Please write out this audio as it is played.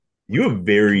You have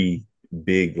very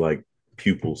big like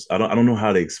pupils. I don't know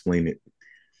how to explain it.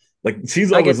 Like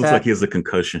Cheese I always get looks like that. he has a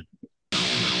concussion.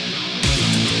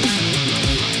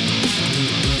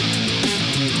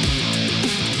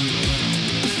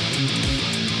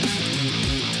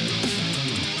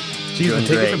 Cheeseman, Doing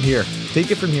take it from great. here.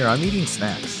 Take it from here. I'm eating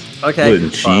snacks. Okay. Letting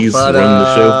Bum Cheese run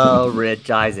the show. ba Rich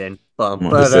Eisen. Bum I'm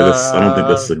about to say this. I don't think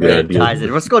ba that's a good Rich idea.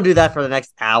 Eisen. We're just gonna do that for the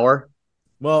next hour.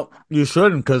 Well, you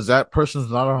shouldn't, because that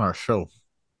person's not on our show.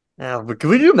 But can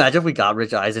we imagine if we got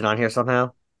Rich Eisen on here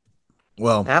somehow?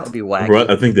 Well, That would be Bro, wacky.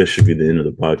 I think that should be the end of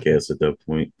the podcast at that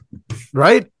point.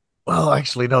 right? Well,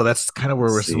 actually, no. That's kind of where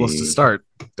Let's we're supposed to see. start.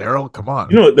 Daryl, come You on.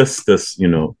 know what? That's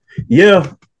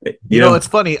yeah, yeah. It's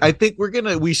funny. I think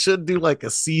we should do like a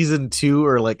season 2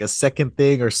 or like a second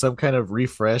thing or some kind of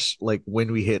refresh, like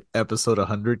when we hit episode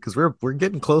 100, because we're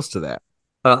getting close to that.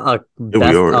 Yeah, we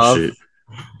Best are of. shit.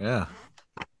 Yeah,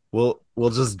 we'll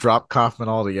just drop Kaufman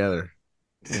altogether.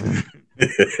 You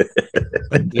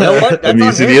know what? I That's mean,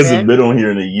 on shit, he him, hasn't man. been on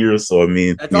here in a year, so I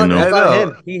mean, That's you on know, that's I on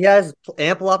know. him. He has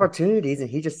ample opportunities, and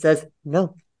he just says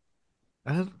no.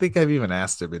 I don't think I've even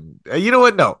asked him. And you know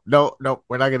what? No, no, no.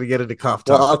 We're not going to get into cough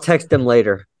Well, talk. I'll text him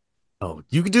later. Oh,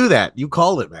 you can do that. You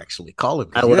call him. Actually, call him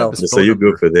I because you have will. his so phone you're good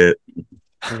number. for that.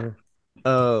 Mhm.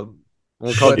 Um,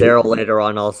 We'll call but Daryl later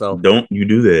on. Also, Don't you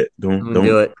do that? I'm Don't gonna do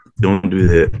don't it. don't do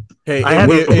that. hey, I I'm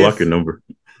have. gonna block your number.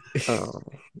 Oh,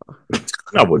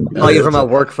 I wouldn't do I'll use that. from my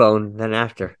work phone. Then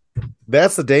after.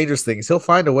 that's the dangerous thing. Is he'll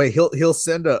find a way. He'll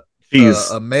send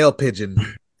Jeez, a mail pigeon.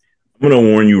 I'm gonna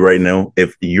warn you right now.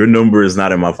 If your number is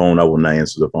not in my phone, I will not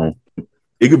answer the phone.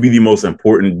 It could be the most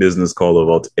important business call of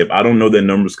all. If I don't know that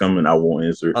number's coming, I won't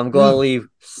answer it. I'm gonna leave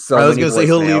so I was many gonna say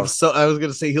he'll leave. voicemails. So I was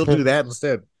gonna say he'll do that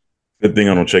instead. Good thing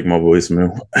I don't check my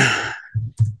voicemail. Yeah,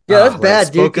 that's Well, bad,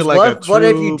 dude. spoken Because like a what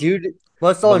if you true do?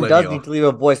 What if someone does millennial. need to leave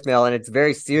a voicemail and it's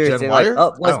very serious Gen and like, Wire?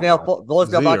 oh, I don't know.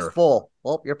 voicemail box Zero. full.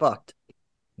 Well, you're fucked.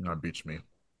 No, beats me.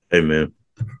 Hey man,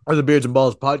 Or the Beards and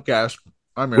Balls podcast.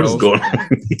 I'm your what is host, going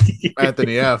on?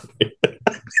 Anthony F.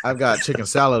 I've got chicken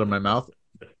salad in my mouth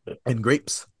and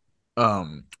grapes.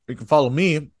 You can follow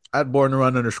me at born to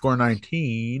run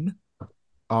 _19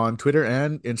 on Twitter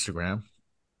and Instagram.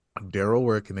 Daryl,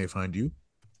 where can they find you?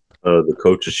 The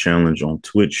coaches challenge on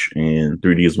Twitch and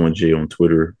 3D is 1J on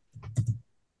Twitter.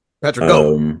 Patrick,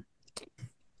 go. Um,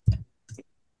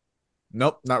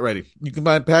 Nope, not ready. You can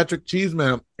find Patrick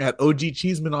Cheeseman at OG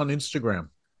Cheeseman on Instagram.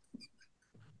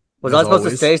 Was As I supposed to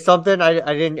always. say something? I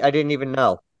didn't even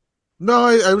know. No,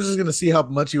 I was just gonna see how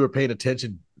much you were paying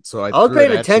attention. So I was threw it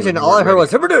paying at you attention. and you All I weren't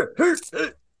heard ready. was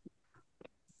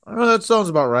Oh, that sounds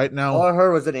about right. all Now, I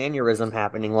heard was an aneurysm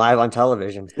happening live on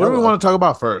television. what do we Hello. want to talk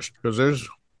about first? Because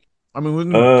we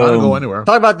can kind of go anywhere.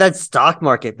 Talk about that stock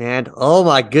market, man. Oh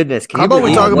my goodness. Can How you about we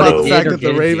believe talk what about it the did fact or that the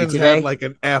didn't do Ravens today? had like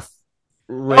an F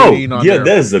oh rating on yeah, there.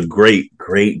 that is a great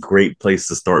place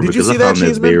to start Did you because see I that, found that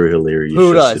Cheeseman? very hilarious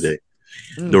Who does? yesterday.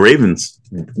 The Ravens,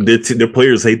 their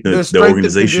players hate Their the strength and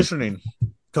organization. conditioning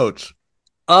coach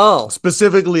Oh,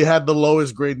 specifically had the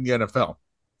lowest grade in the NFL.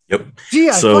 Yep. gee,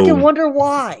 I So fucking wonder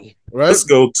why. Right? let's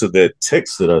go to that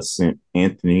text that I sent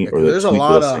Anthony, or that There's a tweet that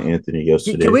lot I sent of. Anthony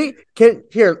yesterday. Can we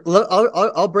here?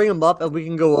 I'll bring them up and we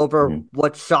can go over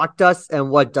what shocked us and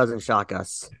what doesn't shock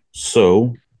us.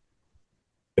 So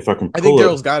if I can I think pull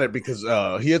up, Daryl's got it because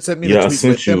he had sent me the yeah, I tweet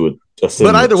sent with them. you. I sent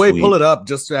But you a either way, tweet. pull it up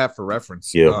just to have for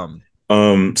reference. Yeah.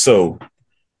 So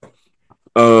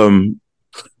I know.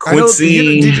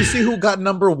 Quincy, Did you see who got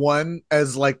 #1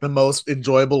 as like the most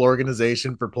enjoyable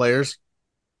organization for players?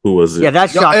 who was it? Yeah,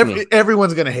 that shocked me.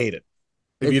 Everyone's gonna hate it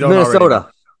if It's you don't already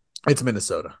Minnesota. know. It's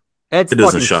Minnesota. It's It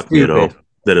doesn't fucking shock stupid. me at all.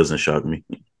 That doesn't shock me.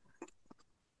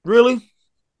 Really?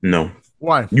 No,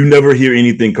 Why? you never hear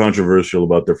anything controversial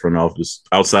about their front office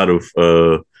outside of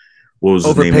what was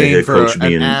his name? The Overpaying head for coach an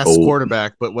being ass old.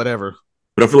 quarterback, but whatever.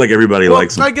 But I feel like everybody Well,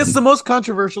 likes him. I guess the most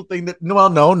controversial thing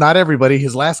no, not everybody.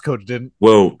 His last coach didn't.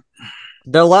 Well,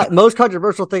 The most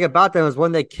controversial thing about them is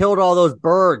when they killed all those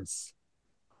birds.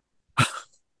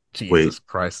 Jesus Wait.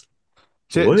 Christ.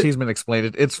 What? Cheeseman explained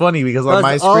it. It's funny because on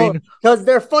my screen, Because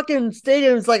their fucking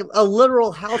stadium is like a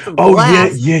literal house of Oh,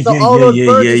 glass. yeah, so yeah, all yeah, those yeah,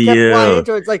 birds yeah, just kept yeah. flying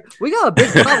into it. It's like, we got a big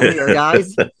problem here,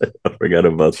 guys. I forgot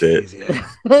about that. Jeez, yeah.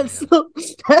 that's the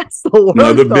worst.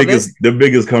 No, of it. the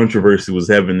biggest controversy was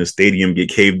having the stadium get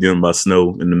caved in by snow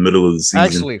in the middle of the season.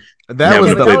 Actually, and that having was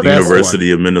to the play at the best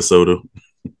University of Minnesota.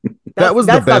 That was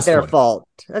the that's best not their one. fault.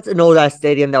 That's an old ass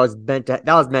stadium that was meant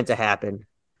to happen.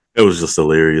 It was just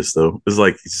hilarious, though. It's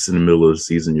like it's just in the middle of the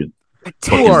season, your The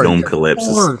fucking Fourth. dome collapses.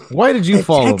 Fourth. Why did you The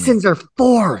follow Texans are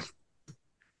fourth. me?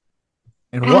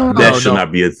 And what? That No, should no.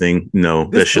 not be a thing. No,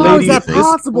 that This should How not is be a that thing.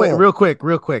 possible? Wait, real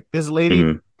quick. This lady,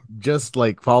 Mhm. just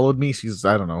like followed me. She's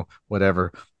I don't know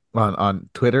whatever on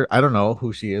Twitter. I don't know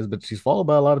who she is, but she's followed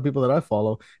by a lot of people that I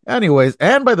follow. Anyways,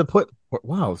 and by the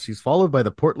wow, she's followed by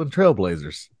the Portland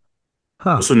Trailblazers.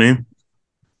 Huh? What's her name?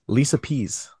 Lisa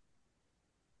Pease.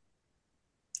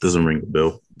 Doesn't ring a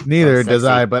bell. Neither Sounds does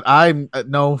sexy. I, but I'm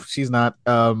no, she's not.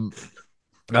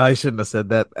 I shouldn't have said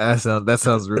that. That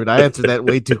sounds rude. I answered that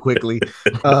way too quickly.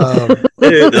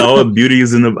 All beauty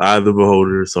is in the eye of the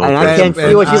beholder. So And I can't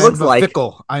see what she looks like.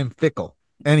 Fickle. I'm fickle.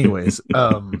 Anyways,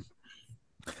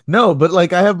 no, but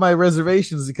like I have my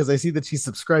reservations because I see that she's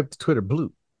subscribed to Twitter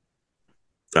Blue,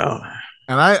 Oh.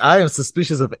 and I am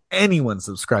suspicious of anyone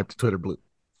subscribed to Twitter Blue.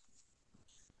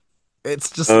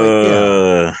 It's just like,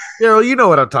 yeah, Daryl, you know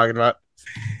what I'm talking about.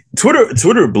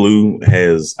 Twitter Blue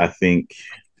has, I think,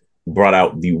 brought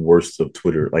out the worst of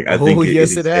Twitter. Like I think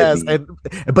Yes, it has. heavy.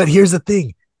 But here's the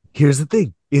thing.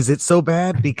 Is it so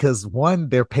bad? Because one,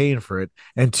 they're paying for it,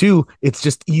 and two, it's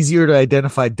just easier to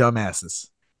identify dumbasses.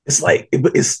 It's like,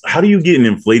 but it's how do you get an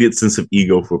inflated sense of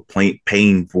ego for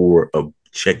paying for a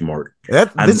check mark? This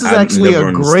is I've actually never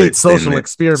a great understood social that-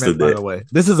 experiment, by that. the way.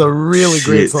 This is a really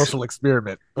great Shit. social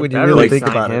experiment when you Better really sign think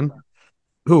about him. it.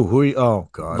 Who? Oh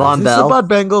God, Von is this Bell? about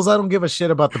Bengals? I don't give a shit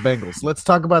about the Bengals. Let's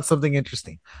talk about something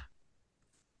interesting.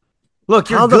 Look,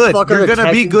 you're How the good. fuck are You're the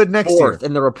gonna be Texans good next year. fourth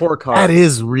in the report card? That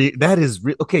is real.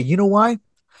 Okay. You know why?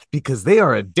 Because they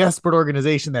are a desperate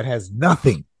organization that has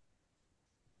nothing.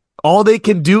 All they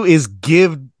can do is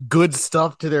give good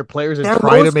stuff to their players and Their try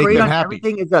to lowest make grade them on happy.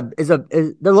 everything is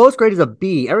their lowest grade is a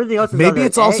B. Everything else is Maybe either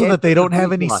it's A, also A, that they or don't B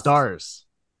have any plus. stars,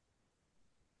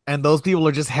 and those people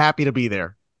are just happy to be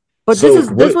there. But So this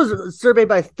what- was surveyed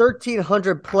by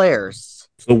 1,300 players.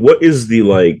 So what is the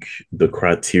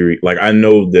criteria? Like I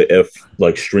know the F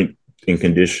like strength and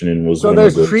conditioning was So one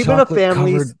there's of the treatment of Chocolate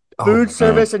families, covered- oh food my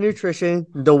service and nutrition,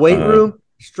 the weight Uh-huh. room,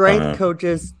 strength Uh-huh.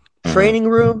 coaches, Uh-huh. training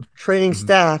room, training Mhm.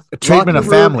 staff, Treatment of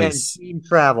locker room, families. and team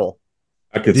travel.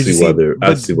 I could Did you see why see? they're. I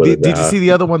but see why did they're you high. see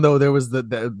the other one though? There was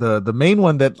the main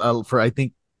one that for I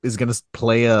think is going to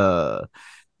play a.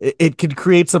 It can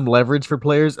create some leverage for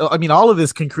players. I mean, all of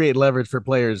this can create leverage for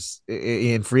players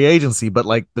in free agency, but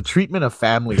like the treatment of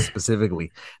families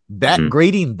specifically, that Mhm.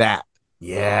 grading that,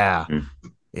 yeah, Mhm.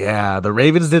 yeah. The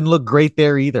Ravens didn't look great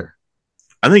there either.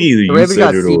 I think either The you Ravens said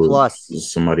got it C or plus.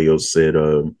 somebody else said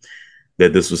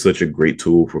that this was such a great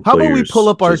tool for How players. about we pull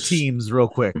up our just- teams real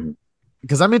quick? Mhm.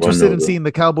 Because I'm interested no, in though. seeing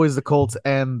the Cowboys, the Colts,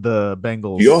 and the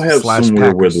Bengals. Do y'all have slash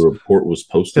somewhere where Packers. the report was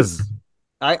posted? 'Cause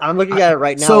I'm looking at it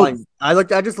right now. so- And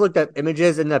I just looked at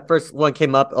images, and that first one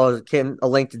came up. Came a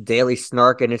link to Daily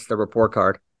Snark, and it's the report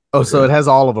card. Oh, so it has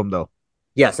all of them though.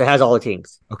 Yes, it has all the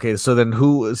teams. Okay, so then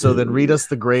read us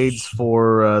the grades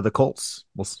for the Colts.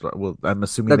 We'll start. I'm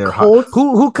assuming The they're Colts- hot.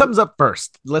 Who comes up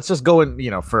first? Let's just go in,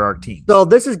 for our team. So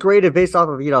this is graded based off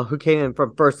of who came in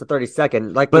from first to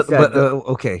 32nd. Like we But said,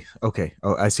 okay.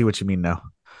 Oh, I see what you mean now.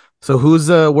 So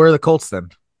where are the Colts then?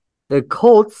 the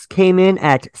Colts came in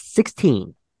at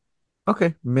 16.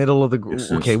 Okay, middle of the This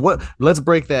is- okay. What? Let's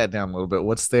break that down a little bit.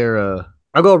 What's their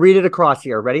I'll go read it across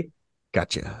here. Ready?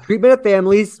 Gotcha. Treatment of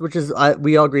families, which is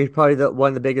we all agree probably one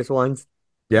of the biggest ones.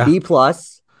 Yeah. B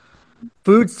plus.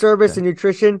 Food service and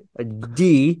nutrition, a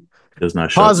D. Does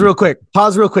not shock Pause me.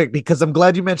 real quick, because I'm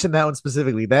glad you mentioned that one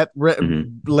specifically. That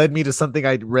Mhm. led me to something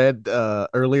I read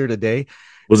earlier today.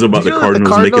 Was it about Did you the know that the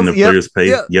Cardinals making the Cardinals- players pay?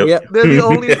 yeah, Yep. They're the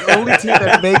only team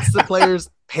that makes the players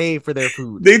pay for their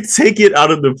food. They take it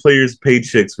out of the players'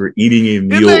 paychecks for eating a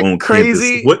meal that on crazy?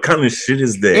 campus. What kind of shit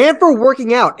is that? And for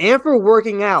working out.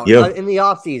 Yeah. In the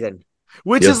off season.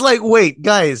 Which Yeah. is like, wait,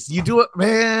 guys, you do it,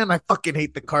 man. I fucking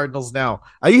hate the Cardinals now.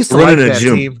 I used to Running like a that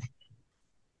gym. team.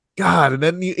 God, and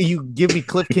then you give me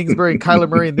Cliff Kingsbury and Kyler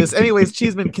Murray in this. Anyways,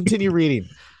 Cheeseman, continue reading.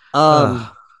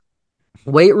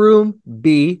 Weight room,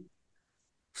 B.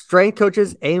 Strength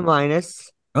coaches, A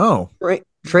minus. Oh,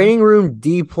 Training room,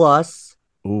 D plus.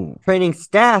 ooh, Training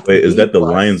staff. Wait, is B that the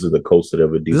plus. Lions or the Colts that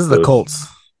have a D? this is the plus? Colts.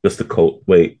 That's the Colts.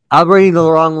 Wait, I'm reading the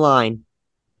wrong line.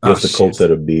 that's the shit. Colts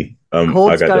that a B.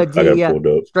 Colts I got a got D, I got yeah. pulled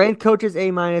up. Strength coaches,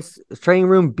 A minus. Training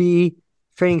room, B.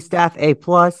 Training staff, A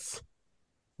plus.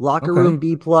 Locker Okay. room,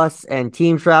 B plus. And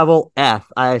team travel, F.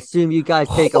 I assume you guys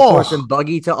take a Oh. horse and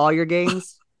buggy to all your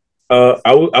games.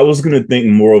 I was gonna think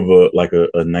more of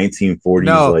a 1940s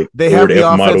No, like they have Ford the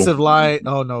F model. offensive line.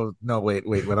 Oh no, wait.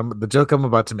 The joke I'm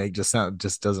about to make just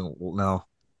doesn't no.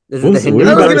 Is What it was the it? What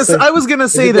I you was about gonna to say, say? I was gonna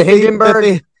say it that the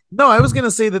Hindenburg? I was gonna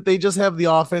say that they just have the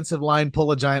offensive line pull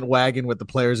a giant wagon with the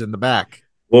players in the back.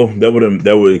 Well, that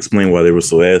would explain why they were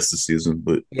so ass this season.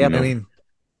 But Yep.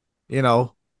 you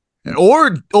know. I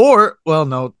mean,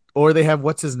 or they have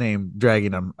what's his name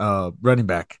dragging them, running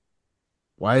back.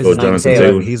 Why is Oh, his name Jonathan escaping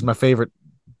Taylor. me? He's my favorite.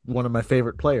 one of my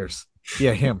favorite players.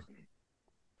 Yeah, him.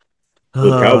 The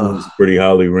Cowboys pretty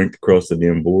highly ranked across the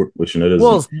damn board, which that is.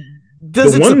 Well,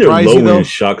 does the it one they're surprise low you though? end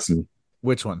shocks me.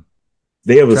 Which one?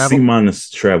 They have a Travel?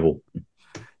 C- travel.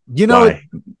 You know, Why?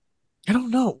 I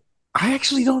don't know. I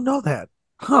actually don't know that.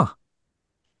 Huh.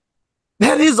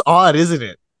 That is odd, isn't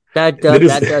it? That That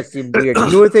is- does seem weird.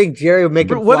 You would think Jerry would make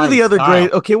him What are fly the in other style.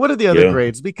 grades? Okay, what are the other Yeah.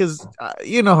 grades? Because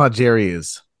you know how Jerry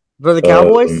is. For the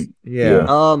Cowboys?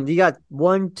 Yeah. You got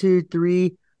 1, 2,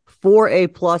 3, 4 A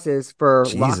pluses for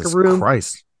Jesus locker room,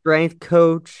 Christ. strength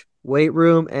coach, weight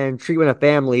room, and treatment of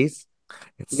families.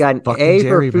 It's You got an fucking A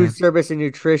Jerry, for food man. service and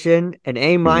nutrition, an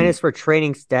A minus for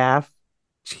training staff,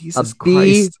 Jesus a B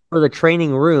Christ. for the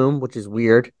training room, which is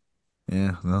weird.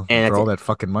 Yeah, well, And for that's all it. that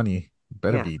fucking money, it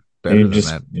better Yeah. be And better you than just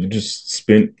that. you just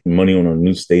spent money on a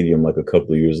new stadium like a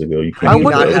couple of years ago. You I can't I do get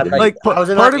not would have, that. like, like I was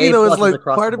in part like of me A though is pluses like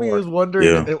across part the of me board. is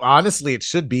wondering. Yeah. Honestly, it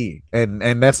should be, and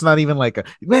that's not even like a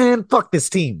man. Fuck this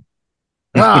team.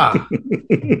 Ah,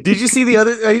 did you see the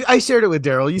other? I shared it with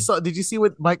Daryl. You saw? Did you see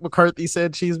what Mike McCarthy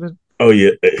said, Cheeseman, Oh yeah.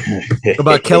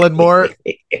 about Kellen Moore?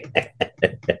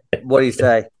 What do you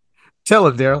say? Tell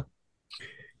him, Daryl.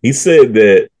 He said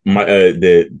that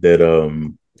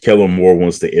Kellen Moore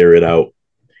wants to air it out,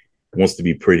 wants to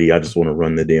be pretty. I just want to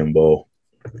run the damn ball.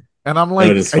 And I'm I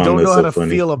like, just I found don't that know so how to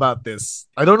funny. feel about this.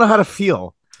 I don't know how to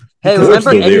feel. Hey, Because remember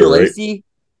still Eddie there, right? Lacy?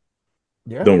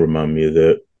 Yeah. Don't remind me of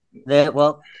that.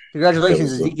 Well, congratulations,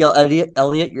 That was a- Ezekiel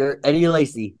Elliott. You're Eddie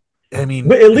Lacy. I mean,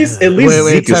 But at least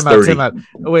Zeke is time out, 30. time out.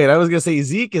 Wait, I was gonna say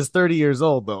Zeke is 30 years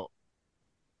old though.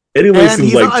 Eddie And Lacy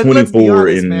was he's like let's be 24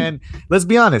 honest, and man. Let's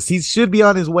be honest. He should be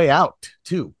on his way out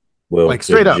too. well, like,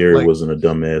 straight up, Jerry like- wasn't a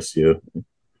dumbass, yeah.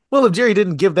 Well, if Jerry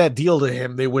didn't give that deal to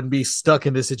him, they wouldn't be stuck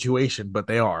in this situation, but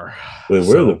they are. Wait,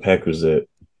 where So, are the Packers at?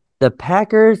 The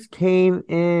Packers came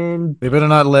in. they better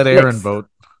not let Aaron Sixth. vote.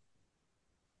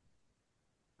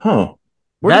 Huh.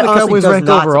 Where That do the honestly Cowboys does rank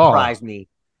not overall? surprise me.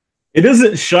 It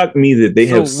doesn't shock me that they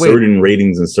So, have wait, certain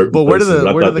ratings in certain But where do places. the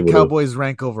I where do thought the they would've- Cowboys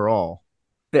rank overall?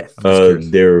 Fifth. I'm just curious.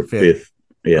 They're Fifth. fifth.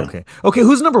 Yeah. Okay.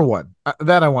 Who's number one?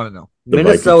 That I want to know. The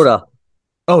Minnesota,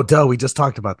 Oh, duh. We just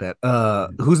talked about that.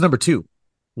 Who's number two?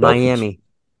 Miami.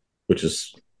 Which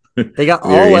is They got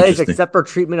Very all A's interesting. except for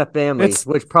treatment of families, It's-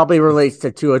 which probably relates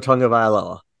to Tua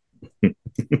Tagovailoa.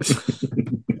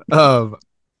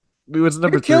 What's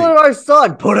number You're killing three? our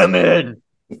son. Put him in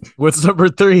What's number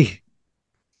three?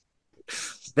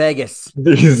 Vegas.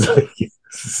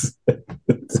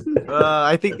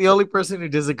 I think the only person who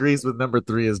disagrees with number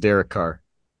three is Derek Carr.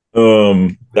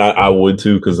 I would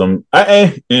too because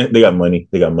they got money.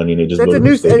 They got money and they just It's built a a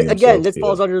new stadium, again. so, This yeah.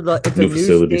 falls under the. It's a New new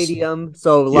facilities. stadium,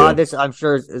 so a lot Yeah. of this, I'm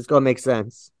sure, is going to make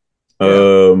sense.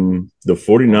 The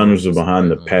 49ers are Oh,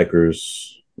 behind the surprising.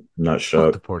 Packers. Not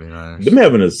Fuck the shocked. 49ers. Them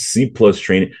having a C plus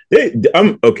training.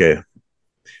 I'm okay.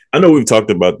 I know we've talked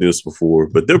about this before,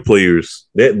 but their players,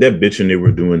 that bitching they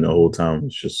were doing the whole time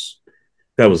was just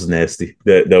that was nasty.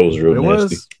 That was real It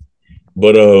nasty. was.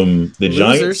 But the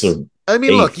Giants Losers. are I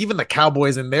mean, look, eighth. even the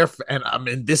Cowboys and I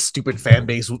mean, this stupid fan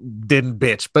base didn't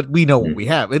bitch, but we know what we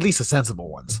have. At least the sensible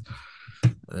ones.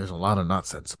 There's a lot of not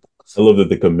sensible ones. I love that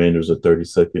the Commanders are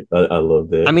 32nd. I love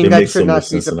that. I mean, It that makes should not much be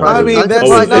sense than surprising. I mean, I'm that's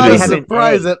surprised not they a have an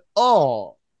surprise A. at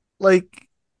all. Like,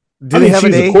 do I they mean, have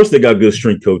an geez, A? of course they got good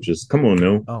strength coaches. Come on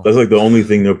now. Oh. That's like the only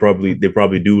thing they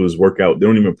probably do is work out. They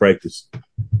don't even practice.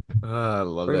 I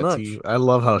love Pretty that much. team. I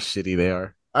love how shitty they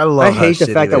are. I love. I how hate the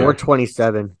shitty fact they that are. we're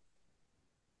 27.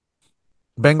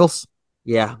 Bengals.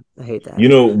 Yeah, I hate that. You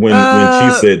know, when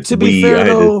she said to be we, fair, I had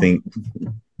though- to think.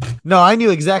 No, I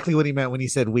knew exactly what he meant when he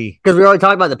said we. Because we already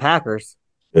talked about the Packers.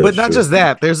 But That's not true. just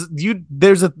that.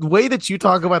 There's a way that you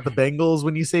talk about the Bengals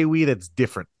when you say we that's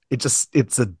different.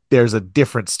 There's a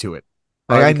difference to it.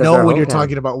 Like, I Because know they're when you're okay.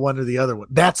 talking about one or the other one.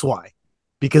 That's why.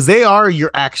 Because they are your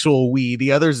actual we.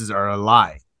 The others are a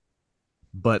lie.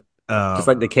 But Just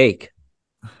like the cake.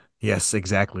 yes,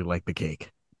 exactly like the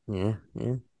cake. Yeah.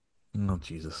 Oh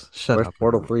Jesus. Shut Where's up.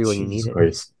 Portal 3 when you Jesus need it?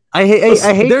 Christ. I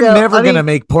hate They're that. never I mean, gonna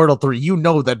make Portal 3. You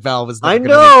know that Valve is never I gonna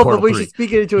make know, Portal but we 3. should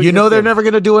speak it into You know they're existence. never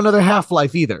gonna do another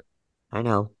Half-Life either. I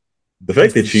know. The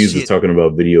fact that Cheese is Shit. talking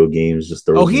about video games just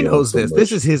throws Oh, he me off knows so this. much.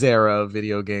 This is his era of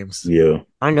video games. Yeah.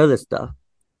 I know this stuff.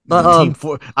 But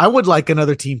I would like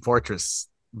another Team Fortress,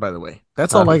 by the way.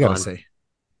 That's all That'd I be gotta fun. say.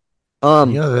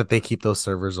 um, You know that they keep those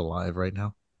servers alive right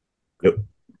now? Yep.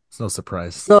 It's no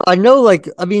surprise. so I know, like,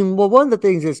 I mean, well, one of the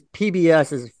things is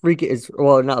PBS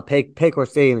not Paycor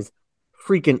Stadium is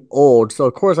freaking old. So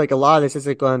of course, like, a lot of this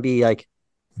isn't going to be like,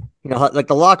 like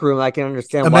the locker room. I can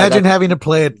understand. Imagine why having to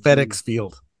play at FedEx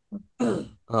Field.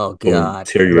 Oh God,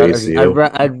 tear your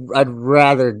ACL.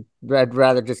 I'd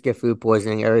rather just get food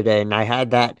poisoning every day, and I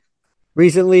had that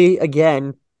recently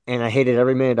again, and I hated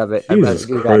every minute of it. I'd rather Jesus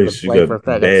do that Christ, than you play got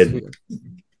for FedEx.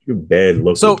 you're bad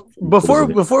local. So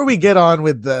president. before we get on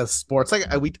with the sports,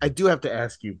 I do have to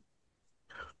ask you,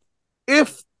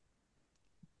 if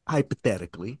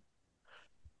hypothetically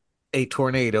a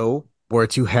tornado were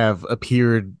to have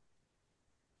appeared,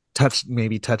 touched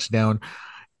down,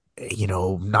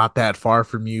 not that far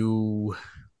from you,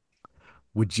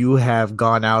 would you have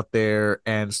gone out there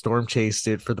and storm chased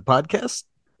it for the podcast,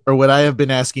 or would I have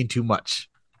been asking too much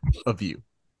of you?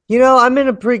 I'm in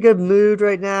a pretty good mood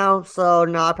right now, so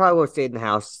no, I probably would have stayed in the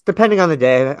house, depending on the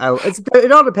day.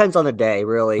 It all depends on the day,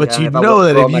 really. But you if I know would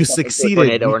that throw if you myself into a succeeded,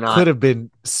 tornado you or not. could have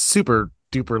been super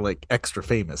duper like extra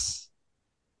famous.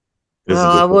 This is No,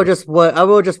 a good point. I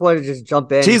will just want to just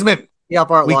jump in. Cheeseman, See how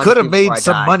far we long could have it is before made I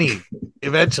some die. money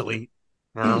eventually.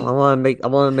 No, I want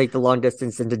to make the long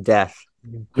distance into death.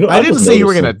 I didn't just say you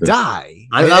were noticed gonna something. die.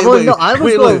 I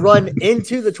was going to run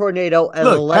into the tornado and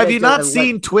Look, let have it you go not and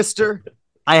seen Twister?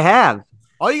 I have.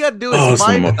 All you gotta do Oh, is it's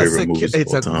one of find my favorite movies of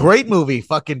it's all a time. great movie.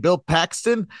 Fucking Bill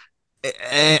Paxton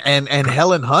and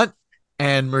Helen Hunt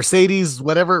and Mercedes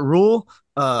whatever Rule.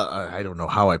 I don't know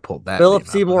how I pulled that. Philip name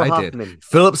out, Seymour but I did. Hoffman.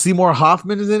 Philip Seymour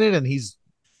Hoffman is in it, and he's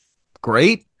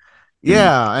great.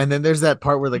 Yeah, and then there's that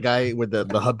part where the guy with the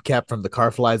hubcap from the car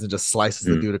flies and just slices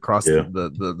the dude across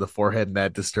the forehead, and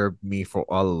that disturbed me for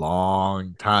a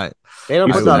long time. They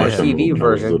don't put I that on would the have- TV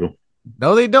version.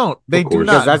 No, they don't. They do course.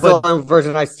 not. That's But the only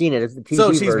version I've seen it. It's the TV so,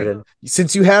 Cheeseman, version.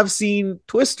 since you have seen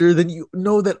Twister, then you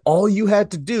know that all you had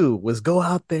to do was go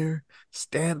out there,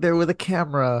 stand there with a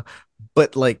camera,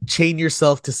 but like chain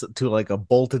yourself to like a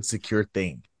bolted secure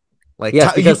thing. Like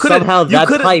Yes, because somehow that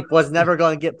could've- pipe was never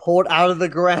going to get pulled out of the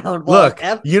ground. Look,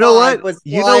 F5 you know what? Was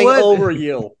You know flying what? over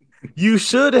you. You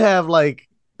should have like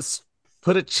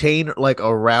put a chain like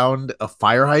around a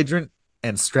fire hydrant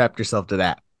and strapped yourself to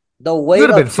that. The weight You'd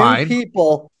have of been two fine.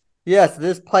 people. Yes,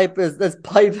 this pipe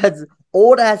has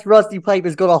old ass rusty pipe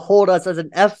is going to hold us as an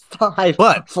F5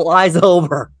 But- flies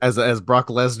over. As Brock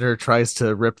Lesnar tries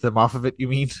to rip them off of it, you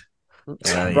mean?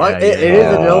 It is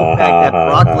a known fact that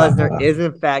Brock Lesnar is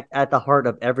in fact at the heart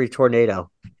of every tornado.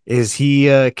 Is he?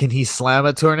 Can he slam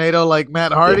a tornado like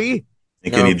Matt Hardy?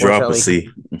 And can he drop a C?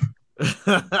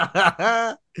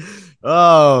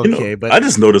 Oh, okay, but I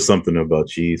just noticed something about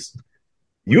Cheese.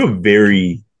 You have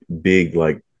very big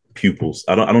like pupils.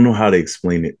 I don't know how to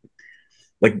explain it.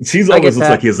 Like Cheese I get always looks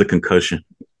that. like he has a concussion.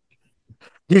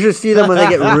 You should see them when they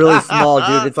get really small,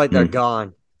 dude. It's like they're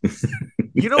gone.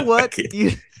 you know what?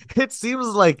 Okay. It seems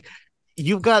like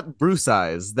you've got Bruce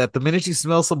eyes that the minute you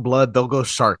smell some blood, they'll go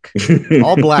shark.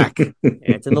 All black.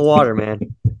 It's in the water,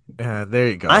 man. There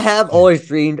you go. I always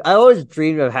dreamed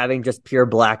of having just pure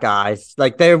black eyes.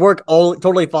 Like they work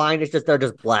totally fine. It's just they're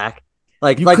just black.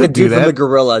 Like You the could do dude from that. the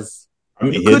Gorillas. I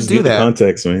mean, You he could just do get the that.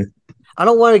 contacts, man. I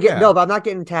don't want to get Yeah. no, but I'm not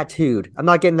getting tattooed. I'm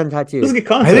not getting them tattooed. Just get I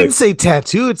contacts. didn't say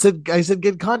tattoo. I said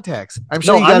get contacts. I'm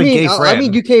sure No, you got I mean, a gay friend. I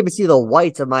mean, you can't even see the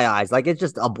whites of my eyes. Like it's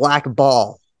just a black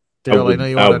ball. Daryl, I know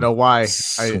you want to know why.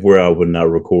 Swear I would not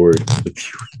record with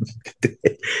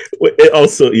you.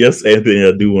 Also, yes, Anthony,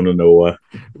 I do want to know why.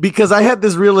 Because I had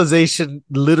this realization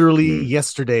literally Mhm.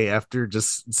 yesterday after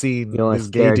just seeing You know, I this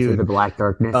gay stared through the dude black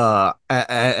darkness.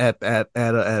 at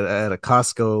a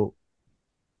Costco.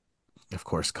 Of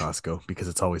course, Costco, because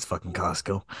it's always fucking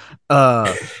Costco.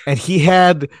 And he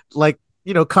had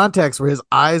contacts where his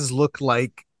eyes look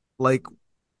like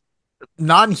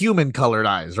non-human colored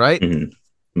eyes, right? Mhm.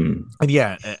 Mhm. And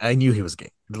yeah, I knew he was gay.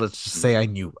 Let's just say I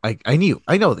knew. I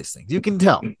know these things. You can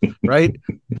tell, right?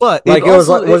 But like was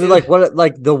also, it like what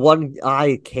like the one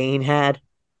eye Kane had?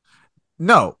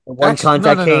 no One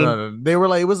contact no. They were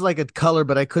like, it was like a color,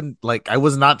 but I couldn't I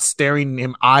was not staring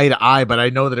him eye to eye, but I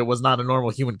know that it was not a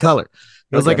normal human color.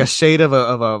 It was Okay. like a shade of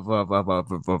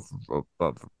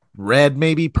red,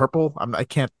 maybe purple. I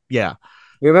can't. Yeah,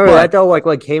 You remember But- that though? Like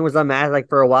when Kane was unmasked, like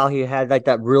for a while, he had like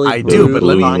that really I blue do, but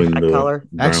let me- contact color.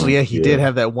 actually, yeah, Brown, he did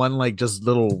have that one like just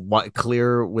little white,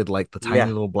 clear with like the tiny Yeah.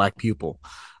 little black pupil.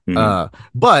 Mhm.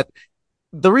 But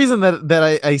the reason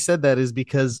that I said that is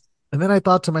because, and then I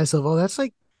thought to myself, oh,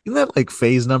 isn't that like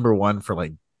phase number one for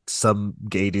like some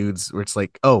gay dudes where it's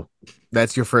like, oh,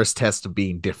 that's your first test of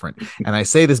being different. And I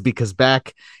say this because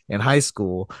back in high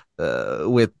school,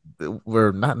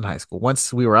 we're not in high school.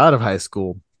 Once we were out of high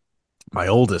school, my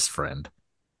oldest friend,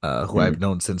 who I've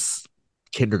known since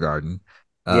kindergarten,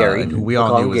 Gary. and who we We'll all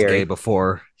call knew him was Gary. gay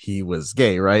before he was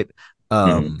gay, right?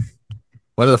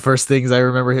 One of the first things I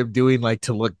remember him doing, like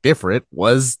to look different,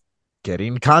 was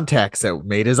getting contacts that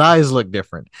made his eyes look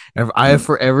different. And I have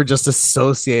forever just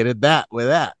associated that with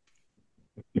that.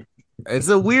 It's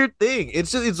a weird thing.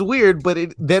 It's weird, but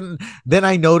then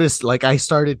I noticed, like, I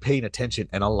started paying attention,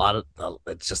 and a lot of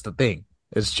it's just a thing.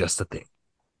 It's just a thing.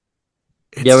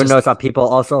 You ever notice how people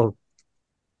also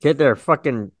get their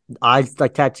fucking eyes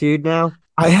like tattooed now?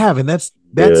 I have, and that's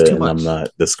too much. I'm not.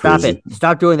 That's Stop crazy. it.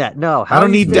 Stop doing that. No, I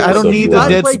don't need the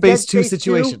Dead play Space 2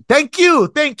 situation. 2?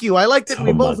 Thank you. I like that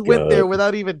we both went there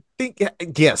without even thinking.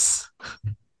 Yes,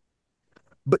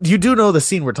 but you do know the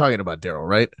scene we're talking about, Daryl,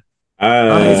 right? I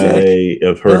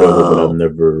have heard of it, but I've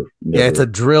never. Yeah, it's a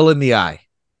drill in the eye,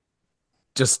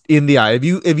 just in the eye.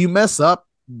 If you mess up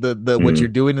the what you're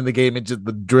doing in the game, it just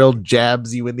the drill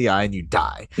jabs you in the eye and you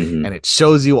die, and it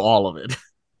shows you all of it.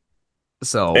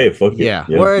 So hey, fuck yeah.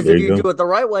 Whereas if you do it the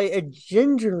right way, it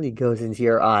gingerly goes into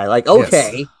your eye. Like,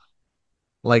 okay. Yes.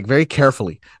 Like, very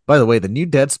carefully. By the way, the new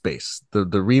Dead Space, the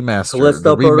remaster,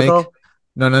 Callisto the remake. Protocol?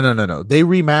 No. They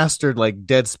remastered like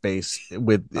Dead Space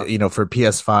with for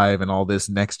PS5 and all this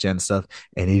next gen stuff,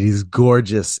 and it is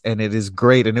gorgeous and it is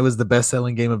great, and it was the best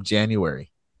selling game of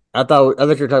January. I thought you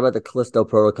were talking about the Callisto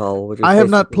Protocol, which is I have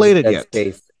not played it yet.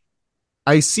 Space.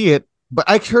 I see it, but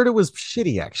I heard it was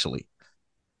shitty actually.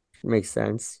 Makes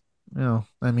sense. No,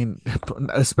 I mean,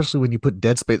 especially when you put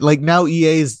Dead Space. Like, now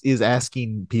EA is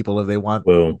asking people if they want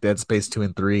Dead Space 2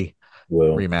 and 3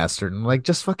 remastered, and like,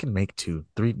 just fucking make 2.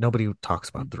 3, nobody talks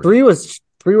about 3. 3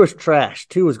 was trash.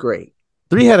 2 was great.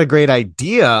 3 had a great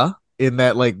idea in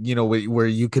that, like, where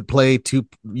you could play two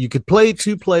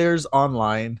players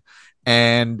online,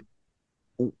 and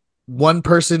one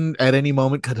person at any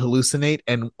moment could hallucinate,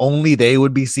 and only they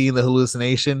would be seeing the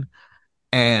hallucination,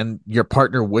 and your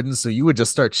partner wouldn't. So you would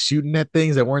just start shooting at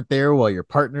things that weren't there while your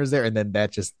partner's there, and then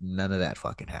none of that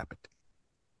fucking happened.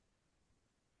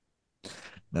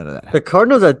 None of that. The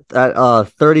Cardinals at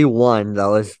 31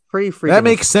 though is pretty freaking. That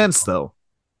makes sense though.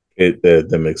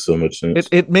 That makes so much sense.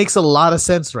 It makes a lot of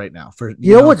sense right now. For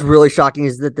you know what's really shocking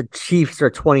is that the Chiefs are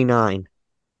 29.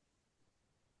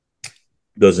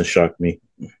 Doesn't shock me.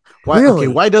 Why? Really?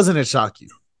 Okay, why doesn't it shock you?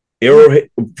 Arrowhead,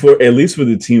 at least for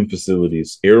the team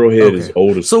facilities, Arrowhead is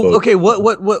old as fuck. So okay,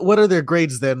 what are their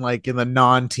grades then? Like in the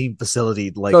non-team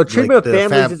facility, like so treatment like of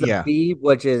families is a B,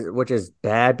 which is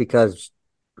bad because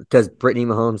Brittany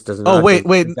Mahomes doesn't. Wait,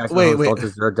 don't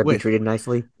deserve to be treated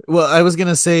nicely. Well, I was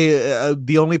gonna say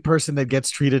the only person that gets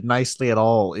treated nicely at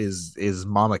all is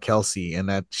Mama Kelsey, and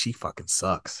that she fucking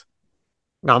sucks.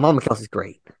 No, Mama Kelsey's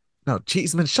great. No,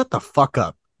 Cheeseman, shut the fuck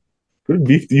up. What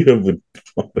beef do you have with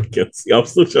Mama Kelsey? I'm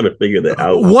still trying to figure that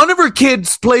out. One of her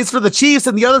kids plays for the Chiefs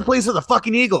and the other plays for the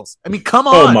fucking Eagles. I mean, come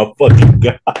on. Oh my fucking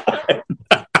god.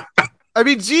 I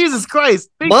mean, Jesus Christ.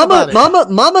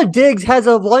 Mama Diggs has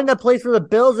a one that plays for the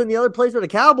Bills and the other plays for the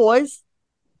Cowboys.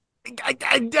 He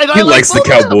likes the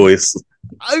Cowboys.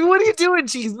 What are you doing,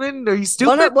 Cheeseman? Are you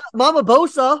stupid? Mama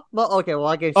Bosa. Okay, well,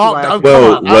 I guess. Now,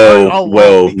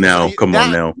 come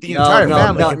on now. The entire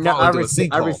family no, I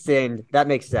rescind. That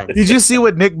makes sense. Did you see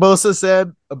what Nick Bosa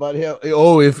said about him?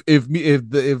 Oh, if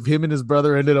him and his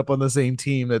brother ended up on the same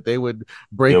team, that they would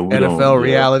break NFL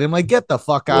reality. I'm like, get the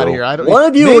fuck out of here. One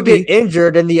of you would get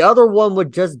injured, and the other one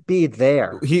would just be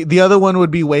there. The other one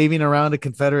would be waving around a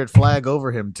Confederate flag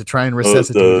over him to try and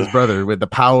resuscitate his brother with the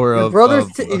power of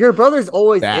your brother's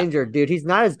always injured, dude. He's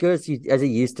not as good as he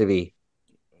used to be.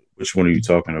 Which one are you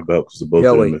talking about? Because both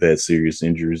of them have had serious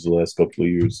injuries the last couple of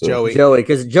years. So. Joey,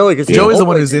 because Joey's the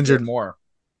one who's injured more.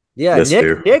 Yeah, that's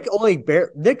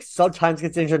Nick sometimes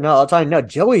gets injured. No, all the time. No,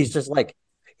 Joey's just like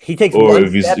he takes. Or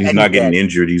if he's not getting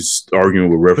injured, he's arguing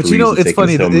with referees. But it's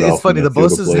funny. It's funny. The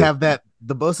Bosas have that.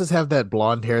 The Bosas have that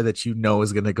blonde hair that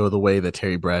is going to go the way that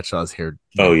Terry Bradshaw's hair.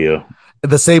 Oh yeah.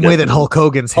 The same way that Hulk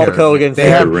Hogan's hair.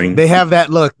 They have that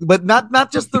look, but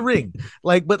not just the ring,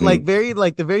 like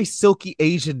the very silky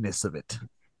Asianness of it.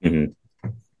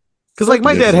 Because like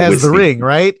my dad has the ring,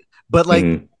 right? But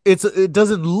like it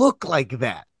doesn't look like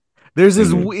that. There's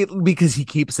this because he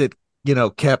keeps it,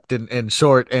 kept and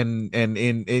short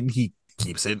and he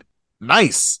keeps it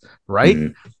nice,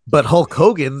 right? But Hulk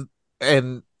Hogan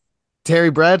and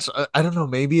Terry Bradshaw, I don't know,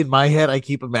 maybe in my head I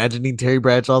keep imagining Terry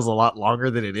Bradshaw's a lot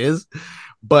longer than it is,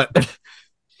 but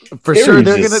for sure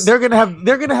they're gonna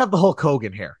have the Hulk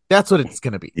Hogan hair. That's what it's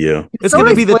gonna be. Yeah, it's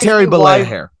gonna be the Terry Bollea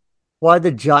hair. Why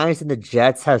the Giants and the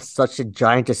Jets have such a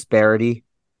giant disparity?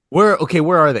 Where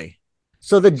are they?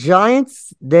 So the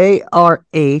Giants, they are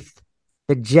 8th.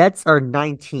 The Jets are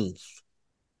 19th.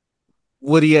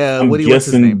 What's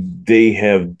his name? They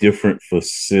have different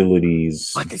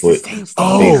facilities. But it's the same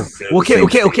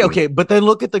thing. Okay. But then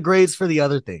look at the grades for the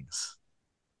other things.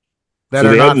 That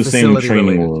they have the same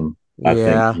training room. I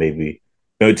think maybe.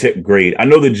 No, grade. I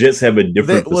know the Jets have a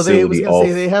different facility.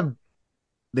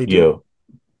 They do.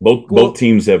 Both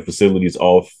teams have facilities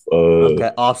off.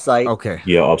 Okay, offsite. Okay.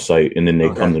 Yeah, offsite, and then they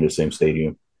Okay. come to the same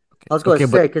stadium. I was going to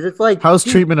Okay, say but because it's like How's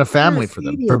dude, treatment of you're in a family for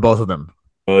them, for stadium. both of them?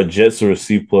 Jets are a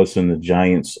C plus, and the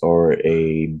Giants are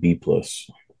a B plus.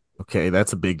 Okay,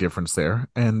 that's a big difference there.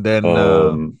 And then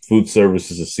Food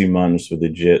service is a C minus for the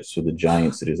Jets. For the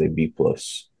Giants, it is a B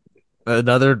plus.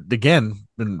 another again,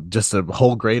 just a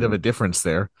whole grade of a difference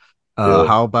there. Yeah.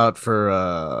 How about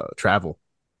for travel?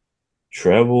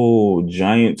 Travel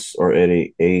Giants are at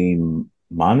a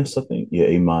minus, I think. Yeah,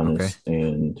 A minus, Okay.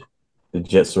 and the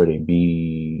Jets are at a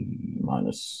B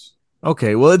minus.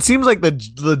 Okay, well, it seems like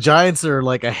the Giants are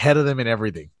like ahead of them in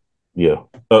everything. Yeah.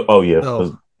 Oh yeah.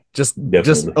 So just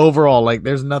Definitely. overall, like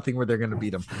there's nothing where they're going to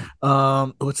beat them.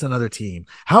 What's another team?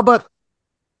 How about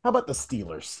the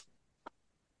Steelers?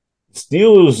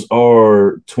 Steelers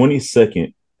are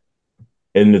 22nd.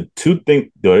 And the two things,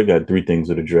 though, they got three things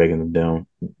that are dragging them down.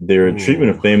 Their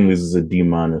treatment of families is a D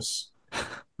minus.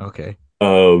 Okay.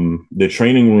 The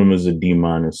training room is a D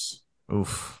minus,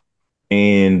 Oof.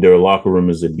 and their locker room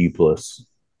is a D plus.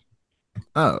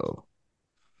 Oh,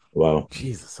 Wow.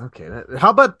 Jesus. Okay. How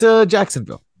about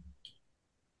Jacksonville?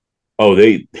 Oh,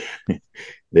 they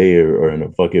are in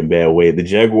a fucking bad way. The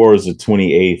Jaguars are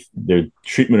 28th. Their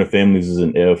treatment of families is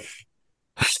an F.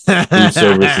 Food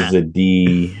service is a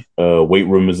D. Weight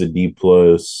room is a D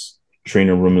plus.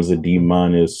 Training room is a D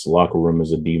minus. Locker room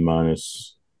is a D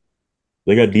minus.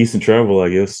 They got decent travel, I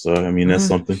guess. I mean, that's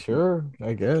something. Sure,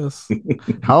 I guess.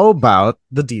 How about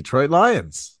the Detroit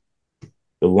Lions?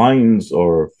 The Lions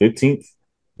are 15th.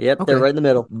 Yep, Okay. they're right in the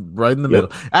middle. Right in the Yep.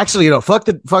 middle. Actually, fuck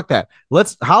that.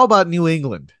 How about New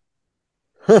England?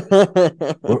 Where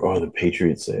are the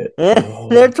Patriots at?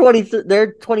 They're 20.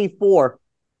 They're 24.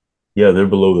 Yeah, they're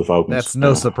below the Falcons. That's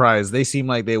no surprise. They seem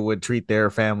like they would treat their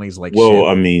families like well, shit.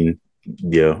 I mean,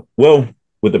 yeah. Well,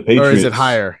 with the Patriots, Or is it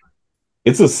higher?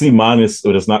 It's a C minus,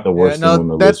 but it's not the worst thing on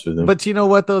the list for them. But you know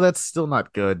what though? That's still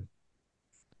not good.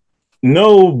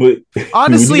 No, but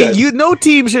honestly, no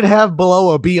team should have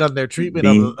below a B on their treatment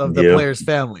of the players'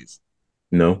 families.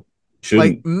 No,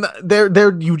 shouldn't.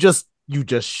 Like you just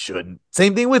shouldn't.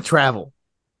 Same thing with travel.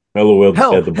 Hell,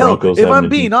 at the Broncos. If I'm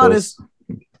being honest,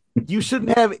 you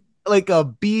shouldn't have like a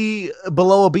B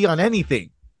below a B on anything.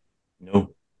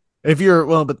 No. If you're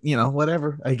but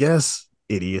whatever. I guess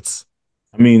idiots.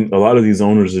 I mean, a lot of these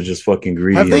owners are just fucking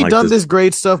greedy. Have they done this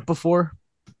grade stuff before?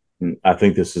 I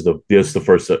think this is the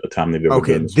first time they've ever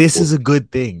done this. This is a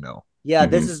good thing, though. Yeah,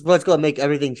 this is what's going to make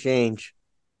everything change.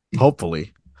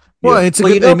 Hopefully. Well, it's a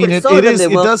good. I mean, it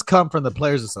does come from the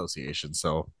Players Association,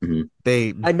 so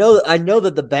they. I know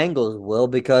that the Bengals will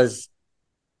because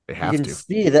they have to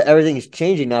see that everything is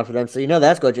changing now for them. So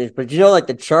that's going to change. But like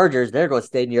the Chargers, they're going to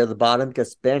stay near the bottom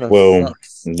because Spanos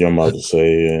sucks. Yeah, I'm about to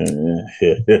say,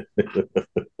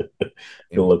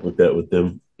 good luck with that with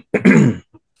them.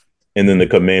 And then the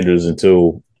Commanders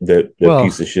until that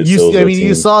piece of shit.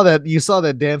 You saw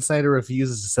that Dan Snyder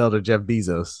refuses to sell to Jeff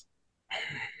Bezos.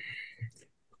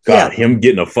 God, him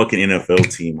getting a fucking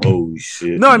NFL team. Holy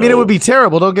shit. No, I mean, it would be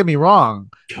terrible. Don't get me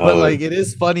wrong. God. But like, it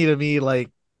is funny to me, like,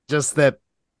 just that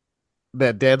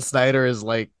Dan Snyder is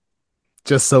like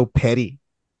just so petty.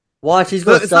 Watch, he's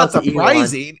going to sell to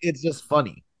surprising. Elon. It's just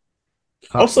funny.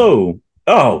 Also,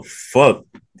 oh fuck.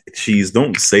 Jeez,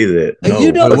 don't say that.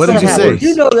 No. What did you say?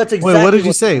 You know that's exactly. Wait, what did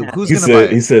you say? Who's going to buy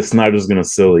it? He said Snyder's going to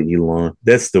sell to Elon.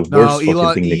 That's the worst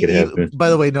fucking thing that could happen.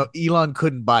 By the way, no, Elon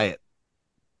couldn't buy it.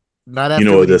 Not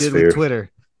after what he did with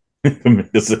Twitter.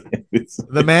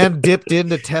 The man dipped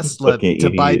into Tesla to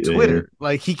buy Twitter. Man.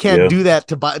 Like he can't do that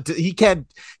to buy. He can't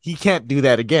do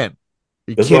that again.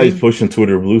 That's why he's pushing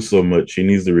Twitter blue so much. He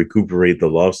needs to recuperate the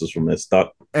losses from that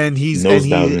stock. And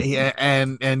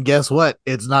and guess what?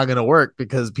 It's not going to work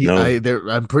because people.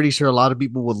 I'm pretty sure a lot of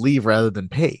people will leave rather than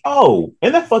pay. Oh,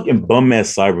 and that fucking bum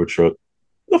ass Cybertruck.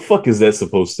 The fuck is that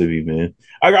supposed to be, man?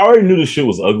 I already knew the shit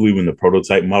was ugly when the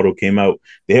prototype model came out.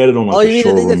 They had it on like the showroom or some shit.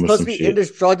 Oh, you mean the thing that's supposed to be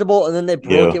indestructible, and then they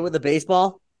broke it with a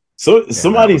baseball? So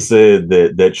somebody said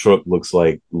that truck looks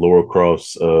like Laura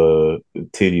Croft's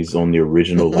titties on the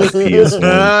original like PS1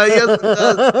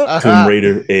 yes, Tomb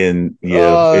Raider, and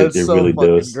it so really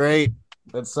does. Great,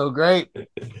 that's so great.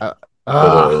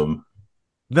 No,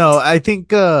 I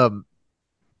think.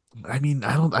 I mean,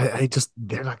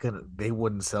 they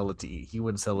wouldn't sell it to he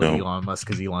wouldn't sell it to Elon Musk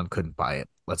because Elon couldn't buy it.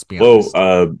 Let's be honest.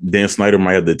 Well, Dan Snyder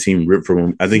might have the team ripped from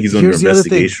him. I think he's under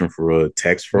investigation for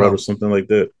tax fraud or something like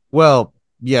that. Well,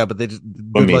 yeah, but they just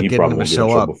he getting him to show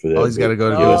up. Oh, he's got to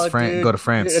go to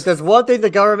France. If there's one thing the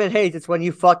government hates, it's when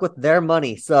you fuck with their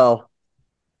money. So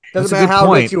doesn't matter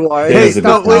how rich you are. Hey,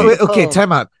 wait, okay,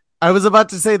 time out. I was about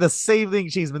to say the same thing,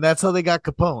 Cheeseman. That's how they got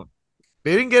Capone.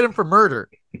 They didn't get him for murder.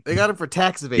 They got him for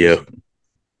tax evasion. Yeah.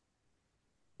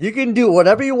 You can do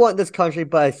whatever you want in this country,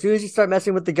 but as soon as you start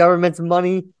messing with the government's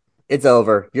money, it's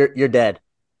over. You're dead.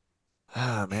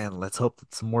 Ah, man, let's hope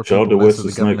that some more Shout out people to mess with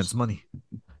Wesley the government's Snipes.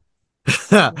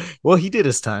 money. Well, he did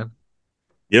his time.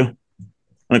 Yeah.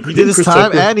 Like, He did his Chris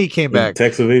time Tucker and he came with back.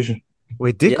 tax evasion.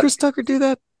 Wait, did Yep. Chris Tucker do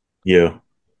that? Yeah.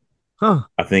 Huh.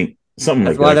 I think something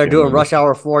That's like why that. they're doing Rush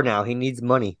Hour 4 now. He needs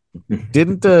money.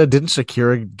 Didn't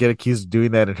Shakira get accused of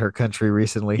doing that in her country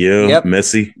recently? Yeah. Yep.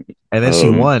 Messi. And then she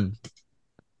won.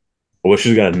 Well,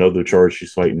 she's got another charge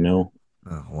she's fighting now.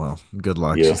 Oh, well, good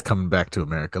luck. Yeah. She's coming back to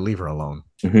America. Leave her alone.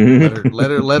 Oh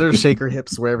Let her shake her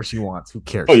hips wherever she wants. Who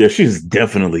cares? yeah, she's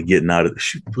definitely getting out of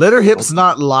the Let her hips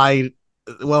not lie.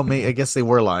 Well, I guess they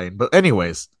were lying, but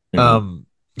anyways, jeez,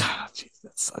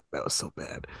 that sucked. That was so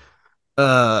bad.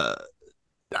 Are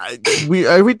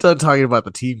we done talking about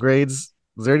the team grades?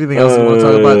 Is there anything else you want to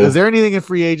talk about? Is there anything in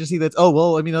free agency that's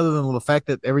I mean, other than the fact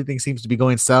that everything seems to be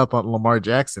going south on Lamar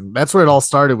Jackson? That's where it all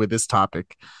started with this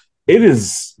topic. It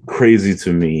is crazy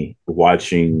to me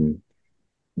watching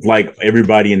like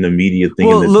everybody in the media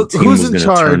thinking that the team who's was in going to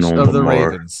charge turn on of the Lamar.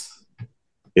 Ravens?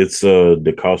 It's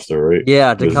DeCosta, right?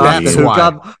 Yeah, Was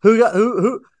DeCosta,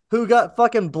 that who got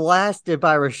fucking blasted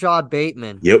by Rashad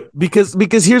Bateman. Yep, Because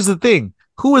here's the thing: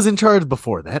 who was in charge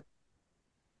before that,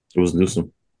 it was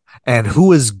Newsom. and who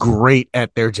was great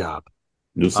at their job?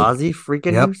 Newsom. Ozzy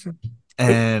freaking Yep. Newsom.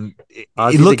 And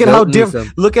Ozzy look the at how goat different.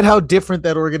 Newsom. Look at how different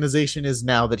that organization is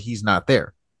now that he's not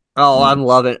there. Oh, I'm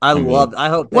loving. I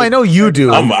hope. Well, I know you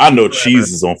do. I know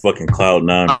Cheese is on fucking cloud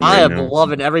nine. I right am now.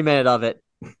 loving every minute of it.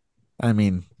 I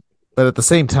mean, but at the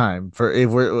same time, if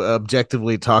we're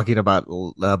objectively talking about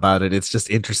it, it's just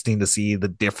interesting to see the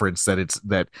difference I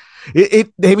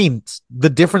mean, the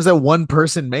difference that one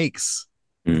person makes.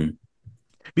 Mm.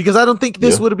 Because I don't think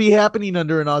this would be happening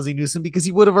under an Ozzie Newsome because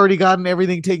he would have already gotten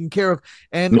everything taken care of,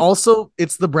 and also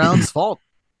it's the Browns' fault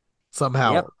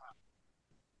somehow. Yep.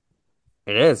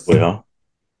 It is. Well,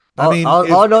 I mean,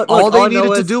 all they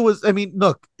needed to do was, I mean,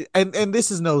 look, and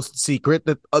this is no secret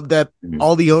that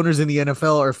all the owners in the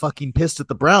NFL are fucking pissed at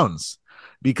the Browns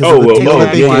because of the deal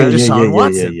that they gave Deshaun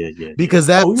Watson, because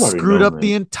that screwed up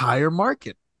the entire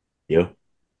market. Yeah.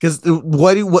 Because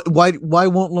why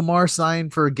won't Lamar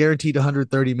sign for a guaranteed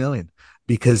 130 million?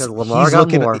 Because Lamar he's got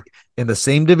looking more. In the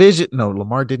same division. No,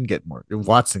 Lamar didn't get more.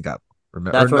 Watson got more.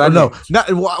 Remember? That's what I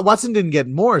meant. Watson didn't get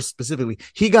more specifically.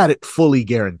 He got it fully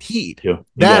guaranteed. Yeah,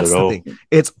 that's the thing.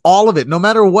 It's all of it. No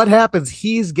matter what happens,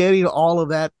 he's getting all of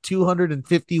that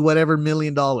 $250 whatever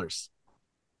million.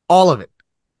 All of it.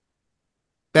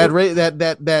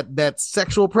 That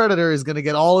sexual predator is going to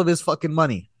get all of his fucking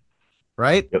money,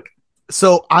 right? Yep.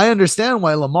 So I understand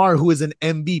why Lamar, who is an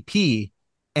MVP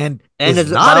and is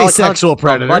is not a sexual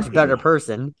predator, a much better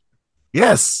person.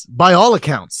 Yes, by all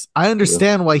accounts. I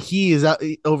understand why he is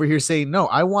over here saying, no,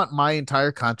 I want my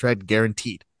entire contract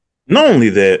guaranteed. Not only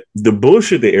that, the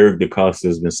bullshit that Eric DeCosta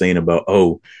has been saying about,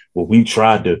 we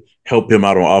tried to help him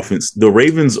out on offense. The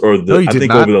Ravens are over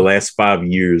the last 5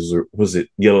 years, or was it?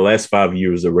 Yeah, the last 5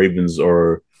 years, the Ravens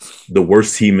are the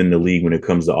worst team in the league when it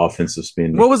comes to offensive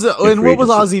spending. What was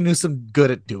Ozzie Newsome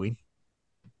good at doing?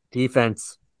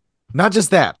 Defense. Not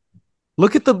just that.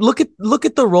 Look at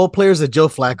the role players that Joe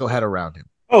Flacco had around him.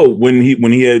 Oh, when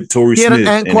he had Torrey Smith.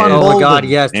 Oh my God,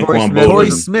 yes, Torrey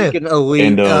Smith. And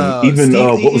even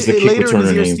what was the kick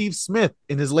returner name? Steve Smith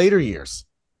in his later years.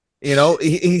 You know,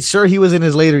 he's was in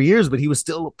his later years, but he was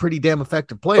still a pretty damn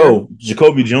effective player. Oh,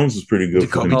 Jacoby Jones was pretty good.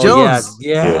 Jacoby Jones,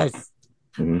 yes.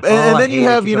 Mm-hmm. And then you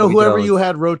have whoever you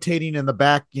had rotating in the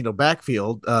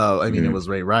backfield. I mean, it was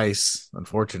Ray Rice,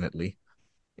 unfortunately.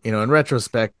 In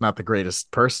retrospect, not the greatest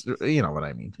person. You know what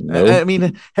I mean? No. I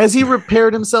mean, has he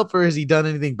repaired himself or has he done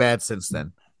anything bad since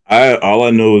then? All I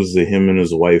know is that him and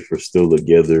his wife are still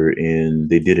together, and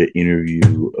they did an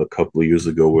interview a couple of years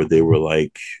ago where they were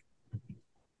like,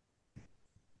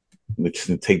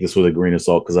 take this with a grain of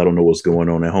salt because I don't know what's going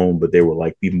on at home, but they were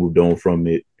like, we moved on from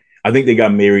it. I think they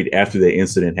got married after that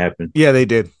incident happened. Yeah, they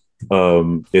did.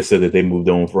 They said that they moved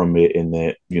on from it and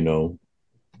that,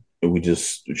 we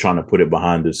just trying to put it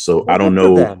behind us. So I don't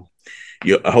know.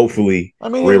 Yeah, hopefully,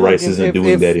 Ray Rice isn't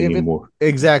doing that anymore.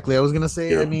 Exactly. I was gonna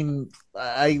say. Yeah. I mean,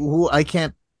 I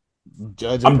can't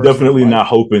judge. I'm definitely not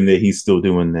hoping that he's still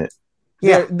doing that.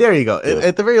 Yeah, there you go. Yeah.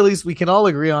 At the very least, we can all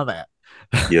agree on that.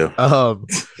 Yeah.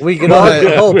 We can But-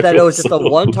 all hope that it was just a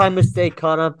one-time mistake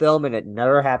caught on film and it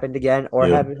never happened again, or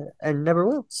Yeah. and never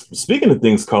will. Speaking of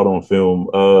things caught on film,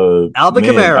 Alvin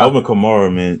man, Kamara. Alvin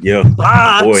Kamara, man, yeah,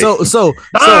 Bye. boy.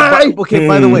 Okay,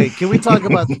 by the way, can we talk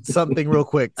about something real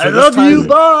quick? So I love you.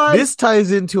 Bye. This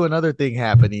ties into another thing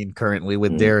happening currently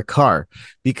with Mm. Derek Carr,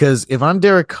 because if I'm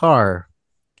Derek Carr,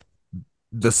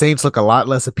 the Saints look a lot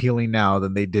less appealing now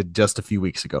than they did just a few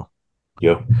weeks ago.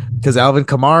 Yeah. Because Alvin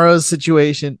Kamara's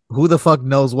situation, who the fuck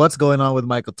knows what's going on with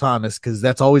Michael Thomas? Because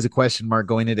that's always a question mark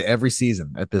going into every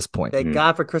season at this point. Thank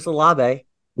God for Chris Olave.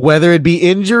 Whether it be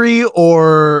injury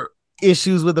or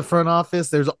issues with the front office,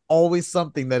 there's always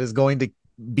something that is going to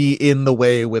be in the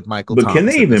way with Michael But Thomas. can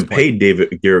they at this even point.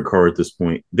 pay Derek Carr at this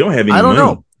point? They don't have any I don't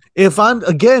money. know. If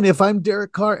I'm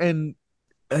Derek Carr, and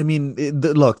I mean,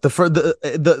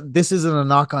 this isn't a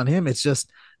knock on him. It's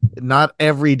just not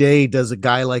every day does a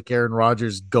guy like Aaron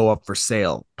Rodgers go up for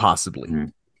sale, possibly.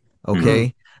 Mhm.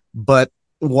 Okay. But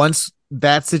once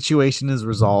that situation is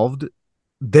resolved,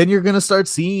 then you're going to start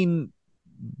seeing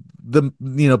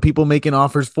people making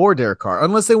offers for Derek Carr,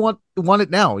 unless they want it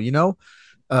now,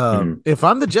 If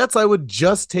I'm the Jets, I would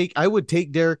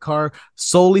take Derek Carr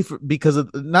solely because of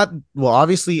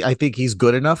obviously I think he's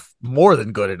good enough, more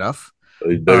than good enough.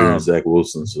 He's better than Zach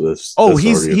Wilson, so that's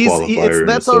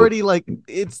that's already like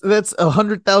that's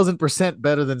 100,000%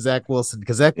 better than Zach Wilson,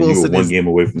 because Zach and you Wilson were one is game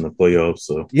away from the playoffs.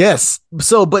 So yes.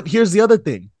 So, but here's the other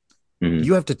thing: Mhm.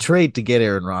 you have to trade to get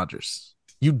Aaron Rodgers.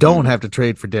 You don't have to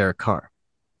trade for Derek Carr.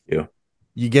 Yeah,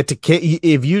 you get to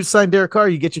if you sign Derek Carr,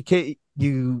 you get your cake.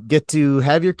 You get to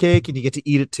have your cake and you get to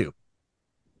eat it too.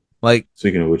 Like,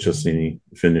 speaking of which, I seen he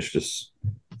finished just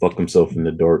fucked himself in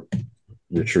the dark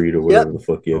retreat or whatever the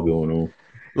fuck he had going on.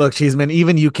 Look, Cheeseman,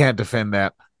 even you can't defend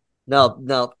that.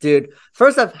 No, dude.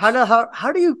 First off, how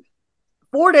do you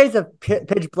 4 days of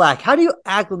pitch black? How do you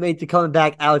acclimate to coming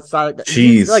back outside?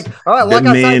 Jeez, like, all right, walk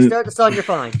outside, stare at the sun, you're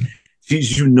fine.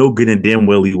 You know good and damn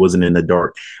well he wasn't in the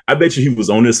dark. I bet you he was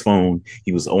on his phone.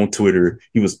 He was on Twitter.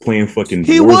 He was playing fucking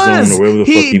Warzone or whatever the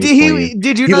fuck he was playing.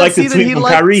 Did you not see that he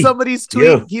liked Kyrie. Somebody's tweet?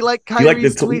 Yeah. He liked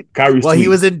Kyrie's tweet. Kyrie's well, tweet. He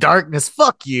was in darkness.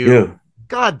 Fuck you. Yeah.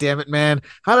 God damn it, man.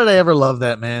 How did I ever love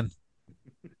that man?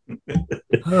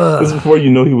 This before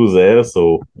you know he was an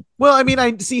asshole. Well, I mean,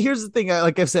 here's the thing.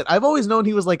 Like I've said, I've always known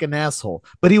he was like an asshole,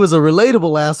 but he was a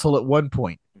relatable asshole at one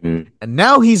point. And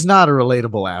now he's not a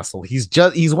relatable asshole. He's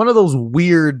one of those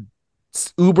weird,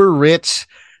 uber rich,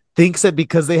 thinks that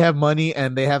because they have money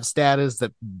and they have status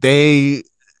that they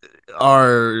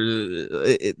are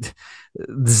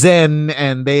zen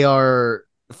and they are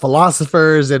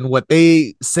philosophers and what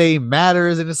they say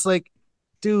matters. And it's like,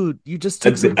 dude, you just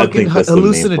took some fucking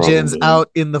hallucinogens out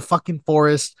in the fucking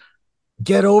forest.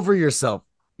 Get over yourself.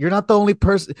 You're not the only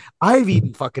person. I've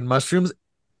eaten fucking mushrooms.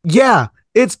 Yeah,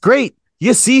 it's great.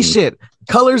 You see shit.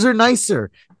 Colors are nicer.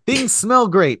 Things smell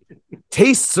great.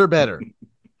 Tastes are better.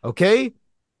 Okay?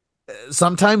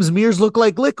 Sometimes mirrors look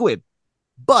like liquid,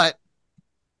 but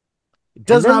it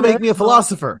does not make me a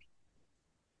philosopher.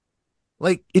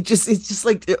 Like it's just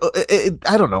like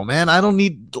I don't know, man. I don't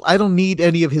need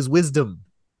any of his wisdom.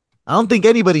 I don't think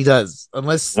anybody does,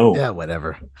 unless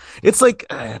whatever. It's like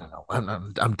I don't know.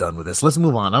 I'm done with this. Let's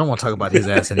move on. I don't want to talk about his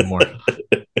ass anymore.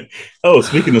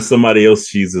 Speaking of somebody else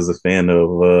she's a fan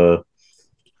of,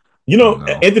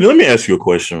 Anthony, let me ask you a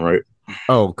question, right?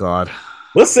 Oh God.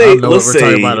 Let's say you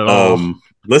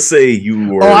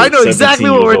were I know exactly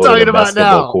what we're talking about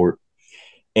now. Court,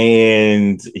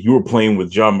 and you were playing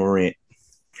with Ja Morant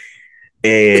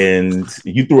and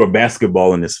you threw a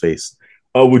basketball in his face.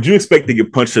 Would you expect to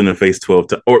get punched in the face 12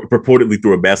 times, or purportedly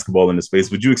threw a basketball in his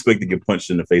face? Would you expect to get punched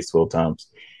in the face 12 times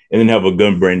and then have a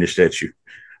gun brandished at you?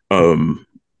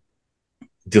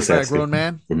 Just by a grown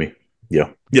man? For me.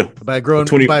 Yeah. By a grown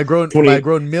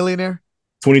millionaire?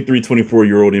 23,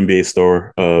 24-year-old NBA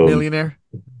star. Millionaire?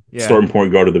 Yeah. Starting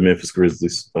point guard of the Memphis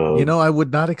Grizzlies. I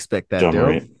would not expect that,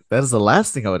 Daryl. That is the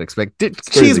last thing I would expect.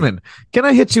 Cheeseman, can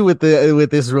I hit you with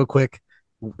this real quick?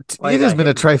 It has been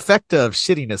a trifecta of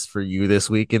shittiness for you this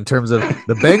week in terms of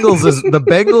the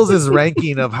Bengals'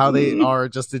 ranking of how they are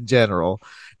just in general.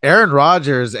 Aaron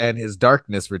Rodgers and his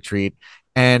darkness retreat,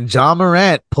 and Ja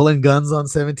Morant pulling guns on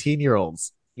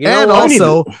 17-year-olds.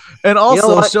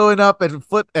 Also showing up at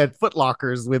Foot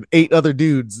Lockers with 8 other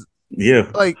dudes.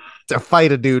 Yeah. Like to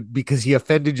fight a dude because he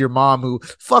offended your mom, who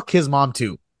fuck his mom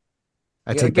too.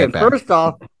 I take that back. First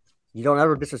off, you don't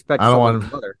ever disrespect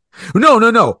someone's mother.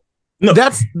 No.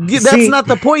 That's not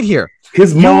the point here.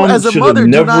 His mom, as a mother,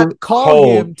 do not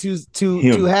call him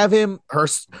to have him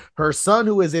her son,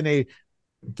 who is in a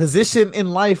position in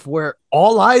life where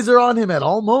all eyes are on him at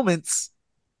all moments,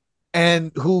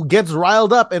 and who gets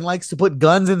riled up and likes to put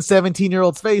guns in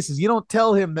 17-year-olds' faces. You don't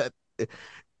tell him that.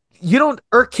 You don't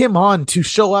irk him on to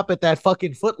show up at that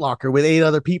fucking Foot Locker with 8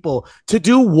 other people to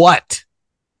do what?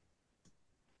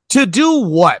 To do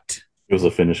what? It was a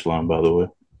finish line, by the way.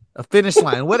 A finish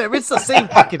line, whatever. It's the same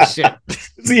fucking shit.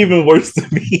 It's even worse to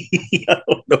me. I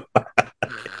don't know.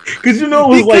 Because it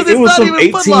was Because it was some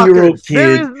 18-year-old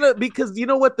kid. Because you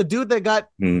know what? The dude that got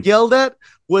yelled at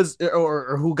was,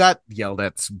 or who got yelled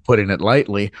at, putting it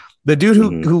lightly, the dude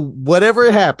who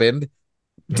whatever happened,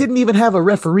 didn't even have a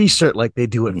referee shirt like they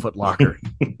do at Foot Locker.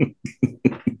 And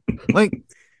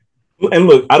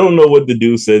look, I don't know what the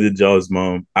dude said to Jaw's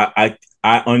mom. I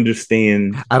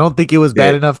understand. I don't think it was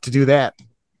bad enough to do that.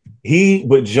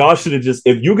 But Jaw should have just,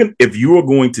 if you are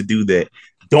going to do that,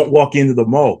 don't walk into the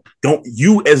mall. Don't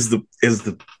you as the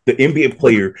NBA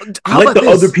player let the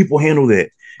other people handle that.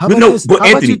 How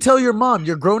about you tell your mom,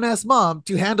 your grown ass mom,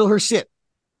 to handle her shit?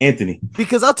 Anthony.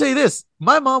 Because I'll tell you this,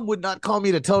 my mom would not call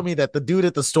me to tell me that the dude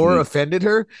at the store offended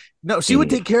her. No, she would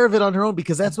take care of it on her own,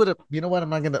 because that's what you know what, I'm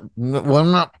not gonna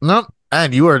no.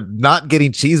 And you are not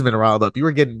getting Cheeseman riled up. You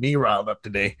were getting me riled up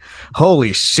today.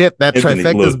 Holy shit, that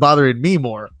trifecta is bothering me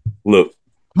more. Look,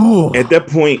 at that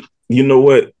point, you know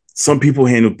what? Some people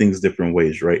handle things different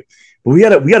ways, right? But we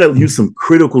gotta use some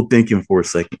critical thinking for a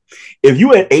second. If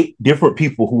you had 8 different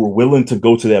people who were willing to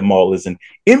go to that mall as an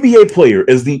NBA player,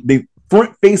 as the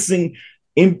front-facing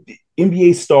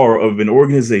NBA star of an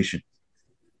organization,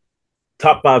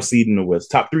 top 5 seed in the West,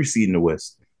 top 3 seed in the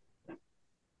West,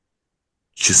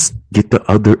 just get the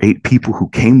other 8 people who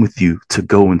came with you to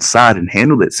go inside and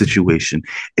handle that situation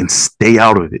and stay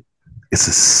out of it. It's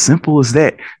as simple as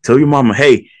that. Tell your mama,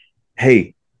 hey,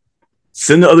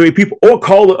 send the other 8 people, or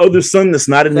call the other son that's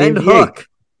not in the NBA. Hook.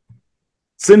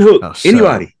 Send Hook. Oh,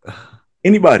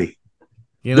 anybody.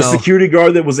 The security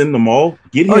guard that was in the mall,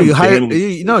 get him.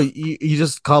 You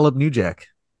just call up New Jack.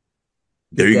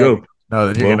 There you go. No,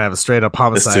 then you're gonna have a straight up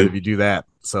homicide if you do that.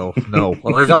 So no.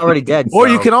 Well, he's already dead. Or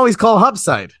you can always call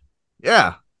homicide.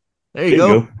 Yeah. There you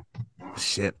go.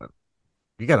 Shit.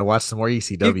 You gotta watch some more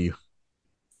ECW. If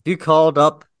you called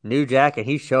up New Jack and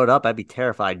he showed up, I'd be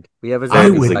terrified. We have a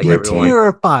zombie plague.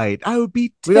 I would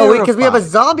be terrified. Because we have a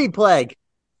zombie plague.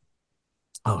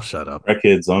 Oh, shut up.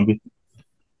 Crackhead zombie.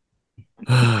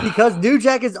 Because New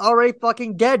Jack is already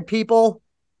fucking dead, people.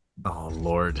 Oh,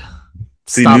 Lord.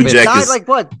 See, New Jack died like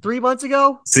what, 3 months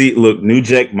ago? See, look, New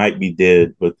Jack might be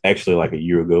dead, but actually like a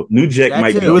year ago. New Jack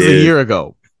might be dead. It was a year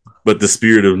ago. But the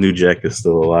spirit of New Jack is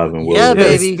still alive and well. Yeah,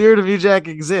 baby. The spirit of New Jack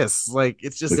exists. Like,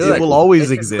 it's just, it will always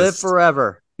exist. Live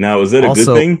forever. Now, is that a good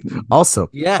thing? Also,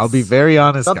 yes. I'll be very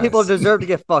honest. Some people deserve to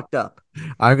get fucked up.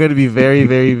 I'm going to be very,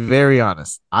 very, very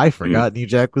honest. I forgot New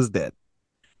Jack was dead.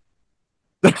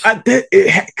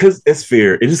 Because it's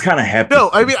fair. It just kind of happened. No,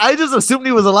 I mean, I just assumed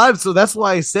he was alive, so that's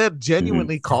why I said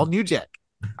genuinely call New Jack.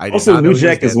 Also, New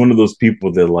Jack is one of those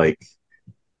people that like.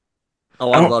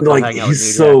 Oh, I love like hang out he's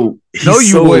with so. He's no,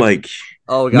 you so would. Like.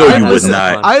 Oh, God, no, you would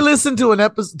not. I listened to an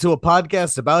episode to a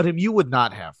podcast about him. You would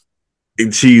not have.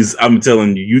 Cheese, I'm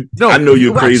telling you. No, I know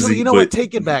you're crazy. Actually, you know what?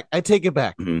 Take it back. I take it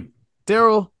back. Mm-hmm.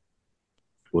 Daryl,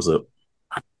 what's up?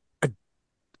 I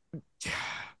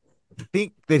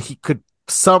think that he could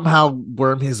somehow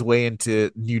worm his way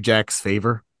into New Jack's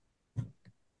favor.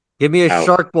 Give me a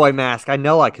Shark Boy mask. I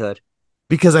know I could.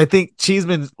 Because I think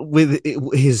Cheeseman, with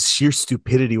his sheer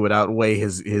stupidity, would outweigh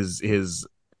his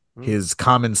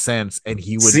common sense, and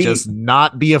he would just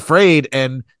not be afraid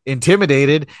and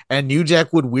intimidated, and New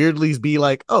Jack would weirdly be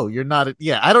like, oh, you're not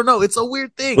I don't know, it's a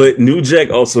weird thing. But New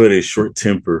Jack also had a short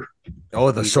temper.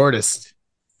 Oh, the shortest.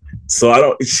 So I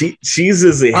don't Cheese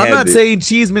is a I'm not saying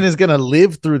Cheeseman is gonna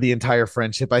live through the entire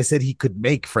friendship. I said he could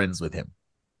make friends with him.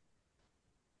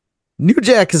 New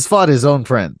Jack has fought his own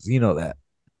friends, you know that.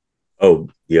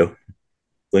 Yeah,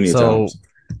 plenty of times.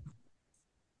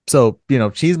 So,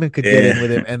 Cheeseman could get in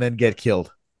with him and then get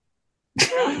killed.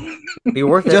 Be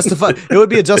worth it. It would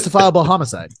be a justifiable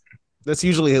homicide. That's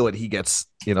usually what he gets,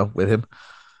 with him.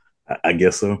 I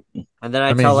guess so. And then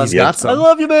I tell him, I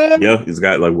love you, man. Yeah, he's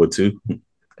got like what, 2?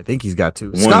 I think he's got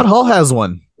 2. Scott Hall has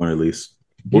one. One at least.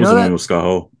 What was the name of Scott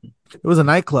Hall? It was a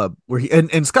nightclub where he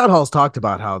and Scott Hall's talked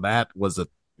about how that was a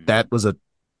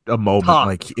moment. Talk.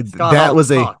 Like Scott that Hall was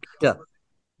talked.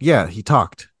 Yeah, he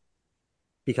talked.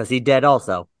 Because he's dead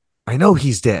also. I know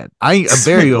he's dead. I am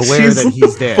very aware that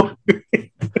he's dead.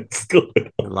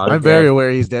 I'm very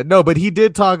aware he's dead. No, but he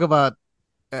did talk about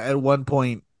at one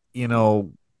point,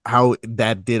 how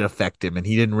that did affect him. And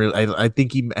he didn't really, I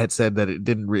think he had said that it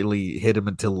didn't really hit him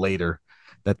until later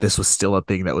that this was still a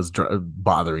thing that was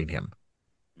bothering him.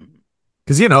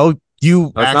 Because,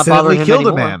 you accidentally killed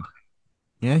a man.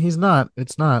 Yeah, he's not.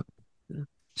 It's not.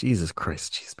 Jesus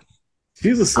Christ, Cheeseman.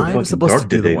 Jesus, so I'm fucking supposed to dark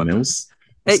do the today, one. man. What's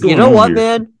Hey, you going know on what, here?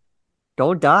 man?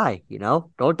 Don't die.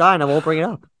 Don't die, and I won't bring it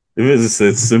up. It is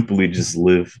said simply just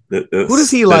live. Who does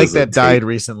he that like is a that died tape.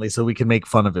 recently so we can make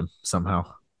fun of him somehow?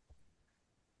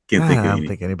 Can't think I of don't any.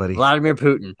 think anybody. Vladimir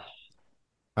Putin.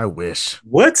 I wish.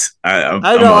 What? I'm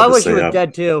I know. about I to wish he say was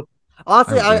dead too.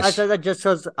 Honestly, I I wish. said that just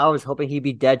because I was hoping he'd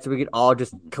be dead, so we could all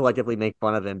just collectively make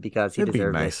fun of him because he It'd be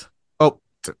deserved nice. Oh,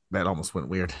 that almost went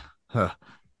weird. Huh.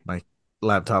 My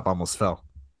laptop almost fell.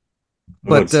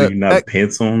 what? But So you not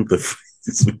pants on?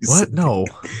 what? No.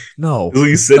 So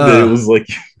you said that it was like.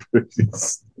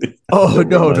 Oh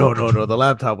Never mind. no. The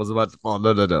laptop was about to fall.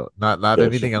 No. Not Gotcha.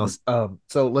 anything else.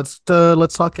 So let's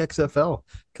talk XFL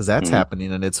because that's Mhm.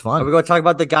 happening and it's it. Are we fun. going to talk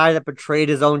about the guy that betrayed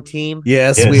his own team?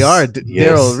 Yes, we are.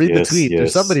 Daryl, read the yes, tweet. Or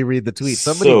yes. somebody read the tweet.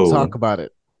 Somebody So talk about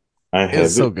it. I It's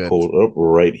have so it good. pulled up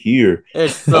right here.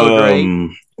 It's so great.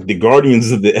 The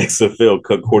Guardians of the XFL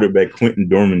cut quarterback Quentin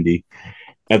Dormandy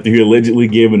after he allegedly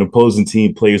gave an opposing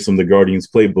team players from the Guardians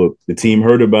playbook. The team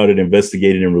heard about it,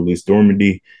 investigated, and released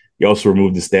Dormandy. He also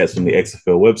removed the stats from the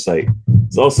XFL website.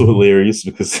 It's also hilarious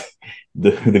because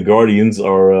the Guardians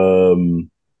are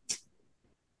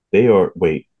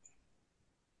the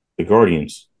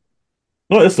Guardians.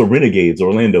 No, that's the Renegades,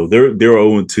 Orlando. They're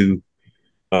 0-2.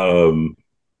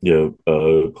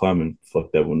 Kleiman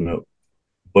fucked that one up.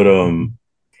 But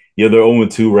they're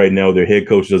 0-2 right now. Their head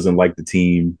coach doesn't like the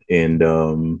team, and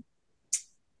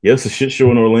it's a shit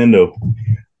show in Orlando.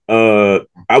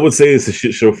 I would say it's a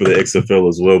shit show for the XFL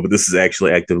as well, but this is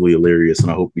actually actively hilarious, and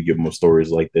I hope we get more stories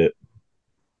like that.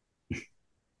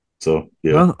 So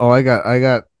yeah. Huh? Oh, I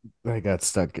got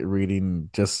stuck reading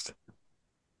just.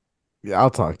 Yeah, I'll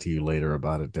talk to you later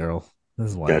about it, Daryl.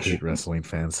 This is why I hate wrestling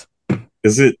fans.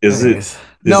 Is it?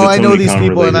 No, I know these people,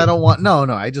 related? and I don't want. No,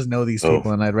 I just know these Oh.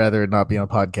 people, and I'd rather not be on a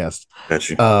podcast.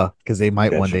 Gotcha. Because they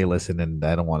might one Gotcha. day listen, and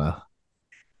I don't want to.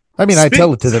 I mean, I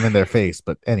tell it to them in their face,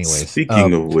 but anyways.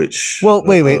 Speaking of which, well,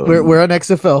 wait, we're on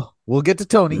XFL. We'll get to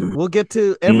Tony. We'll get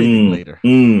to everything later.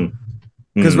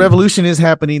 Because Revolution is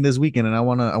happening this weekend, and I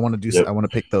want to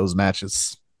pick those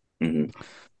matches. Mhm.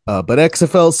 But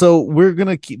XFL, so we're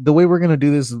gonna keep the way we're gonna do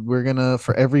this. We're gonna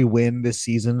for every win this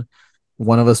season,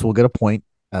 one of us will get a point.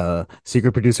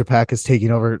 Secret Producer Pack is taking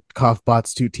over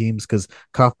Coughbot's two teams because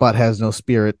Coughbot has no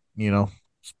spirit.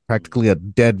 Practically a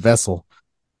dead vessel.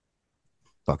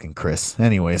 Fucking Chris.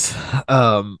 Anyways,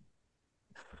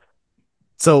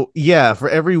 so yeah, for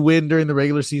every win during the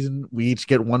regular season, we each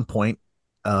get 1 point.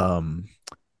 I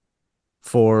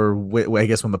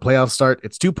guess when the playoffs start,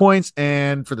 it's 2 points,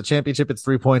 and for the championship, it's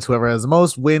 3 points. Whoever has the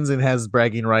most wins and has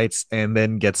bragging rights, and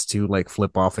then gets to like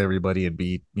flip off everybody and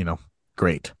be,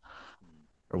 great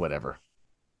or whatever.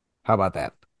 How about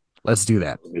that? Let's do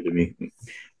that. Good to me.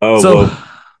 Let's go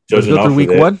through week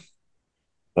one.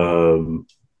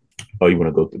 You want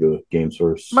to go through the games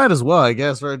first? Might as well, I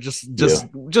guess, or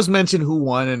just mention who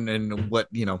won and what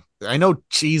I know.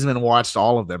 Cheeseman watched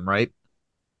all of them, right?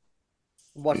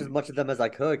 Watch as much of them as I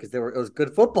could because it was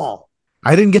good football.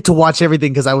 I didn't get to watch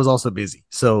everything because I was also busy.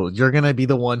 So you're gonna be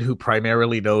the one who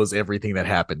primarily knows everything that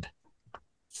happened.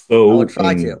 So I will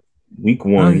try to. Week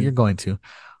one, you're going to.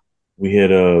 We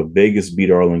had Vegas beat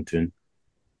Arlington.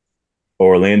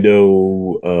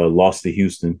 Orlando lost to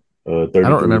Houston. 33-12. I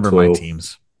don't remember my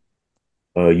teams.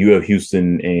 You have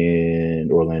Houston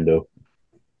and Orlando.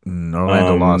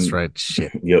 Orlando lost, right?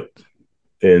 Shit. Yep.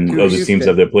 And other teams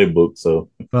have their playbook, so.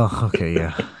 Oh, okay,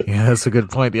 yeah. Yeah, that's a good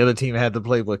point. The other team had the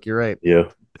playbook. You're right.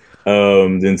 Yeah.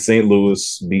 Then St.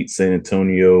 Louis beat San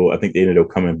Antonio. I think they ended up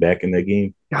coming back in that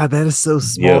game. God, that is so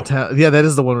small town. Yeah, that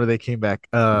is the one where they came back.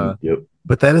 Yep.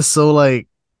 But that is so like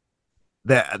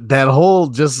that whole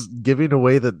just giving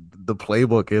away the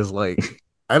playbook is like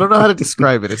I don't know how to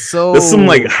describe it. It's so there's some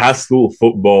like high school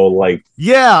football, like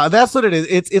yeah, that's what it is.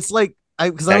 It's like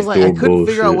because I was like I couldn't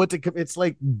figure out what to. It's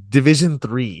like Division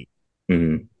 3.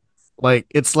 Mm-hmm. Like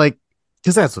it's like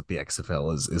because that's what the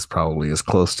XFL is probably as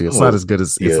close to. It's not as good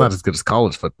as it's not as good as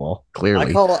college football.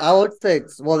 Clearly, I would say.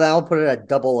 Well, then I'll put it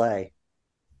at AA.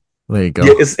 There you go.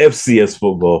 Yeah, it's FCS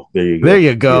football. There you go. There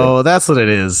you go. Yeah. That's what it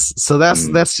is. So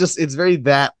that's just it's very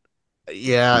that.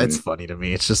 Yeah, it's funny to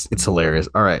me. It's hilarious.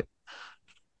 All right.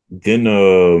 Then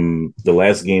the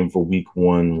last game for week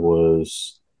one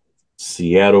was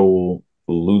Seattle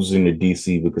losing to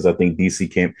DC because I think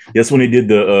DC can't. That's when they did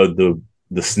the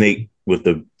snake with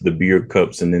the beer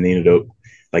cups, and then they ended up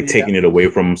taking it away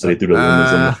from them, so they threw the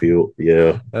lemons on the field.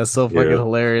 Yeah, that's so fucking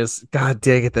hilarious. God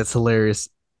dang it, that's hilarious.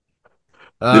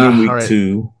 Then in week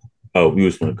two, we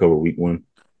was going to cover week one.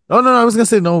 Oh no, I was gonna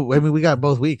say no. I mean, we got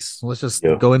both weeks. Let's just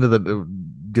go into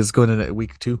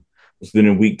week two. So then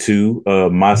in week two,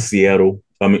 my Seattle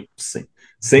I mean,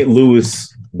 St.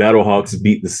 Louis Battlehawks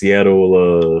beat the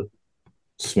Seattle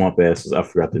Swamp Asses. I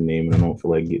forgot the name, and I don't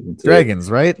feel like getting into Dragons,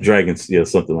 right? Dragons, yeah,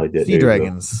 something like that. Sea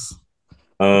Dragons.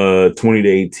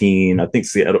 20-18. I think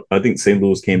St.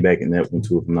 Louis came back in that one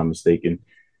too, if I'm not mistaken.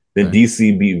 Then Right.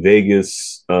 DC beat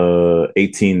Vegas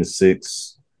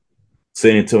 18-6.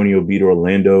 San Antonio beat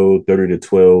Orlando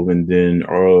 30-12, and then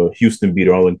Houston beat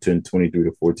Arlington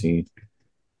 23-14.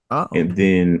 Oh, And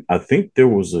then I think there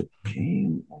was a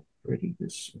game already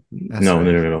this week. That's No,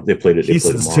 right. no. They played it.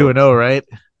 Houston's They played 2-0, right?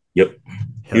 Yep.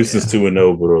 Hell Houston's yeah.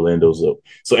 2-0, but Orlando's up.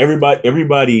 So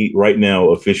everybody right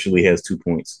now officially has 2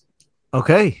 points.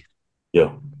 Okay.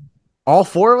 Yeah. All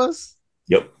four of us?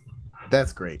 Yep.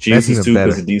 That's great. Cheese That's is even 2 better.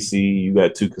 because of DC. You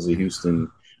got 2 because of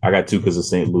Houston. I got 2 because of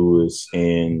St. Louis.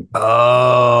 And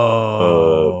Oh.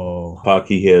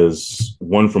 Pocky has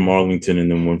 1 from Arlington and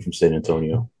then 1 from San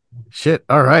Antonio. Shit.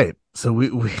 All right. So we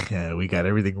got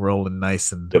everything rolling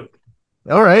nice and Yep.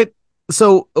 All right.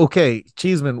 So okay,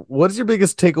 Cheeseman, what is your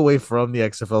biggest takeaway from the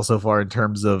XFL so far in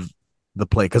terms of the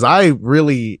play? Because I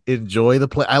really enjoy the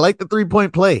play. I like the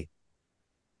 3-point play.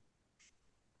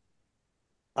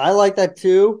 I like that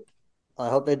too. I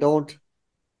hope they don't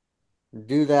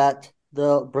do that.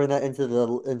 They'll bring that into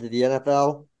the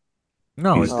NFL.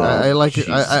 No, Jesus I like it.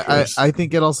 Christ. I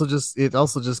think it also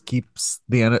just keeps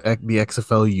the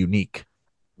XFL unique.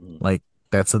 Like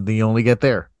that's something you only get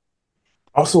there.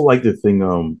 Also like the thing,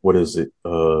 what is it?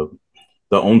 The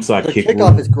onside The kick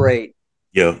kickoff rule. is great.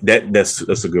 Yeah, that's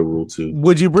a good rule too.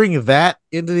 Would you bring that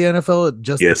into the NFL?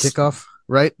 Just Yes. the kickoff,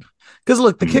 right? Because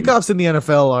look, the Mhm. kickoffs in the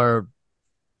NFL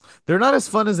they're not as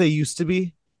fun as they used to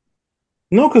be.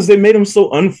 No, because they made them so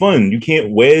unfun. You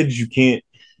can't wedge. You can't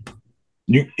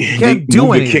can't they do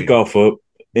move anything. the kickoff up,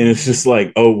 and it's just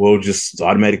like, oh well, just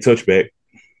automatic touchback.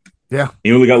 Yeah,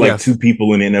 You only got like Yes. 2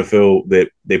 people in the NFL that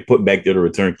they put back there to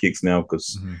return kicks now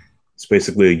because it's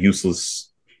basically a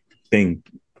useless thing.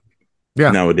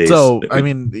 Yeah. Nowadays. So I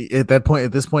mean, at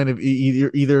this point, if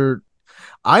either,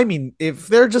 I mean, if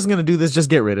they're just gonna do this, just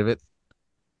get rid of it.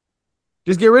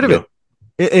 Just get rid of it.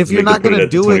 If you're not gonna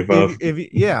do it,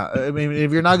 I mean,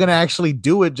 if you're not gonna actually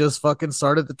do it, just fucking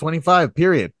start at the 25.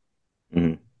 Period.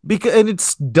 Mhm. Because and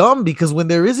it's dumb because when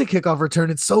there is a kickoff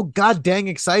return, it's so god dang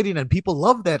exciting and people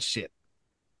love that shit.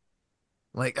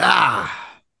 Like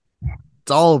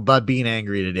it's all about being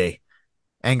angry today.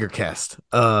 Angercast.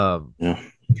 Yeah.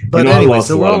 But I anyway, lost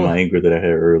so a we're lot of all. my anger that I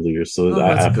had earlier, so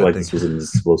That's a I feel good like thing. this wasn't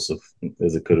as explosive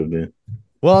as it could have been.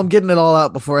 Well, I'm getting it all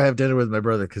out before I have dinner with my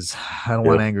brother because I don't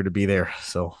want Yep. anger to be there.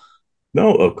 So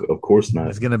No, of course not.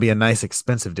 it's gonna be a nice,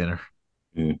 expensive dinner.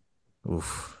 Mm.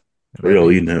 Oof. Where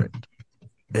y'all eating at?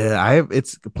 Yeah,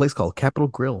 it's a place called Capitol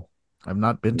Grill. I've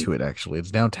not been to it actually.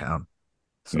 It's downtown.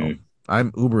 So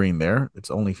I'm Ubering there.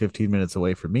 It's only 15 minutes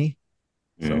away from me.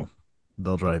 So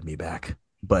they'll drive me back.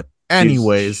 But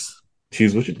anyways.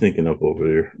 Cheese, what you thinking up over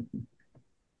there?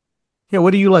 Yeah,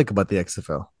 what do you like about the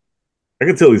XFL? I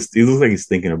can tell he looks like he's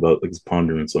thinking about, like he's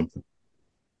pondering something.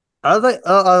 I like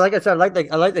I said, I like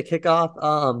the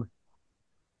kickoff.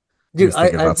 Dude,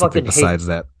 Thinking I about something fucking besides hate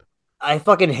that. I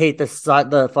fucking hate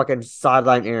the fucking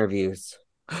sideline interviews.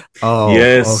 Oh,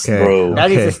 yes, okay, bro. That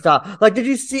needs to okay. stop. Like, did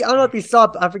you see? I don't know if you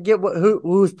saw. I forget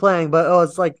who's playing, but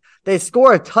it's like they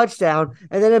score a touchdown,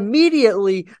 and then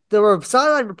immediately the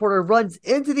sideline reporter runs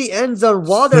into the end zone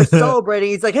while they're celebrating.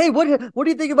 He's like, "Hey, what do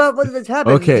you think about what just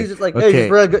happened?" Okay, He's just like, okay.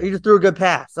 "Hey, you just threw a good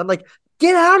pass." I'm like,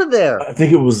 "Get out of there!" I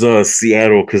think it was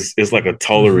Seattle because it's like a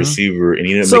taller receiver, and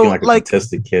he ended up making like a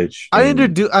contested catch. I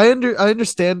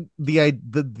understand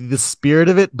the spirit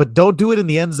of it, but don't do it in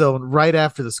the end zone right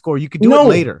after the score. You could do it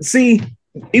later. See,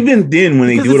 even then when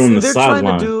they do it on the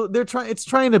sideline, it's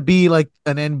trying to be like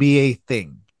an NBA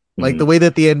thing, like the way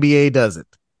that the NBA does it.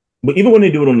 But even when they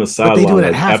do it on the sideline,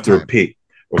 like after a pick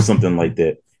or something like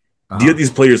that, you get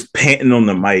these players panting on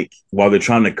the mic while they're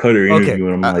trying to cut their interview,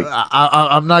 and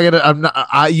I'm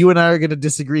like, you and I are gonna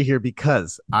disagree here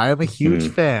because I am a huge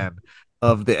fan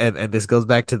of and this goes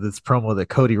back to this promo that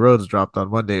Cody Rhodes dropped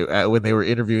on Monday when they were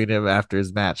interviewing him after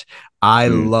his match. I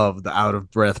love the out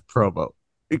of breath promo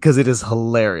because it is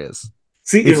hilarious.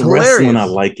 See, in wrestling, I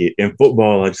like it. In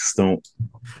football, I just don't.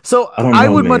 So I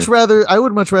would much rather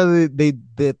they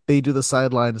do the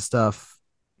sideline stuff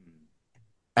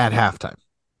at halftime.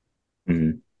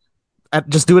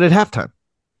 Just do it at halftime.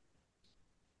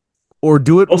 Or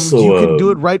do it. Also, you can do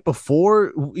it right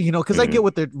before, because I get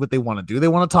what they want to do. They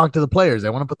want to talk to the players. They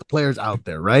want to put the players out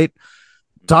there, right?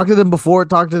 Talk to them before,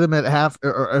 talk to them at half,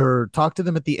 or talk to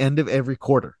them at the end of every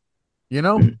quarter.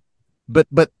 But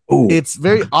it's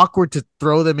very awkward to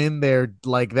throw them in there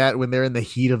like that when they're in the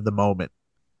heat of the moment.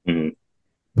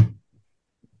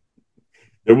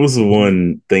 There was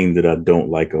one thing that I don't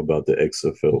like about the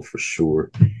XFL for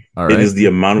sure. All It right. is the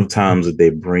amount of times that they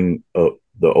bring up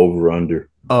the over under.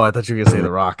 Oh, I thought you were gonna say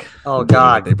The Rock. Oh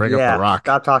God, They bring up yeah. The Rock.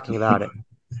 Stop talking about it.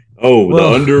 Oh, Well-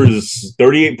 the under is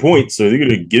 38 points, so they're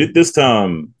gonna get it this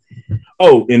time.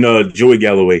 Oh, and Joey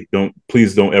Galloway,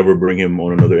 please don't ever bring him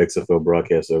on another XFL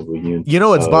broadcast ever again. You know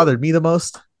what's bothered me the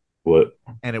most? What?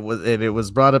 And it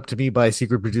was brought up to me by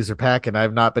secret producer Pack, and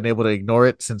I've not been able to ignore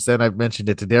it since then. I've mentioned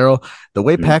it to Daryl. The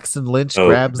way Paxton Lynch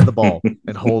grabs the ball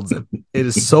and holds it, it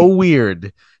is so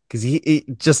weird because he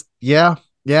just I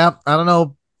don't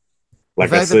know. Like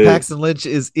the I fact said, that Paxton Lynch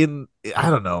is in, I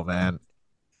don't know, man.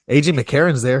 AJ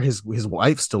McCarron's there. His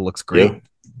wife still looks great.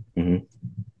 Yeah. Mm-hmm.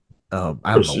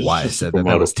 I don't know why I said that.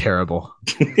 That was terrible.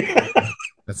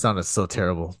 That sounded so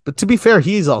terrible. But to be fair,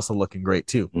 he's also looking great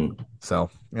too. So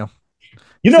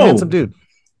he's a handsome dude.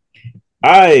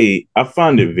 I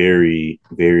find it very,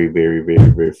 very, very,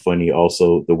 very, very funny.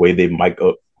 Also, the way they mic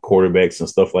up quarterbacks and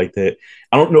stuff like that.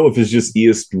 I don't know if it's just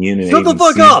ESPN and Shut ABC, the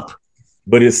fuck up.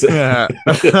 but it's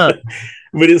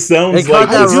but it sounds They like caught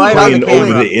that it's right on playing the over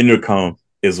camera. the intercom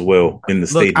as well in the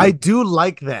stadium. I do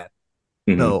like that.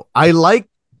 Mhm. No, I like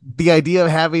the idea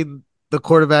of having the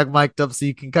quarterback mic'd up so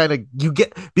you can you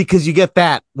get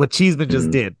that what Cheeseman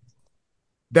just did.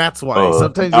 That's why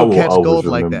sometimes you'll catch gold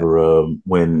like that.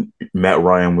 When Matt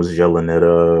Ryan was yelling at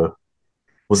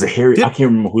was it Harry? I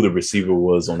can't remember who the receiver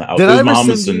was on the outside. It was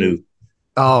Mohamed Sanu.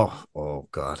 Oh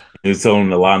God! He was telling him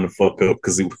to line the fuck up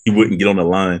because he wouldn't get on the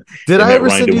line. Did I ever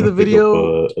send you the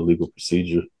video illegal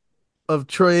procedure of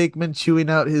Troy Aikman chewing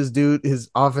out his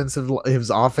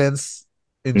offense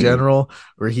in general,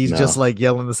 where he's just like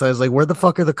yelling the sides, like, "Where the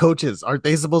fuck are the coaches? Aren't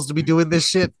they supposed to be doing this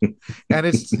shit?" And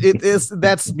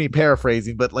that's me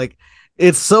paraphrasing, but like,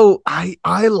 it's so I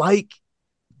like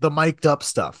the mic'd up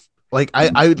stuff. Like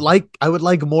I would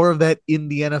like more of that in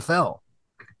the NFL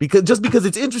because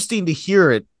it's interesting to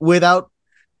hear it without.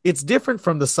 It's different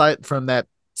from that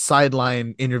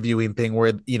sideline interviewing thing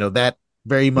where that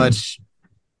very much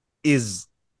is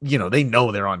they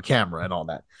know they're on camera and all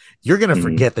that. You're gonna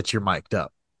forget that you're mic'd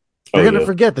up. You're gonna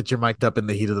forget that you're mic'd up in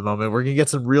the heat of the moment. We're gonna get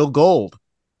some real gold.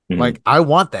 Like I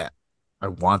want that.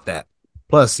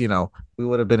 Plus, we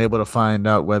would have been able to find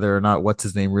out whether or not what's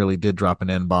his name really did drop an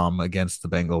N-bomb against the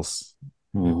Bengals.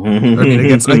 I mean,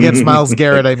 against Myles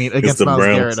Garrett. I mean, against Myles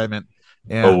Garrett. I meant.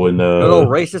 Yeah. Oh, and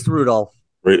racist Rudolph.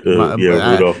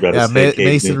 Rudolph got his head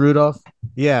Mason in. Rudolph.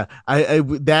 Yeah, I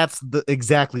that's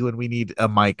exactly when we need a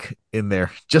mic in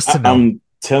there just to know. I'm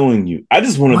telling you, I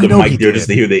just wanted the mic there just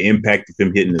to hear the impact of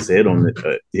him hitting his head on it.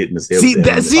 Hitting his head.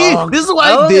 This is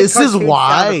why. This is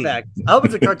why. I hope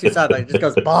it's a cartoon sound effect. It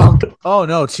just goes bonk. Oh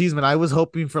no, Cheeseman! I was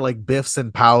hoping for like Biffs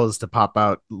and Pows to pop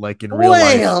out like in real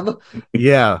life.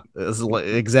 Yeah,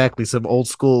 exactly. Some old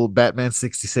school Batman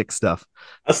 '66 stuff.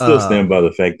 I still stand by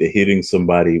the fact that hitting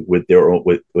somebody with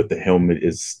the helmet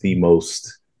is the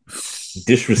most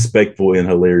disrespectful and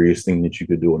hilarious thing that you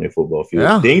could do on a football field.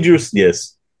 Yeah. Dangerous,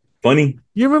 yes. Funny.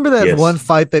 You remember that one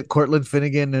fight that Cortland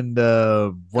Finnegan and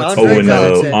Andre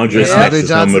snatched his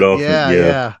helmet off?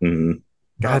 Yeah. Mm-hmm.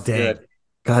 God damn,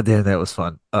 that was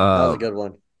fun. That was a good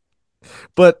one.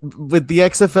 But with the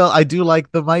XFL, I do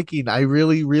like the miking. I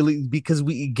really, really, because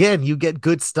you get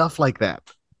good stuff like that.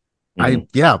 I'm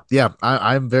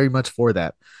very much for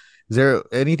that. Is there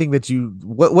anything that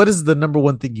what is the number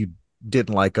one thing you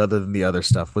didn't like other than the other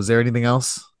stuff? Was there anything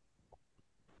else?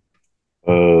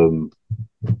 I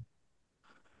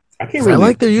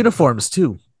like their uniforms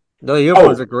too. No,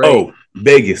 uniforms are great. Oh,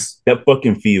 Vegas, that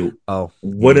fucking field. Oh,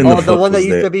 what in the fuck the one that was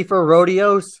used to be for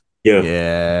rodeos?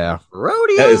 Yeah.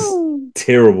 Rodeo. That is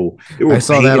terrible. They were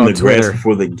painting the grass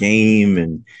before the game,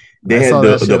 and they had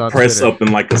the press up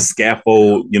in like a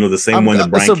scaffold, the same one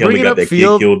that Brian Kelly got that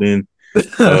kid killed in.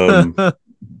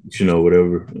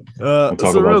 Whatever. We'll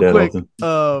talk about that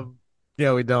often.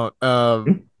 Yeah, we don't.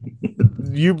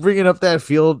 You bringing up that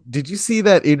field? Did you see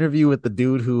that interview with the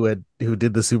dude who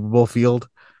did the Super Bowl field?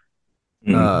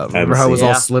 Remember how it was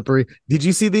all slippery? Did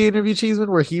you see the interview,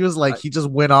 Cheeseman, where he was like, he just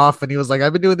went off and he was like,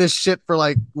 I've been doing this shit for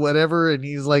like whatever, and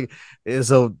he's like,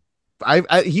 so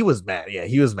he was mad. Yeah,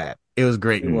 he was mad. It was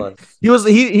great. He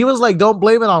was like, don't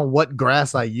blame it on what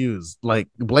grass I use. Like,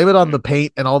 blame it on the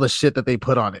paint and all the shit that they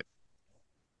put on it.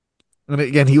 And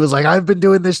again, he was like, I've been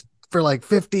doing this for like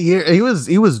 50 years.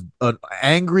 He was an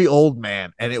angry old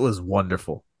man, and it was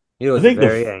wonderful. He was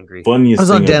very angry. Funniest I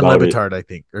was on Dan Le about Batard, I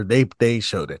think, or they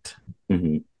showed it.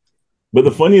 Mm-hmm. But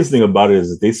the funniest thing about it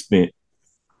is that they spent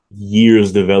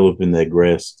years developing that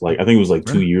grass. Like I think it was like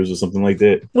 2 years or something like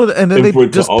that. Well, and then they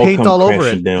just paint all over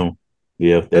it. Down.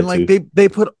 Yeah, and like they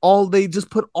just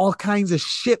put all kinds of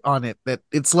shit on it that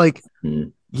it's like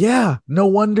Yeah, no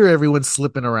wonder everyone's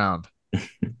slipping around.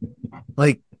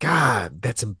 Like, God,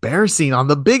 that's embarrassing on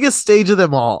the biggest stage of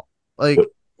them all. Like,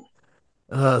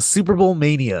 Super Bowl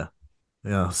mania.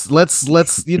 Yeah, so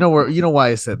let's you know why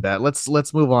I said that.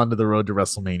 Let's move on to the road to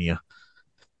WrestleMania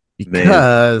Man,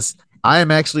 because I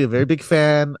am actually a very big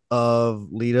fan of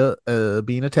Lita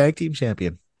being a tag team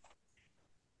champion.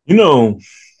 you know,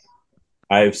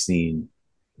 I've seen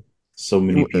so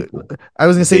many people I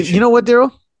was gonna say, you bitching. know what,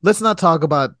 Daryl? Let's not talk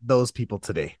about those people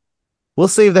today. We'll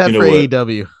save You that know for what?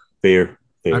 AEW. Fair,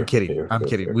 I'm fair, kidding. fair, I'm fair,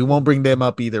 kidding. fair, We fair. won't bring them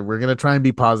up either. We're gonna try and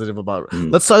be positive about it.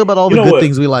 Mm. Let's talk about all You the know good what?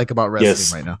 things we like about wrestling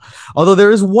Yes. right now. Although there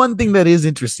is one thing that is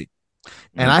interesting,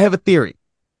 and Mm, I have a theory.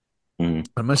 mm,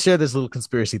 I'm gonna share this little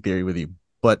conspiracy theory with you,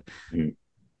 but mm.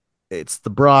 it's the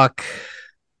Brock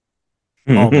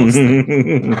almost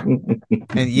thing.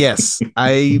 And yes,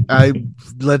 I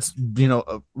let's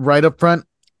right up front,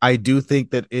 I do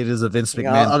think that it is a Vince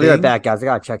Yeah, I'll McMahon be right thing. back, guys. I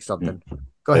gotta check Mm. something.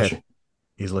 Go ahead. Gotcha.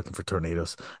 He's looking for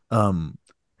tornadoes. Um,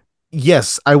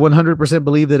 yes, I 100%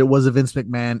 believe that it was a Vince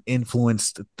McMahon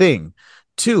influenced thing.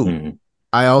 Two, Mm.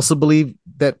 I also believe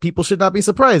that people should not be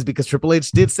surprised because Triple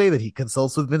H did say that he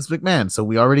consults with Vince McMahon, so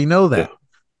we already know Yeah. that.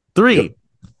 Three, Yep.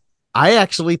 I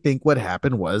actually think what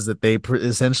happened was that they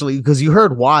essentially, because you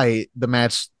heard why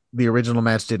the original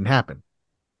match didn't happen.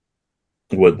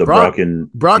 What the Brock Brock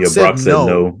and Brock yeah, said Brock said no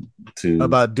no to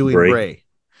about doing Bray. Bray.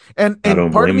 And I and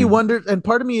don't part of blame me him. wonders, and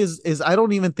part of me is I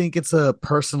don't even think it's a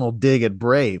personal dig at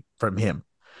Bray from him.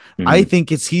 I Mm.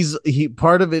 think it's he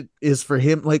part of it is for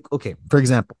him. Like, okay, for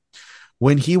example,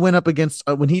 when he went up against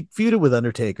when he feuded with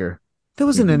Undertaker, there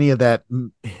wasn't Mm. any of that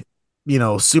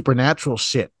supernatural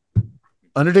shit.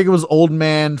 Undertaker was old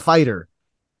man fighter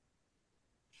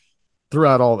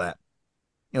throughout all that.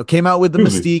 Came out with the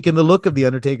Excuse mystique and the look of the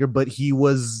Undertaker, but he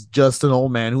was just an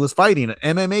old man who was fighting an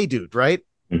MMA dude, right?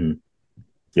 me. Mm. And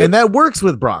Yep. that works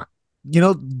with Brock.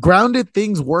 Grounded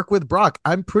things work with Brock.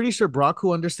 I'm pretty sure Brock,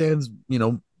 who understands,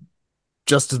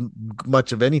 just as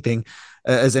much of anything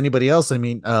as anybody else. I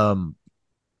mean,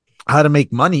 how to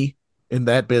make money in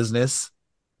that business,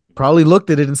 probably looked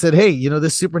at it and said, hey,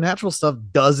 this supernatural stuff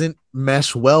doesn't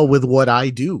mesh well with what I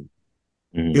do.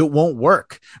 Mm. It won't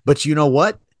work. But you know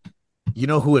what? You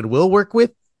know who it will work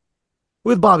with?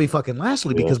 With Bobby fucking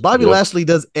Lashley, because Yes. Bobby Yep. Lashley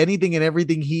does anything and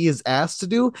everything he is asked to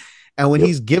do. And when Yep.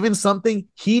 he's given something,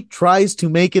 he tries to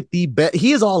make it the best.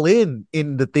 He is all in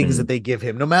the things that Mm. they give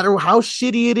him, no matter how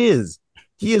shitty it is.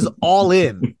 He is all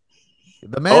in.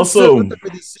 The man stood Also, with them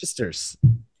with his sisters.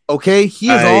 Okay, he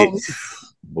is I all.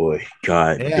 boy,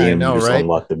 god Yeah, I damn, you know, just right?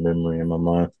 unlocked the memory in my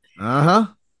mind. Uh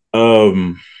huh.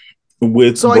 Um,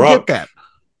 with So I get Brock, that.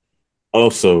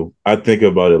 also, I think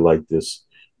about it like this: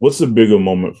 what's the bigger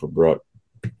moment for Brock?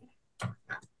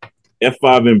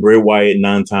 F5 and Bray Wyatt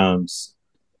 9 times,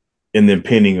 and then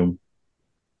pinning him,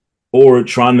 or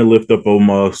trying to lift up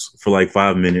Omos for like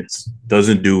 5 minutes,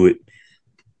 doesn't do it,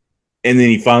 and then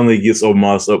he finally gets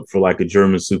Omos up for like a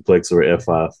German suplex or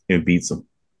F5 and beats him.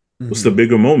 What's the Mhm.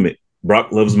 bigger moment?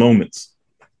 Brock loves moments.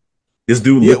 This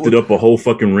dude Yeah. lifted up a whole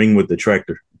fucking ring with the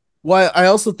tractor. Well, I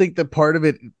also think that part of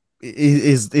it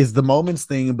is the moments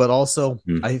thing, but also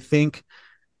Hmm. I think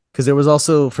because there was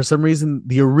also for some reason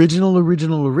the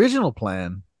original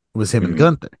plan was him and Hmm.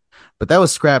 Gunther, but that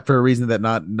was scrapped for a reason that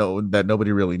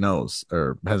nobody really knows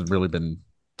or hasn't really been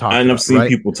talked And I've about, seen right?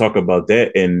 people talk about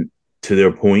that, and to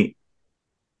their point,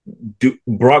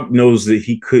 Brock knows that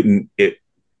he couldn't.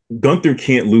 Gunther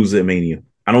can't lose at Mania.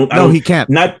 I don't. I No, don't. he can't.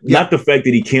 Yeah, Not the fact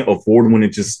that he can't afford one. It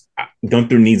just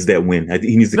Gunther needs that win.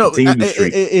 He needs to no. continue the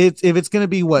streak. If it's gonna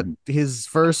be what Mhm. his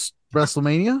first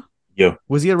WrestleMania, Yeah.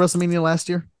 was he at WrestleMania last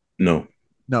year? No.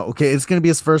 No, okay, it's going to be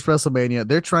his first WrestleMania.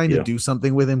 They're trying to Yeah. do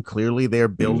something with him. Clearly, they're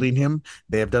Mhm. building him.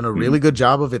 They have done a really Mhm. good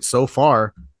job of it so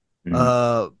far.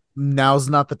 Mhm. Now's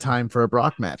not the time for a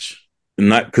Brock match.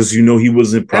 Not because he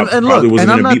wasn't And probably look, and wasn't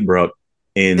I'm going to not beat Brock.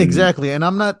 And exactly, and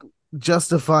I'm not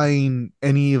justifying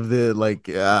any of the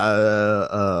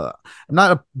I'm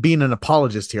not being an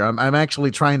apologist here. I'm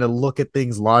actually trying to look at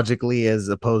things logically as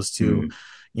opposed to,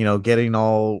 Mhm. getting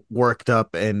all worked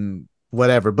up and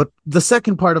whatever. But the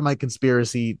second part of my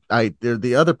conspiracy,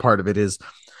 the other part of it is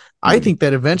I Mhm. think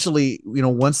that eventually,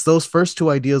 once those first two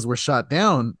ideas were shot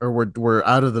down or were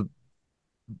out of the,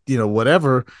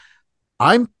 whatever,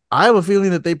 I have a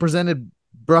feeling that they presented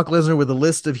Brock Lesnar with a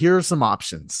list of here are some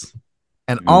options,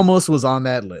 and Mhm. almost was on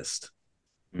that list.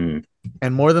 Mhm.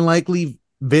 And more than likely,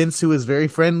 Vince, who is very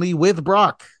friendly with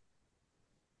Brock,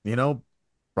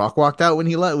 Brock walked out when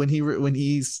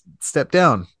he stepped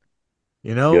down.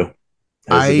 Yeah,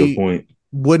 that's a good I point.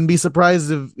 wouldn't be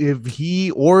surprised if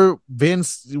he or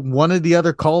Vince, one or the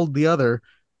other, called the other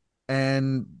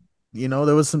and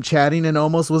there was some chatting and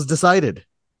almost was decided.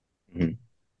 Mhm.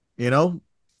 You know,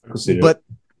 I see that. but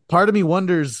part of me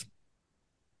wonders,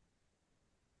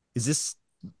 is this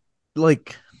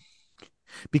like,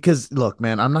 because look,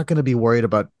 man, I'm not going to be worried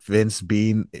about Vince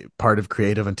being part of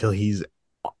creative until he's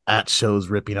at shows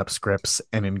ripping up scripts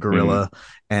and in Gorilla,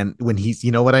 and when he's,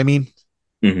 you know what I mean?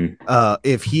 Mhm.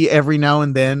 If he every now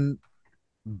and then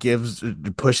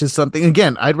pushes something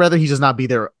again, I'd rather he just not be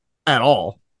there at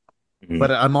all. Mhm.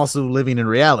 But I'm also living in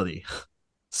reality,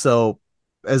 so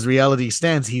as reality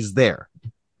stands, he's there.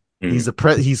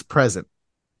 Mhm. He's present,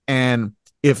 and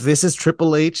if this is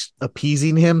Triple H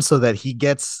appeasing him so that he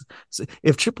gets,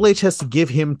 if Triple H has to give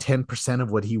him 10%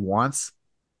 of what he wants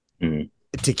Mhm.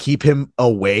 to keep him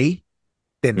away,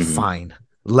 then Mhm. fine.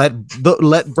 Let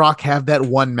Brock have that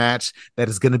one match that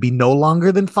is going to be no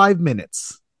longer than 5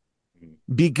 minutes.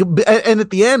 And at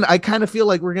the end, I kind of feel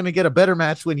like we're going to get a better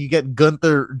match when you get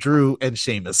Gunther, Drew, and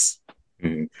Sheamus,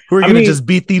 Mhm. who are I going to mean, just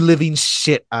beat the living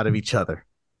shit out of each other.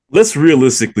 let's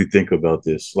realistically think about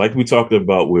this. Like we talked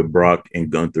about with Brock and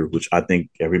Gunther, which I think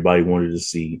everybody wanted to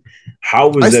see. How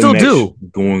I was that still match do,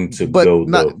 going to but go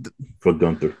not. though for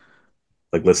Gunther?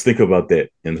 Like, let's think about that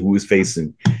and who is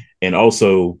facing, and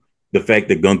also the fact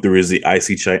that Gunther is the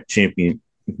champion.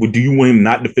 Do you want him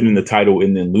not defending the title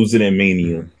and then losing at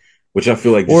Mania, which I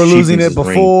feel like Or just losing cheapens it his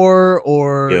reign? before,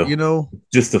 or Yeah,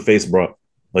 just to face Brock.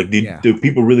 Like, yeah. do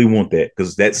people really want that?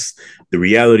 Because that's the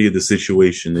reality of the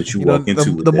situation that you walk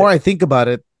into with The more that. I think about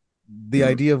it, the Mhm.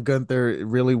 idea of Gunther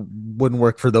really wouldn't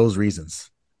work for those reasons.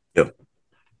 Yep.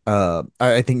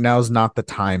 I think now's not the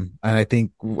time, and I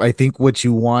think what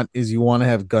you want is you want to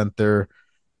have Gunther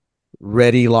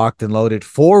ready, locked, and loaded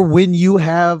for when you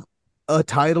have a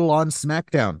title on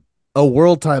SmackDown, a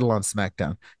world title on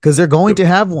SmackDown, because they're going Yep. to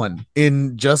have one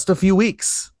in just a few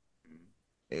weeks.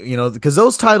 Because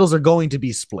those titles are going to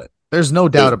be split. There's no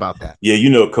doubt There's, about that, yeah,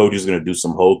 Cody's gonna do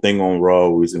some whole thing on Raw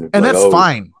where he's gonna be and like, that's "Oh,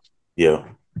 fine yeah,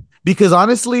 because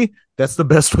honestly, that's the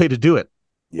best way to do it.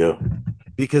 yeah,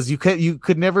 Because you can't,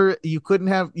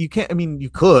 I mean, you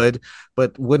could,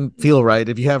 but wouldn't feel right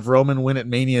if you have Roman win at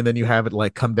Mania and then you have it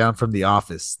like come down from the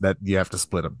office that you have to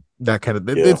split them. That kind of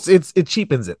yeah." it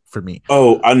cheapens it for me.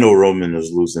 Oh, I know Roman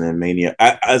is losing in Mania.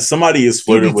 Somebody is He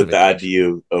flirting needs a with the vacation.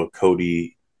 idea of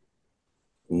Cody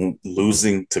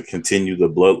losing to continue the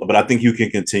blood, but I think you can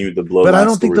continue the But I bloodline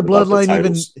don't think story the without the bloodline even,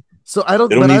 titles. so They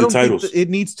don't I need the don't think that titles. it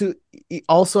needs to.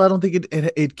 Also, I don't think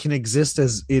it can exist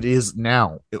as it is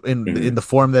now in Mm-hmm. the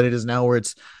form that it is now, where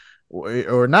it's,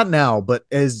 or not now, but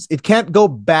as it can't go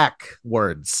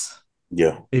backwards.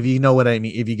 Yeah. If you know what I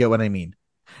mean, if you get what I mean.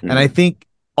 And I Mm-hmm. think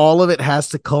all of it has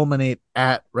to culminate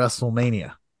at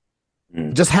WrestleMania. It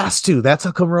Mm-hmm. just has to. That's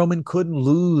how come Roman couldn't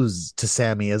lose to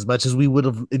Sammy as much as we would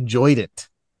have enjoyed it.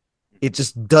 It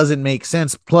just doesn't make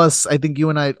sense. Plus, I think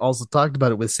you and I also talked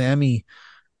about it with Sammy.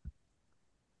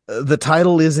 The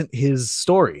title isn't his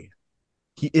story.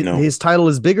 No. His title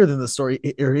is bigger than the story,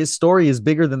 or his story is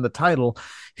bigger than the title.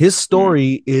 His Mm-hmm.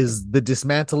 story is the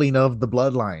dismantling of the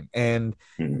bloodline, and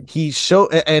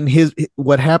Mm-hmm. his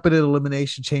what happened at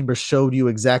Elimination Chamber showed you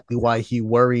exactly why he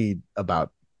worried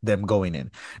about them going in,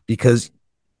 because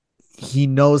he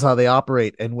knows how they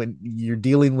operate, and when you're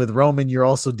dealing with Roman, you're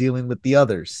also dealing with the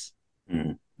others,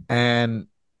 Mm-hmm. and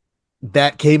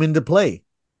that came into play.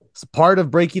 So part of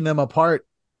breaking them apart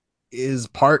is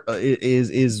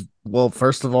well,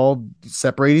 first of all,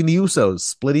 separating the Usos,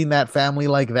 splitting that family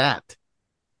like that.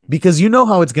 Because you know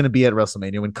how it's going to be at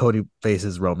WrestleMania when Cody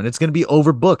faces Roman. It's going to be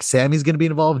overbooked. Sammy's going to be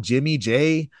involved. Jimmy,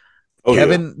 Jay, Oh yeah.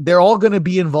 Kevin, they're all going to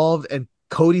be involved, and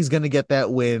Cody's going to get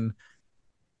that win.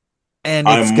 And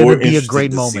I'm it's going more to be a interested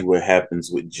great to see moment. what happens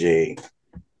with Jay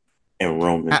and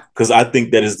Roman because I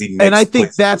think that is the And I next think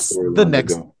place for the that's the storyline to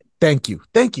next. go. Thank you.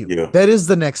 Thank you. Yeah. That is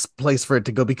the next place for it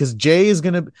to go, because Jay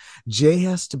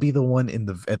has to be the one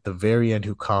at the very end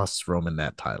who costs Roman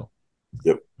that title,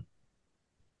 Yep.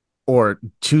 or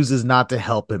chooses not to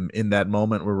help him in that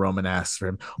moment where Roman asks for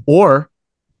him, or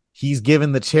he's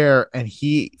given the chair and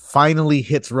he finally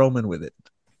hits Roman with it.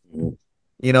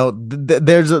 Mm-hmm.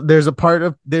 There's a part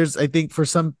of, I think for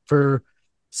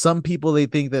some people, they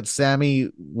think that Sammy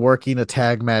working a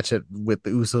tag match with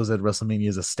the Usos at WrestleMania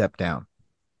is a step down,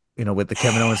 with the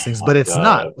Kevin Owens things, Oh but my it's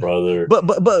not. God, brother. But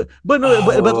no,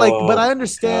 but Oh I my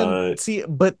understand. God. See,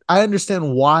 but I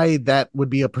understand why that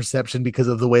would be a perception because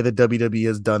of the way that WWE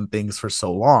has done things for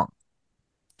so long.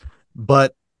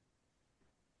 But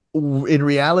in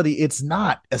reality, it's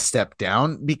not a step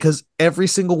down, because every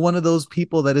single one of those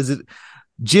people, that is it,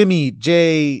 Jimmy,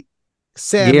 Jay,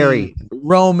 Sammy, Gary.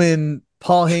 Roman,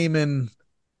 Paul Heyman,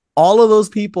 all of those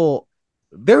people,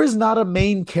 there is not a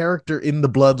main character in the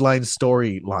Bloodline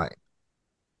storyline.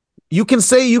 you can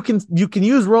say you can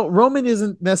use Roman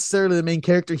isn't necessarily the main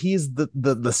character. He's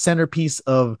the centerpiece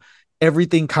of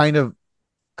everything. Kind of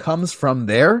comes from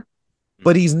there,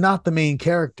 but he's not the main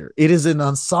character. It is an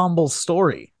ensemble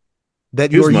story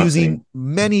that you're using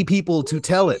many people to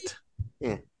tell it.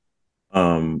 Yeah.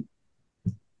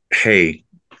 Hey,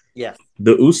 yes,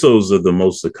 the Usos are the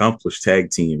most accomplished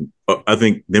tag team. I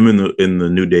think them in the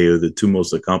New Day are the two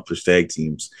most accomplished tag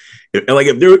teams. If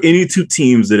there are any two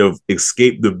teams that have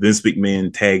escaped the Vince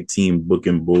McMahon tag team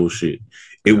booking bullshit,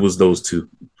 it was those two.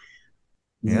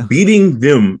 Yeah. Beating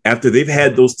them after they've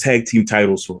had those tag team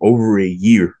titles for over a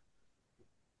year.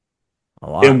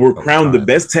 And were crowned the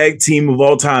best tag team of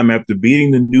all time after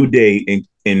beating the New Day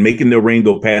and making their reign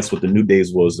go past what the New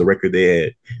Day's was, the record they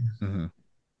had. Mm-hmm.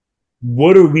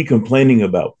 What are we complaining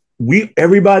about?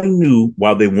 Everybody knew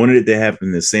while they wanted it to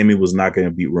happen that Sammy was not going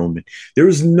to beat Roman. There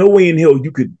is no way in hell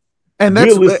you could. And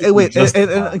that's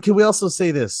and can we also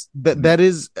say this? That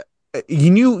is,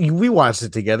 we watched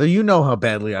it together. You know how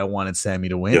badly I wanted Sammy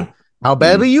to win. Yeah. How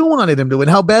badly you wanted him to win.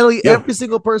 How badly every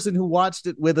single person who watched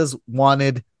it with us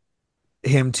wanted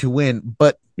him to win.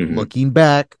 But looking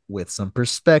back with some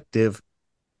perspective,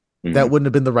 that wouldn't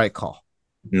have been the right call.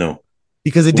 No.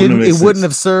 Because it wouldn't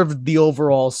have served the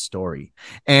overall story.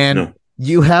 And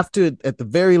you have to, at the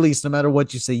very least, no matter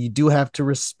what you say, you do have to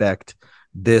respect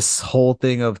this whole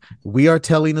thing of we are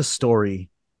telling a story.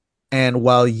 And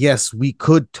while, yes, we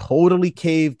could totally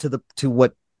cave to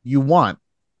what you want,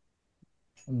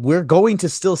 we're going to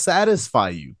still satisfy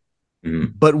you.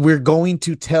 Mm-hmm. But we're going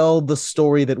to tell the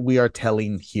story that we are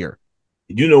telling here.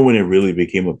 You know when it really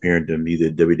became apparent to me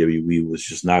that WWE was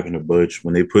just not going to budge?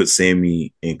 When they put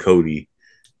Sammy and Cody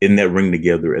in that ring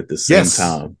together at the same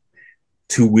time,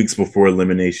 2 weeks before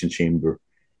Elimination Chamber,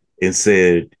 and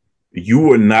said,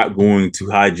 you are not going to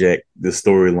hijack the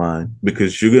storyline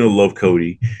because you're going to love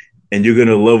Cody and you're going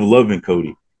to love loving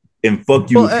Cody. And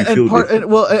fuck you if you feel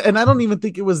different. And I don't even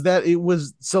think it was that. It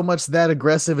was so much that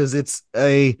aggressive as it's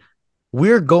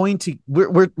we're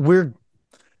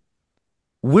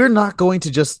not going to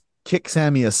just kick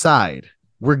Sammy aside.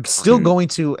 We're still going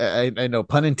to, I know,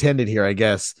 pun intended here, I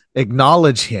guess,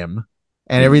 acknowledge him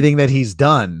and everything that he's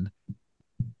done.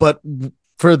 But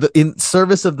in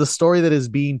service of the story that is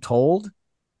being told,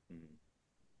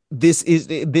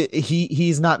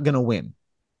 he's not going to win.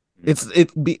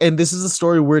 And this is a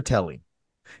story we're telling.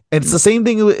 And it's the same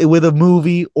thing with a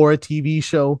movie or a TV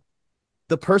show.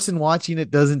 The person watching it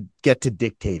doesn't get to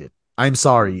dictate it. I'm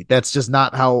sorry. That's just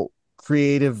not how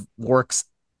creative works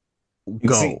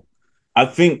go. See, I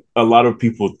think a lot of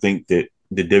people think that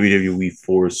the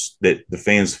WWE the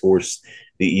fans forced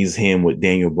the ease hand with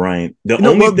Daniel Bryan.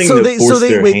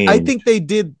 I think they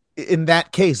did in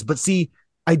that case, but see,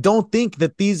 I don't think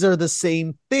that these are the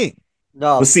same thing.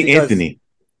 No, but see, Anthony,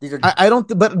 I don't.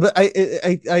 But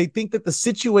I think that the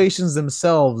situations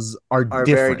themselves are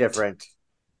very different.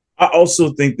 I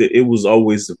also think that it was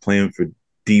always the plan for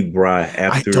D-Bry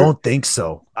after. I don't think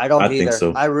so. I don't think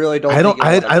so. I really don't.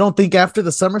 I don't think after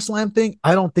the SummerSlam thing.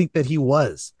 I don't think that he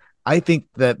was. I think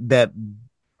that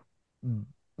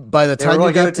by the time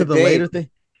you got to the later thing,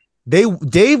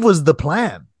 Dave was the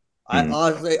plan.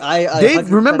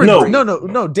 Dave, remember?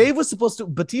 No. Dave was supposed to.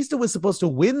 Batista was supposed to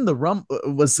win the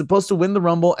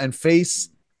Rumble and face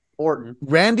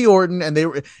Randy Orton, and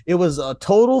it was a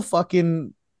total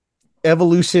fucking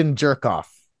Evolution jerk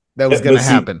off that was going to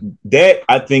happen. That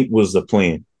I think was the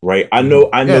plan, right? I know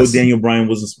Daniel Bryan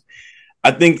was. I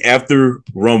think after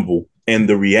Rumble and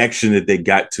the reaction that they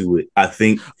got to it, I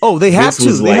think they had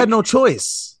to. They had no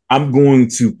choice. I'm going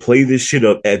to play this shit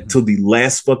up until the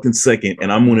last fucking second,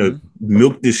 and I'm going to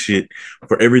milk this shit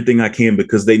for everything I can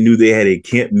because they knew they had a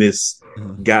can't miss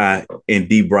guy in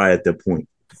D-Bry at that point.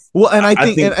 Well, and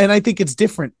I think it's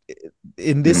different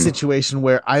in this situation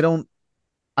where I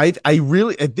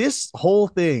really this whole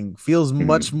thing feels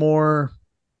much more.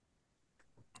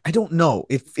 I don't know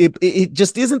if it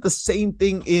just isn't the same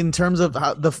thing in terms of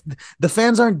how the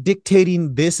fans aren't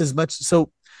dictating this as much.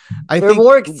 So they're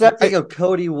more accepting of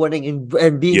Cody winning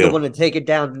and being the one to take it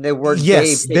down than they were.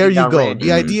 Yes, Dave there you go. Randy.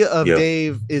 The idea of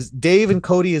Dave and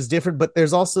Cody is different, but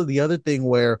there's also the other thing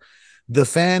where the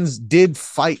fans did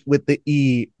fight with the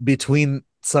E between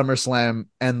SummerSlam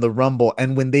and the Rumble,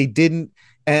 and when they didn't,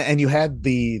 and you had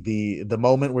the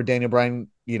moment where Daniel Bryan,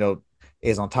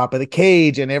 is on top of the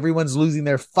cage and everyone's losing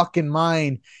their fucking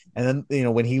mind, and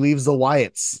then when he leaves the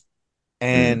Wyatts,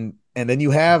 and then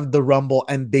you have the Rumble,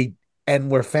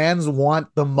 and where fans want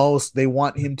the most, they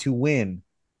want him to win.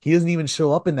 He doesn't even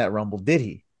show up in that Rumble, did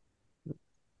he?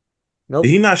 Nope. Did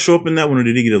he not show up in that one, or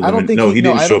did he get eliminated? No, he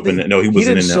didn't show up in that. No, he wasn't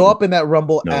in that. He didn't show up in that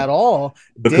Rumble at all.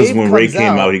 Because when Ray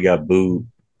came out, he got booed.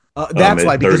 That's at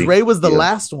why, because 30. Ray was the Yeah.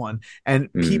 last one,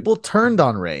 and people turned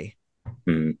on Ray.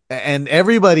 Mhm. And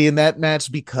everybody in that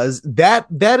match, because that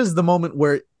is the moment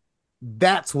where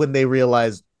that's when they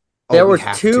realized There we was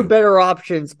have two to. better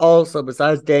options also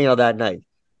besides Daniel that night.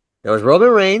 There was Roman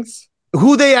Reigns.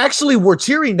 Who they actually were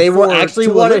cheering. They were for actually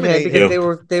to wanted him eliminate because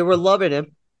Yeah. they were loving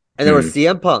him. And there was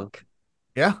CM Punk.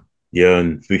 Yeah. Yeah,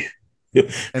 and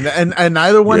And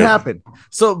neither one Yeah. happened.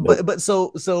 So Nope. but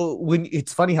so when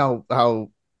it's funny how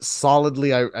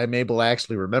solidly I'm able to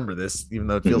actually remember this, even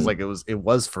though it feels like it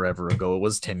was forever ago. It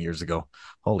was 10 years ago.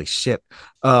 Holy shit.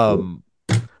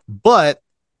 But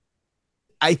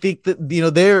I think that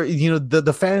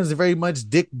the fans very much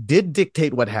did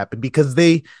dictate what happened, because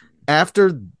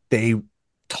after they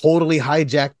totally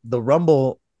hijacked the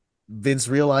Rumble, Vince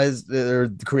realized, or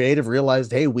the creative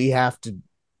realized, hey, we have to.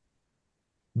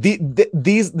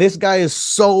 This guy is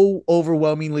so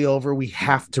overwhelmingly over. We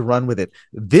have to run with it.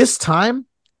 This time,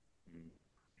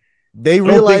 they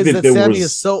realize that Sammy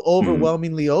is so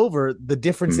overwhelmingly over. The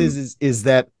difference is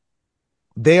that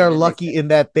they are lucky in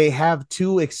that they have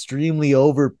two extremely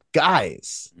over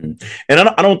guys. And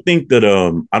I don't think that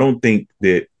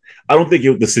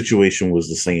the situation was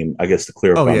the same. I guess to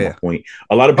clarify my point,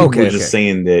 a lot of people were just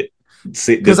saying that this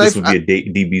would be a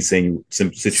DB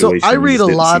situation. So I read a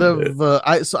lot of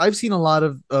I've seen a lot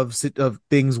of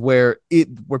things where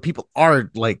people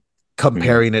are like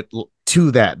comparing it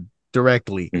to that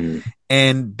directly,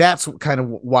 and that's kind of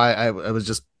why I was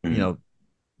just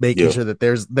making sure that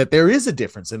there is a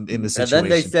difference in the situation. And then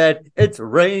they said it's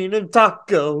rain and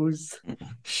tacos.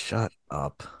 Shut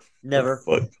up. Never.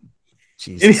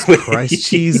 Jesus Christ,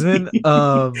 Cheeseman.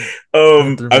 I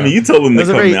mean, you told him to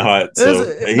come in hot.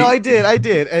 No, I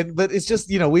did, but it's just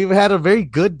we've had a very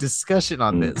good discussion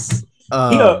on this.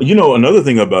 Another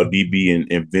thing about DB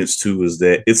and Vince too is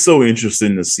that it's so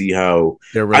interesting to see how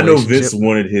I know Vince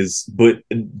wanted but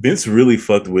Vince really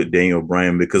fucked with Daniel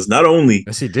Bryan, because not only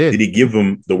did he give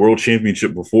him the world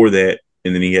championship before that,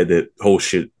 and then he had that whole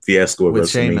shit fiasco at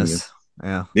WrestleMania. Sheamus.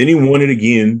 Yeah. Then he won it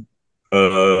again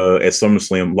at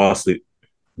SummerSlam, lost it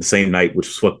the same night, which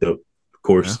was fucked up, of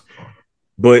course. Yeah.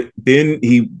 But then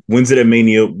he wins it at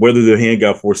Mania, whether the hand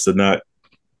got forced or not.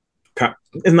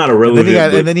 It's not irrelevant.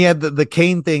 And then he had the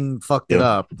Kane thing fucked it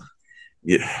up.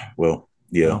 Yeah. Well,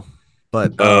 yeah. No.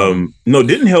 But no,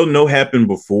 didn't Hell No happen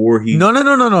before he? No.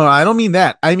 I don't mean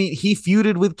that. I mean he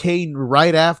feuded with Kane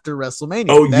right after WrestleMania.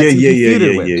 Oh,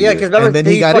 yeah. Because remember, then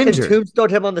he got injured.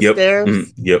 Tombstoned him on the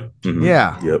stairs. Yep.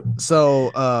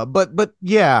 So, but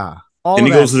yeah. Then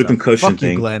he goes to the concussion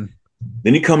thing. Glenn.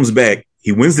 Then he comes back.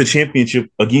 He wins the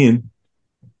championship again.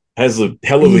 Has a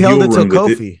hell of a heel run with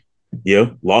Kofi. it.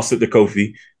 Yeah, lost it to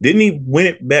Kofi. Didn't he win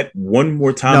it back one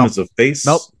more time as a face?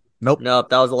 Nope. That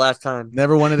was the last time.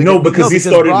 Never wanted to. No, because he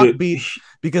started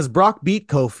because Brock beat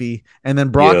Kofi, and then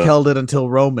Brock held it until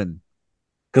Roman.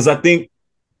 Because I think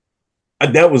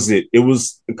that was it. It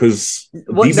was because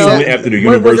went after the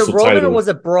Universal was it Roman title. Or was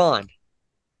it Braun?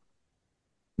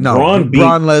 No,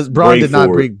 Braun did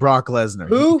not beat Brock Lesnar.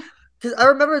 Who? Because I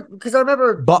remember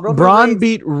Braun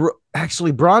beat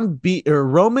Roman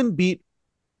beat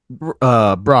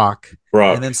Brock,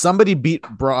 and then somebody beat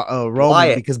Roman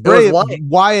Wyatt. Because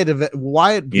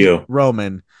Wyatt beat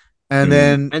Roman, and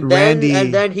then Randy,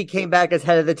 and then he came back as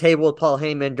head of the table with Paul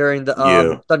Heyman during the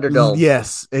Thunderdome.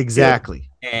 Yes, exactly.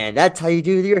 And that's how you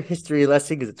do your history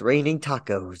lesson, because it's raining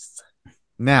tacos.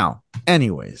 Now,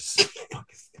 anyways,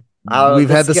 we've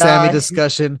had the Sammy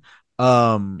discussion.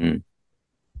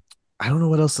 I don't know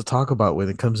what else to talk about when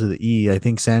it comes to the E. I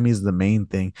think Sammy's the main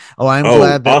thing. I'm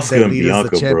glad that Oscar and Bianca,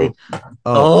 the champion.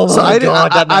 Bro. So I heard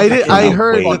that the segment. I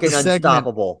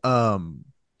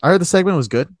heard the segment was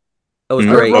good. It was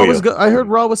great. Raw was good. I heard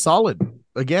Raw was solid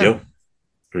again. Yep.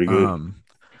 Pretty good.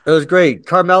 It was great.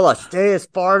 Carmella, stay as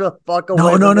far the fuck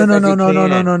away.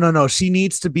 No. She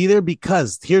needs to be there,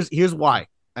 because here's why.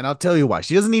 And I'll tell you why.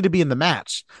 She doesn't need to be in the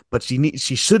match, but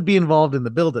she should be involved in the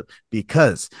build-up,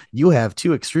 because you have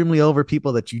two extremely over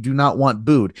people that you do not want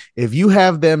booed. If you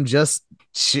have them just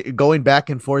going back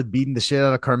and forth, beating the shit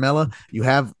out of Carmella, you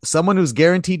have someone who's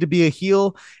guaranteed to be a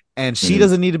heel, and she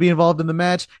doesn't need to be involved in the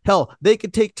match. Hell, they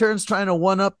could take turns trying to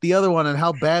one-up the other one and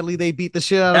how badly they beat the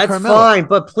shit out of Carmella. That's fine,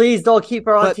 but please don't keep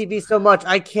her on TV so much.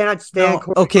 I can't stand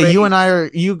Corey Graves. You and I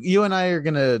are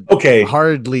gonna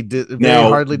hardly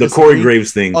the Corey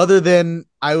Graves thing. Other than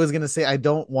I was gonna say, I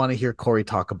don't want to hear Corey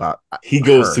talk about he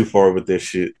goes too far with this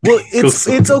shit. Well,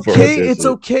 it's okay. It's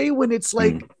okay when it's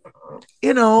like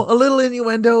a little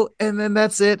innuendo, and then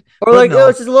that's it. Or it's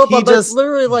just a little bit, but it's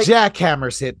literally like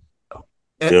jackhammers hit.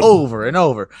 Yep. over and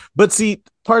over. But see,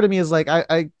 part of me is like,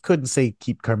 I couldn't say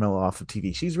keep Carmella off of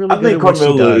TV. She's really I good think at what she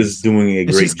Carmella does. is doing a And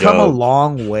great she's come a job.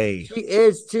 long way. She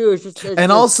is too.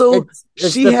 And also,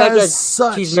 it's she the fact has that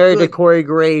such she's married to good- Corey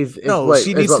Graves. No,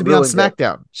 she needs to be on ruined it.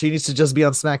 SmackDown. She needs to just be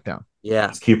on SmackDown. Yeah,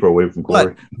 Let's keep her away from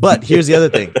Corey. But here's the other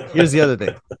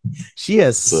thing. She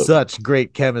has So- such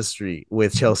great chemistry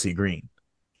with Chelsea Green.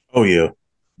 Oh yeah,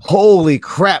 Holy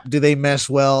crap, do they mesh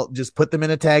well? Just put them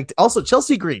in a tag. Also,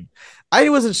 Chelsea Green. I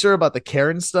wasn't sure about the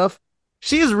Karen stuff.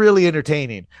 She is really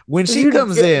entertaining when she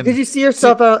comes in. Did you see her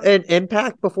stuff out in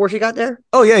Impact before she got there?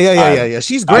 Oh yeah.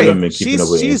 She's great. haven't been keeping up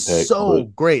with She's Impact, so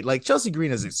but- great. Like Chelsea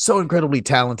Green is so incredibly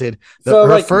talented. So, Her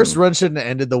like- first run shouldn't have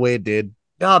ended the way it did.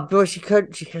 But she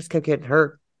just kept getting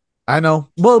hurt. I know.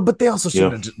 Well, but they also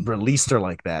shouldn't Yeah. have just released her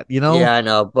like that, you know? Yeah, I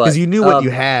know, but Because you knew what you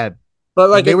had. But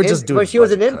like they were just doing when she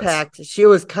was in budget cuts. Impact, she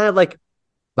was kind of like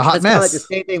The hot it's kind of like mess.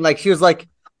 the same thing. Like she was like,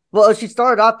 well, she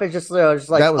started off as just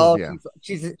like, That was- oh, yeah.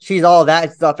 she's all that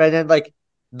and stuff, and then like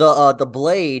the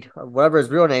Blade, whatever his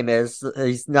real name is,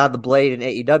 he's not the Blade in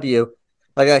AEW.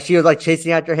 Like she was like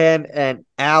chasing after him, and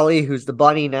Allie, who's the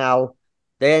bunny now,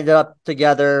 they ended up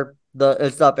together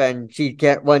and stuff, and she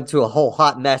went to a whole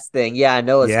hot mess thing. Yeah, I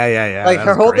know. Yeah. Like that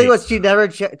her whole great. thing was she never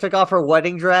took off her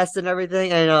wedding dress and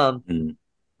everything, and Did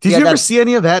yeah, you ever that's- see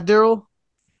any of that, Daryl?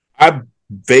 I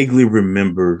vaguely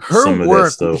remember Her some of that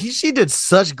work. stuff. She did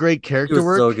such great she character was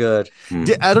work. so good.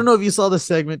 I don't know if you saw the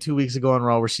segment 2 weeks ago on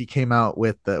Raw where she came out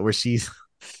with where she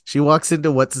walks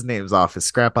into what's his name's office,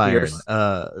 Scrap Iron.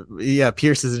 Pierce.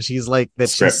 Pierce's, and she's like that.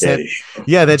 Scrap she said,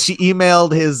 Daddy. that she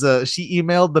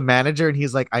emailed the manager, and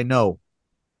he's like, I know,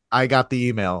 I got the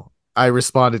email, I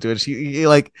responded to it. She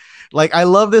like I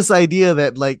love this idea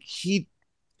that like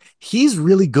he's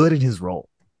really good in his role.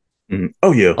 Mhm.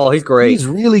 Oh yeah. Oh, he's great. He's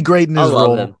really great in I his love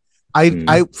role. him.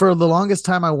 I for the longest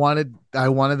time I wanted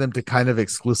them to kind of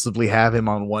exclusively have him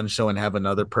on one show and have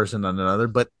another person on another,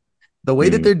 but the way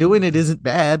that they're doing it isn't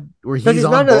bad. Where he's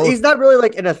on both. He's not really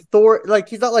like an authority. Like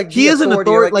he's not like He is an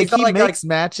authority. Like he's he not makes an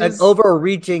matches.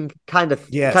 overreaching kind of.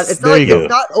 Yes, it's there not like you go. it's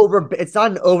not over. It's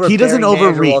not an over. He doesn't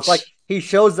overreach. It's like he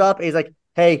shows up. And he's like,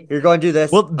 "Hey, you're going to do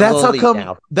this." Well, I'm that's gonna how leave come.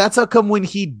 now." That's how come when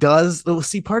he does.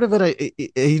 See, part of it I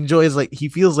enjoy is like he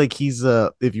feels like he's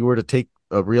if you were to take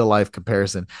a real life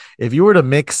comparison, if you were to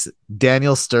mix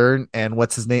Daniel Stern and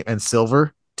what's his name and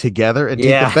Silver together and take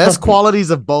the best qualities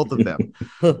of both of them,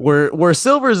 where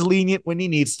Silver's lenient when he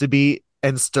needs to be,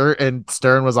 and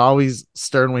Stern was always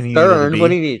stern when he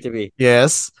needed to be.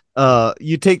 Yes.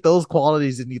 You take those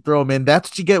qualities and you throw them in.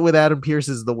 That's what you get with Adam Pearce,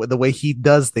 is the way he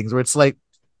does things, where it's like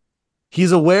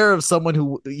he's aware of someone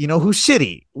who's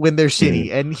shitty when they're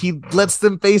shitty, and he lets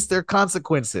them face their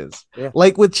consequences. Yeah.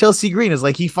 Like with Chelsea Green, is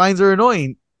like he finds her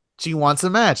annoying. She wants a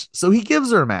match, so he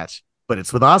gives her a match, but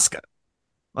it's with Asuka.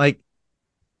 Like,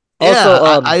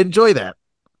 Also, I enjoy that.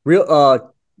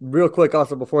 Real quick.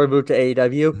 Also, before we move to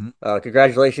AEW,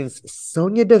 congratulations,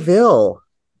 Sonya Deville.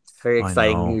 Very I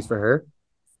exciting know. news for her.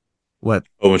 What?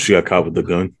 Oh, when she got caught with the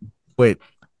gun. Wait.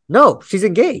 No, she's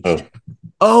engaged.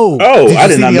 Oh, Oh, I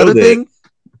did not know that.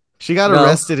 She got No.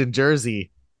 arrested in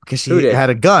Jersey because Who she did? had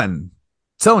a gun.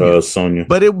 Sonya. Sonya.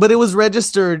 But it was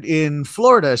registered in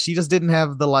Florida. She just didn't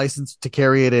have the license to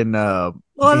carry it in Well,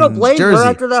 I don't in blame Jersey. her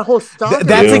after that whole stalker.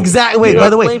 That's Yeah. exactly. Wait, Yeah. by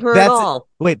the way, blame her at all.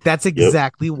 that's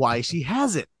exactly why she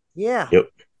has it. Yeah. Yep.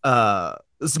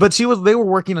 But they were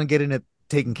working on getting it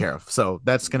taken care of. So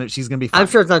she's gonna be fine. I'm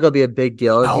sure it's not going to be a big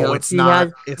deal. No, it's she not.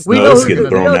 has- It's we No, know it's who getting we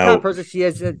thrown know what kind of out. person she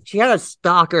is. She had a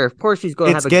stalker. Of course, she's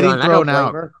going to It's have a getting gun. I thrown don't blame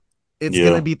out. her. It's Yeah.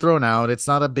 gonna be thrown out. It's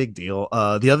not a big deal.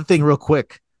 The other thing, real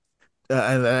quick,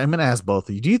 and I'm gonna ask both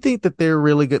of you. Do you think that they're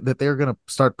really good? That they're gonna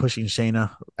start pushing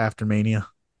Shayna after Mania?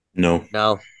 No,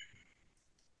 No,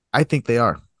 I think they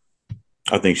are.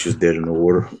 I think she's dead in the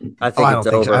water. I think I it's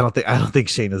don't think. over. I don't think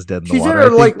Shayna's dead in the She's in water. her I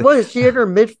think like that- what is she in her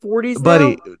mid-40s,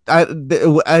 buddy. now?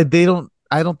 They don't.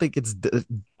 I don't think it's. I don't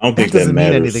That think that doesn't mean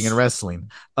matters. anything in wrestling.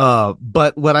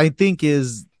 But what I think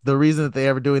is the reason that they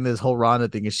ever doing this whole Ronda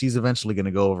thing is she's eventually going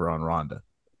to go over on Ronda.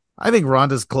 I think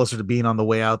Ronda's closer to being on the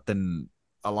way out than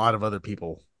a lot of other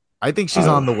people. I think she's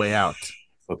on the way out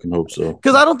Fucking hope so.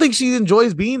 because I don't think she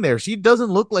enjoys being there. She doesn't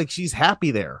look like she's happy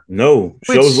there. No,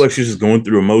 she Which- always like she's just going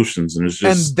through emotions, and it's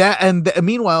just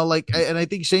Meanwhile, I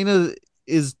think Shayna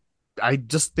is. I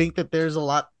just think that there's a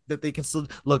lot that they can still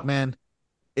look, man.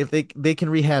 If they can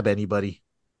rehab anybody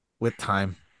with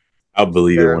time. I'll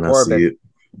believe it Baron when Corbin. I see it.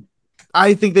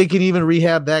 I think they can even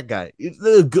rehab that guy.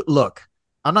 Look,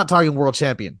 I'm not talking world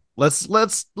champion. Let's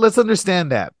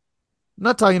understand that. I'm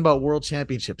not talking about world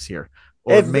championships here.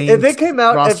 Or If it came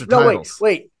out, roster no titles.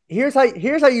 wait. Here's how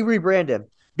you rebrand him.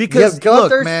 Because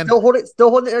Gunther look, man, still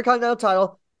holding the Intercontinental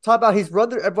title. talk about he's run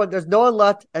through everyone. There's no one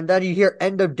left, and then you hear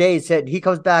End of Days hit. And he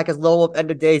comes back as Lone Wolf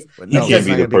End of Days. He can't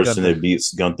be the person that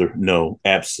beats Gunther. No,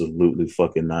 absolutely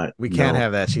fucking not. We can't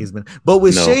have that, Cheeseman. But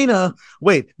with Shayna,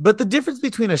 but the difference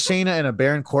between a Shayna and a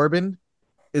Baron Corbin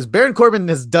is Baron Corbin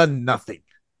has done nothing.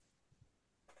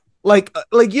 Like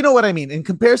you know what I mean? In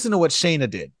comparison to what Shayna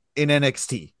did in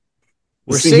NXT.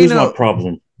 Where here's my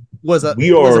problem. Was a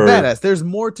badass. There's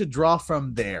more to draw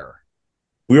from there.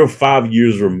 We are 5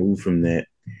 years removed from that.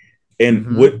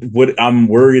 And what I'm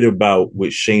worried about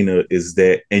with Shayna is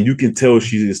that, and you can tell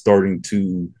she is starting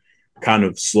to kind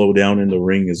of slow down in the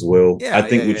ring as well. Yeah, I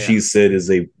think what she said is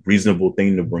a reasonable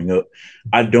thing to bring up.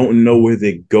 I don't know where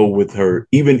they go with her,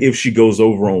 even if she goes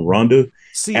over on Ronda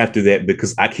after that,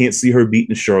 because I can't see her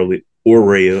beating Charlotte or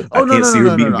Rhea. I can't see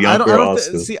her beating Bianca or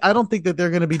Asuka. I don't think that they're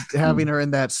going to be having her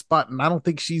in that spot, and I don't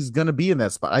think she's going to be in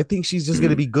that spot. I think she's just going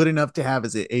to be good enough to have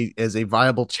as a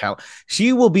viable challenge.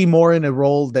 She will be more in a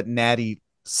role that Natty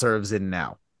serves in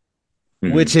now,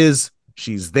 which is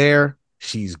she's there.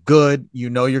 She's good.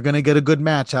 You know you're going to get a good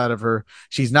match out of her.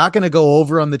 She's not going to go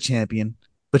over on the champion,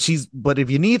 but if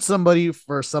you need somebody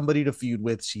to feud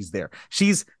with, she's there.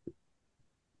 She's,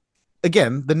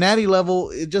 again, the Natty level,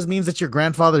 it just means that you're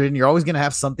grandfathered and you're always going to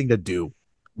have something to do.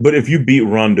 But if you beat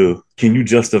Ronda, can you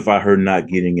justify her not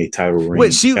getting a title reign?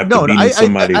 Wait,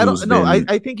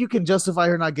 I think you can justify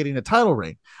her not getting a title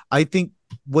reign. I think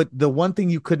the one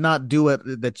thing you could not do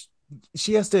that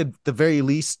she has to, at the very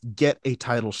least, get a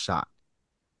title shot.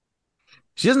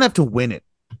 She doesn't have to win it,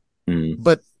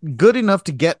 but good enough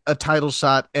to get a title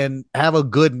shot and have a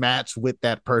good match with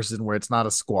that person where it's not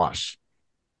a squash.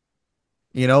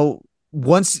 You know,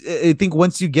 once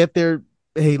you get there,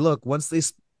 hey, look,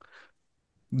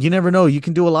 you never know. You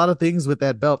can do a lot of things with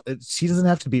that belt. She doesn't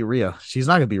have to beat Rhea. She's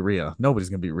not going to beat Rhea. Nobody's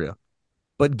going to beat Rhea.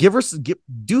 But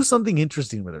do something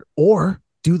interesting with her, or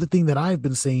do the thing that I've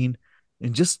been saying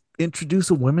and just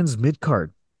introduce a women's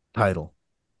mid-card title.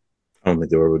 I don't think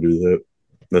they'll ever do that.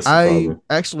 That's the problem.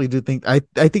 Actually do think I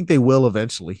think they will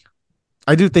eventually.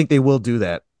 I do think they will do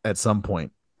that at some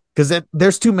point because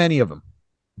there's too many of them.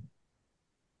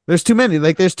 There's too many.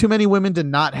 Like there's too many women to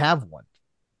not have one.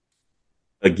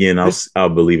 Again, I'll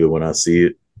believe it when I see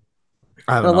it.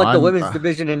 I don't know. Like the women's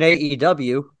division in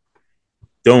AEW.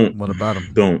 What about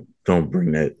them? Don't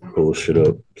bring that bullshit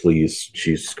up, please.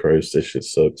 Jesus Christ, that shit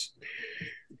sucks.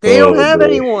 They don't have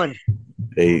anyone.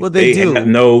 They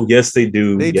do. Yes, they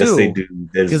do. They do.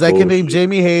 Because I can name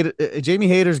Jamie Hayter. Jamie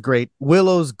Hayter's great.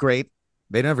 Willow's great.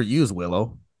 They never use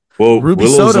Willow. Well, Ruby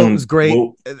Soto's great.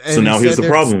 So now here's the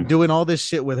problem. Doing all this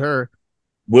shit with her.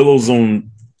 Willow's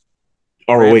on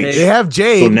ROH. They have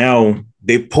Jade. So now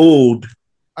they pulled.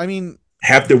 I mean,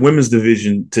 half their women's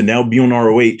division to now be on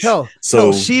ROH. Hell,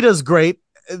 Sheeta's great,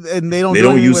 and they don't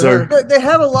use her. They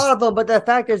have a lot of them, but the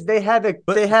fact is they have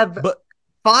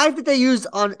 5 that they use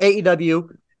on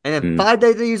AEW, and then 5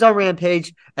 that they use on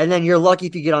Rampage, and then you're lucky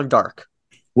if you get on Dark.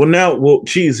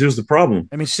 Here's the problem.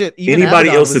 I mean, shit. Anybody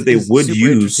else that they would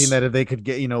use, that if they could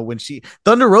get, when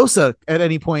Thunder Rosa at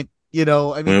any point,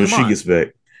 when she gets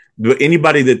back, but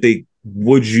anybody that they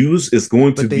would use is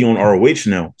going to be on ROH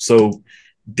now, so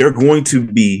they're going to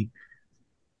be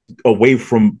away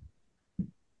from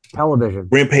television,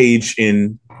 Rampage,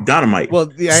 and Dynamite.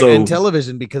 Well, and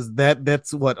television, because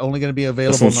that's only going to be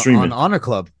available on Honor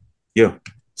Club. Yeah.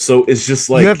 So it's just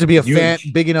like you have to be a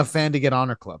big enough fan to get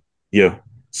Honor Club. Yeah.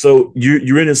 So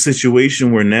you're in a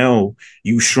situation where now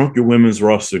you shrunk your women's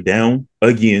roster down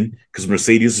again, because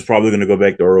Mercedes is probably going to go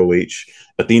back to ROH.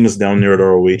 Athena's down there at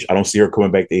ROH. I don't see her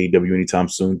coming back to AEW anytime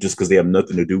soon, just because they have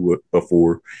nothing to do with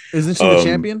before. Isn't she the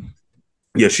champion?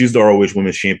 Yeah, she's the ROH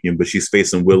Women's Champion, but she's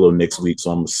facing Willow next week,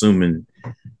 so I'm assuming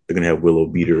they're gonna have Willow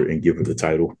beat her and give her the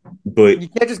title. But you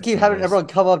can't just keep having everyone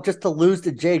come up just to lose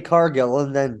to Jade Cargill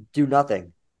and then do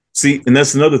nothing. See, and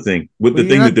that's another thing with the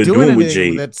thing that they're doing with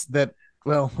Jade.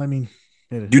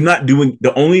 You're not doing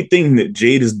the only thing that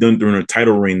Jade has done during her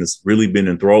title reign that's really been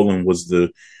enthralling was the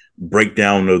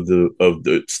breakdown of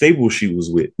the stable she was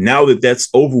with. Now that that's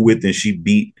over with and she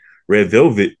beat Red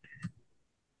Velvet,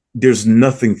 there's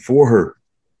nothing for her.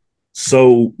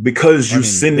 So because you're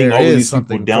sending all these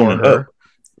people down and up,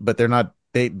 but they're not.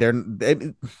 They're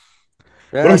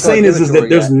what I'm saying is that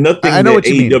there's nothing that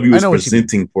AEW is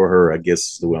presenting for her. I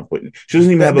guess is the way I'm putting it. She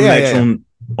doesn't even have a match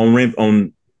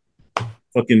on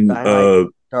fucking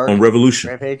on Revolution.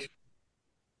 Rampage.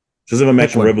 She doesn't have a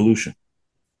match on Revolution.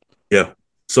 Yeah.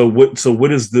 So what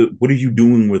are you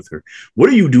doing with her? What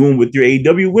are you doing with your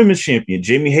AEW Women's Champion?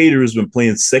 Jamie Hayter has been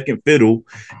playing second fiddle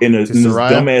in this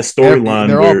dumbass storyline.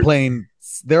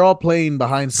 They're all playing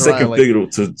behind Saraya. Second fiddle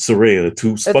to Saraya.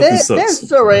 If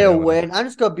Saraya win, I'm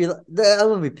just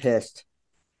gonna be pissed.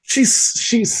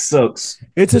 She sucks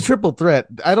It's a triple threat.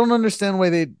 I don't understand why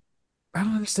they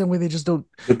just don't.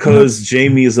 because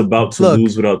Jamie is about to Look,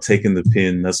 lose without taking the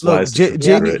pin. That's why it's a triple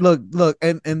Jamie. threat. Look,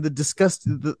 and the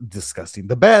disgusting.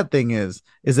 The bad thing is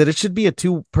that it should be a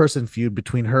 2-person feud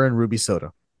between her and Ruby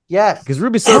Soda. Yes, because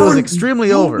Ruby Soda is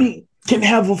extremely over. Can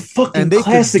have a fucking And they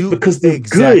classic because they're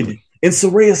good, and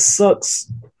Saraya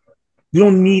sucks. You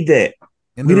don't need that.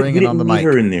 In the ring and on the mic.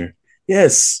 Her in there,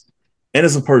 yes, and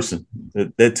as a person,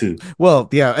 that too. Well,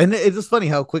 yeah, and it's just funny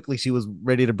how quickly she was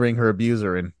ready to bring her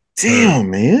abuser in. Damn,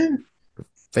 man.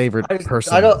 Favorite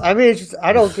person.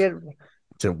 I don't get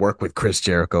to work with Chris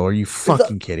Jericho. Are you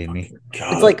fucking kidding me?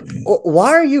 God. It's like,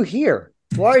 why are you here?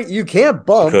 Why you can't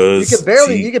bump? You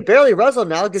can barely wrestle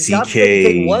now because you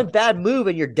take one bad move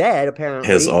and you're dead. Apparently,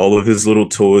 has all of his little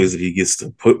toys that he gets to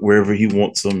put wherever he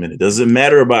wants them, and it doesn't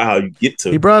matter about how you get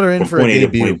to. He brought her in for point a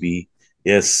debut. A to point B.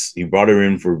 Yes, he brought her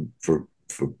in for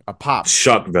a pop,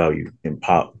 shock value and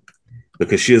pop,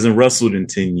 because she hasn't wrestled in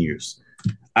 10 years.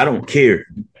 I don't care.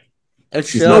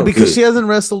 Because she hasn't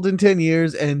wrestled in 10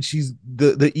 years, and she's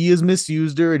the E has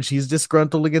misused her, and she's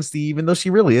disgruntled against the E, even though she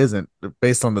really isn't.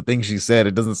 Based on the things she said,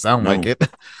 it doesn't sound like it.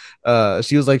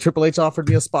 She was like, Triple H offered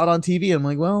me a spot on TV. I'm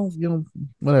like, well,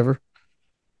 whatever.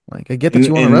 Like, I get that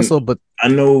you want to wrestle, but I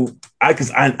know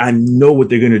I know what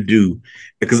they're gonna do,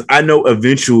 because I know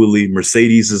eventually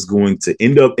Mercedes is going to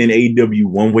end up in AEW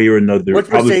one way or another. Which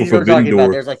probably for Forbidden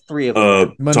Door. There's like 3 of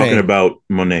them. Talking about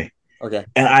Monet. Okay.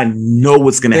 And I know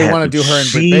what's going to happen. They want to do her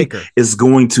and Britt Baker. It's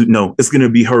going to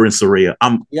be her and Saraya.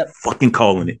 I'm fucking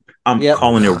calling it. I'm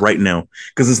calling it right now.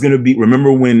 Because it's going to be,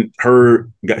 remember when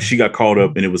she got called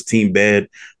up and it was Team Bad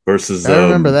versus I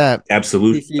remember that.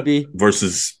 Absolute PCB.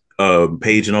 Versus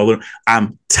Paige and all that.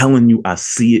 I'm telling you, I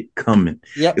see it coming.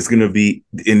 Yep. It's going to be,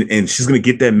 and she's going to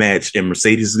get that match, and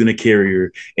Mercedes is going to carry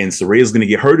her, and Saraya's going to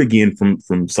get hurt again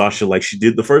from Sasha like she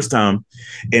did the first time.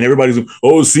 And everybody's like,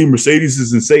 oh, see, Mercedes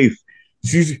isn't safe.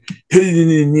 She's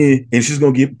and she's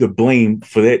gonna get the blame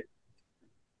for that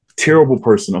terrible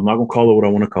person. I'm not gonna call her what I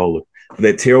want to call her. For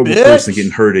that terrible person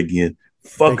getting hurt again.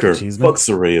 Fuck her. Fuck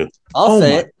Saraya. I'll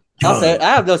say it.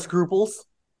 I have no scruples.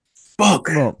 Fuck.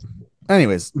 Well,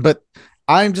 anyways, but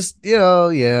I'm just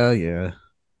yeah.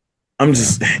 I'm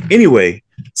just anyway.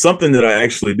 Something that I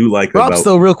actually do like Rob, about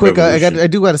though, real quick, I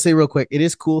do got to say real quick, it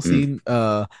is cool seeing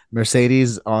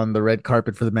Mercedes on the red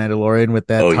carpet for the Mandalorian with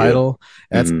that title.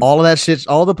 Yeah. That's all of that shit,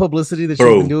 all the publicity that she's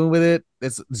been doing with it.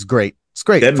 It's great. It's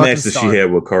great. That match that she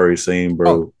had with Kairi Sane,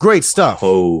 bro. Great stuff.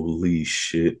 Holy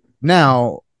shit.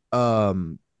 Now, I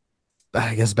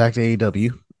guess back to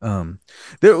AEW.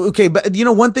 Okay, but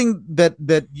one thing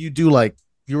that you do like,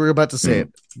 you were about to say it,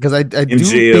 because I do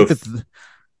think that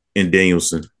and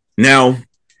Danielson. Now,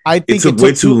 I think it took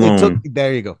way too long.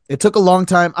 There you go. It took a long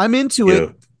time. I'm into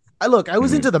it. I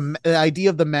was into the idea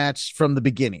of the match from the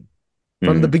beginning.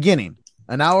 From the beginning,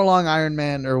 an hour-long Iron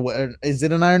Man, or is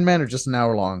it an Iron Man or just an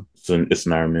hour long? So it's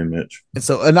an Iron Man match. And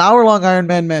so an hour-long Iron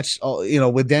Man match,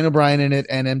 with Daniel Bryan in it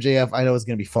and MJF, I know it's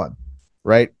going to be fun,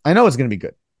 right? I know it's going to be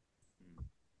good.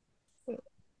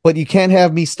 But you can't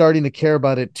have me starting to care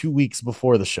about it 2 weeks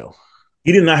before the show.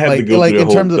 He did not have to go through the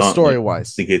in terms of story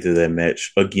wise to get to that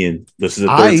match. Again, this is the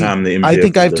third time the MJF I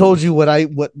think I've told you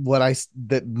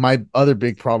that my other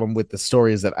big problem with the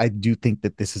story is that I do think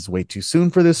that this is way too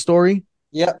soon for this story.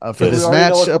 Yeah, for this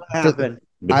match.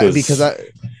 Because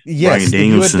Bryan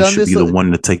Danielson should be the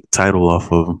one to take the title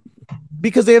off of him.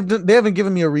 Because they haven't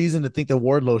given me a reason to think that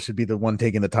Wardlow should be the one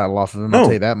taking the title off of him. I'll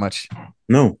tell you that much.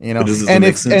 No, and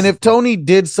if Tony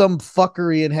did some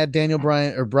fuckery and had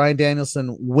Bryan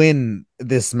Danielson win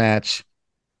this match,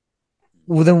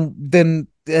 well, then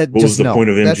what was the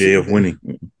point of MJF winning?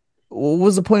 What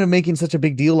was the point of making such a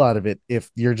big deal out of it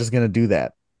if you're just going to do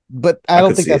that? But I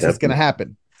don't think that's what's going to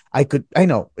happen. I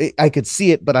could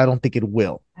see it, but I don't think it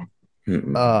will.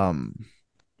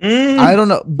 I don't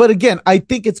know, but again, I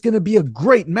think it's going to be a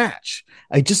great match.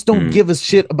 I just don't give a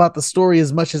shit about the story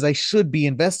as much as I should be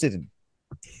invested in.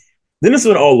 Then it's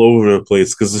been all over the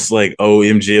place because it's like,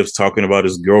 MJF's talking about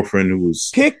his girlfriend who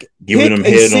was giving him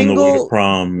head on the way to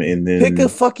prom, and then pick a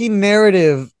fucking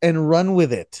narrative and run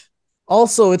with it.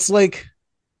 Also, it's like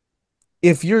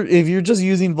if you're just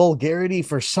using vulgarity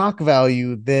for shock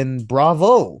value, then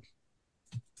bravo.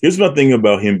 Here's my thing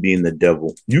about him being the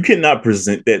devil. You cannot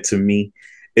present that to me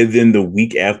and then the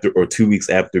week after or 2 weeks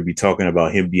after be talking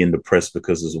about him being depressed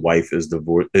because his wife is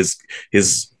divorced,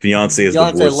 his fiance is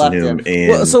divorcing him.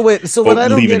 And so what I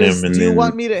don't get is, do you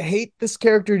want me to hate this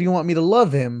character? Or do you want me to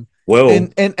love him? Well,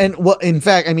 and well, in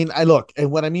fact, I mean,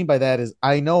 and what I mean by that is,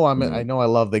 I know I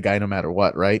love the guy no matter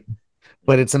what, right?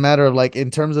 But it's a matter of, like,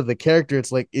 in terms of the character,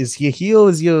 it's like, is he a heel?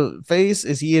 Is he a face?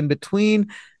 Is he in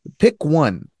between? Pick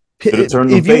one. Could have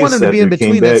turned If the you want face him to be after in he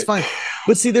came between, that's back. fine.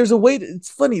 But see, there's a way.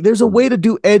 It's funny. There's a way to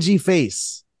do edgy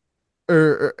face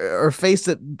or face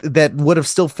that would have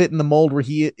still fit in the mold where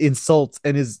he insults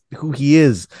and is who he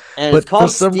is. And it's But for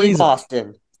called some Steve reason,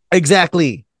 Austin.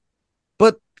 exactly.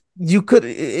 But you could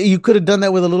have done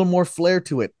that with a little more flair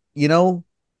to it.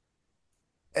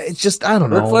 It's just I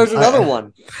don't Ric know. Flair's another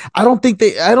one. I don't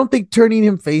think turning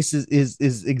him face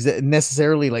is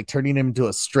necessarily like turning him into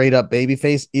a straight up baby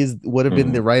face would have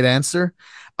been the right answer.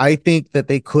 I think that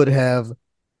they could have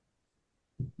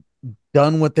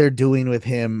done what they're doing with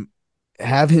him,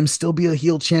 have him still be a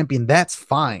heel champion. That's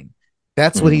fine.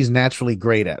 That's what he's naturally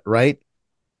great at, right?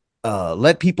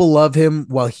 Let people love him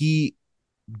while he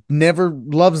never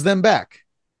loves them back.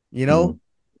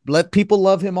 Let people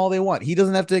love him all they want. He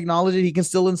doesn't have to acknowledge it. He can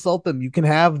still insult them. You can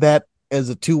have that as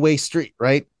a two-way street,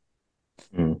 right?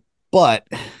 But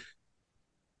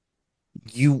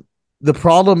the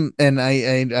problem, and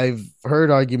I've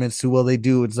heard arguments to, well, they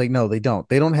do. It's like, no, they don't.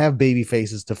 They don't have baby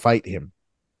faces to fight him.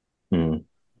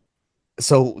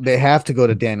 So they have to go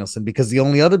to Danielson because the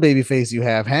only other baby face you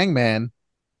have, Hangman,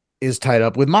 is tied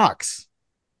up with Mox.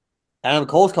 Adam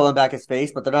Cole's coming back as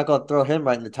face, but they're not going to throw him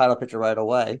right in the title picture right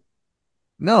away.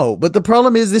 No, but the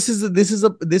problem is this is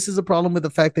a problem with the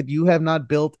fact that you have not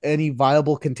built any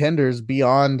viable contenders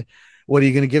beyond what are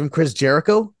you going to give him, Chris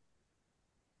Jericho?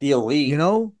 The Elite,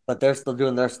 but they're still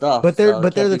doing their stuff. But they're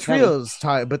the trios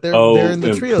tie, but they're in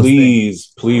the trios.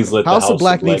 Please let House of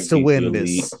Black needs to win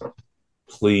this.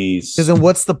 Please. Because then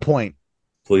what's the point?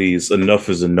 Please, enough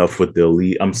is enough with the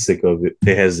Elite. I'm sick of it.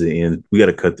 It has to end. We got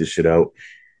to cut this shit out.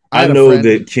 I know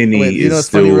that Kenny is what's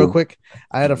still... funny real quick?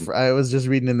 I was just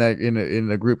reading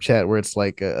in a group chat where it's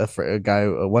like a guy,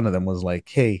 one of them was like,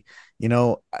 hey,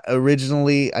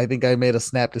 originally I think I made a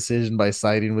snap decision by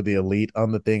siding with the Elite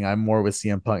on the thing. I'm more with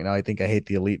CM Punk now. I think I hate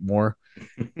the Elite more.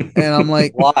 And I'm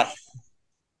like, why?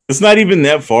 It's not even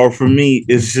that far from me.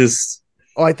 It's just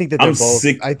I think that they're I'm both.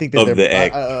 sick I think that of they're the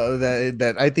act.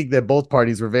 That I think that both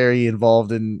parties were very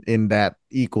involved in that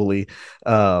equally.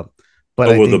 But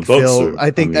I think Phil.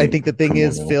 I think the thing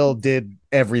is Phil did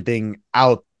everything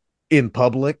out in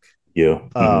public.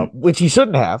 Yeah. Which he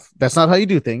shouldn't have. That's not how you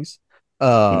do things.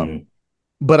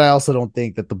 But I also don't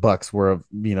think that the Bucks were,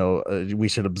 we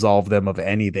should absolve them of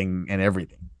anything and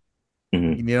everything.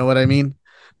 You know what I mean?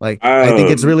 Like, I think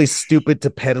it's really stupid to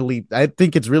pettily. I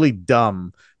think it's really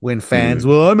dumb when fans,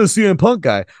 well, I'm a CM Punk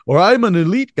guy or I'm an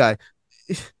Elite guy.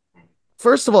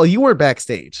 First of all, you weren't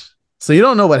backstage, so you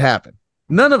don't know what happened.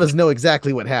 None of us know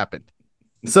exactly what happened.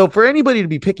 So for anybody to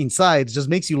be picking sides just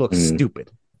makes you look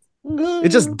stupid. It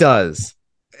just does.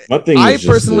 I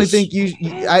personally think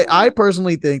I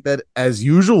personally think that, as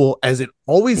usual, as it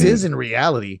always is in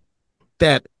reality,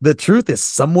 that the truth is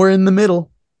somewhere in the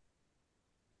middle.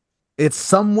 It's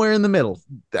somewhere in the middle.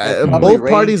 Both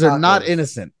parties are not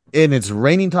innocent, and it's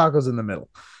raining tacos in the middle.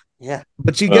 Yeah,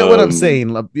 but you get what I'm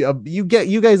saying. You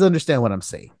guys understand what I'm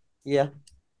saying. Yeah,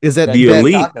 is that the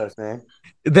Elite? Tacos, man.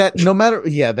 That no matter,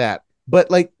 that.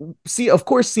 But like, see, of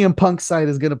course, CM Punk's side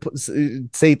is gonna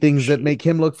say things that make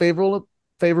him look favorable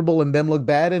and them look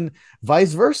bad, and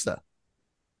vice versa.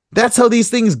 That's how these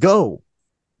things go.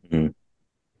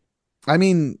 I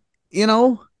mean,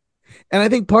 and I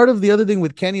think part of the other thing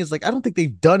with Kenny is like, I don't think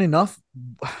they've done enough.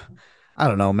 I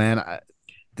don't know, man.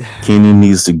 Kenny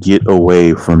needs to get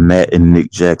away from Matt and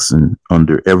Nick Jackson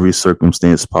under every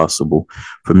circumstance possible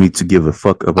for me to give a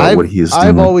fuck about what he is doing.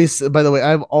 I've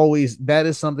always, that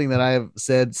is something that I have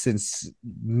said since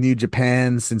New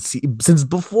Japan, since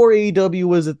before AEW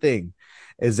was a thing,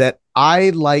 is that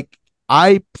I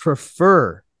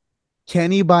prefer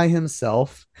Kenny by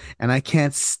himself, and I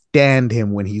can't stand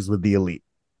him when he's with the Elite.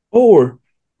 Or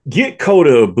get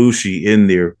Kota Ibushi in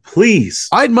there, please.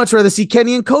 I'd much rather see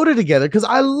Kenny and Kota together because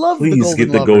I love the Golden Lovers. Please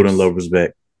get the Golden Lovers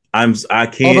back. I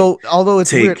can't. Although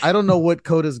it's weird, I don't know what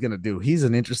Kota's gonna do. He's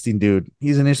an interesting dude.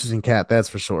 He's an interesting cat, that's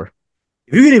for sure.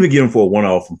 If you can even get him for a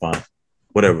one-off, I'm fine.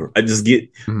 Whatever. I just get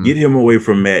him away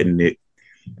from Matt and Nick.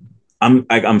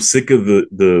 I'm sick of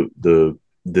the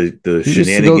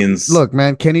shenanigans. Look,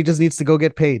 man, Kenny just needs to go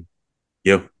get paid.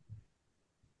 Yep.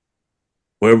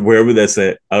 Wherever that's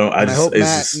at, I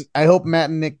hope Matt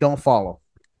and Nick don't follow.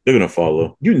 They're gonna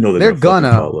follow. They're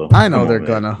gonna follow. I know they're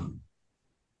gonna.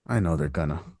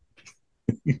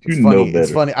 It's funny.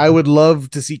 It's funny. I would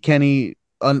love to see Kenny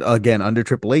again under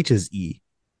Triple H's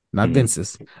not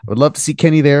Vince's. I would love to see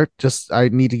Kenny there. Just I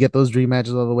need to get those dream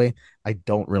matches out of the way. I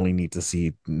don't really need to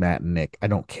see Matt and Nick. I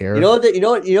don't care. You know what they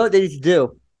need to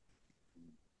do?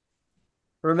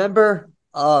 Remember,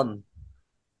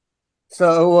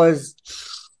 so it was,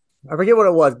 I forget what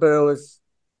it was, but it was,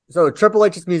 so Triple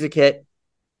H's music hit,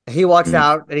 He walks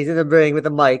out and he's in the ring with the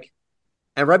mic.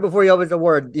 And right before he opens the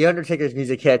word, the Undertaker's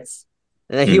music hits.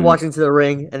 And then he walks into the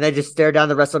ring and then just stare down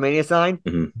the WrestleMania sign.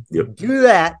 Yep. Do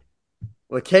that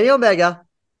with Kenny Omega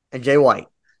and Jay White.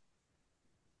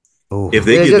 If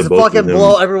they just fucking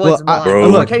blow everyone's mind. Bro,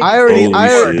 look, I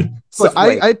already. So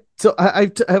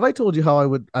have I told you how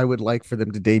I would like for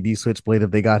them to debut Switchblade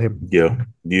if they got him? Yeah,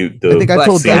 I think I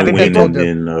told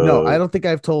them. No, I don't think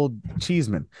I've told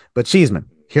Cheeseman. But Cheeseman,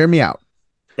 hear me out.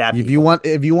 If you want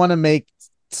to make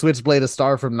Switchblade a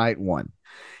star from night one,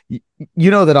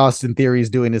 you know that Austin Theory is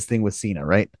doing his thing with Cena,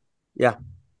 right? Yeah.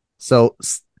 So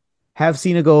have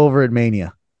Cena go over at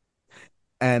Mania.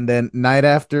 And then night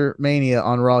after Mania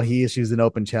on Raw, he issues an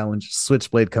open challenge.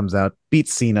 Switchblade comes out,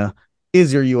 beats Cena,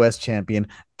 is your US champion.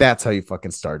 That's how you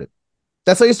fucking start it.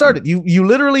 That's how you start it. You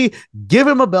literally give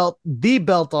him a belt, the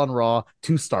belt on Raw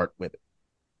to start with it.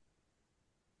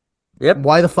 Yep.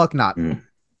 Why the fuck not?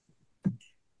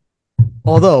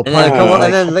 Although,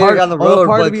 and then later down the road,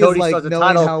 when Cody starts the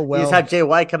title, you just have Jay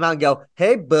White come out and go,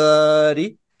 "Hey,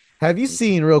 buddy." Have you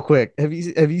seen real quick? Have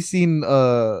you seen?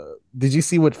 Did you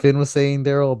see what Finn was saying,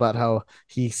 Daryl, about how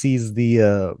he sees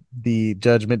the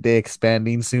Judgment Day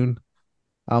expanding soon?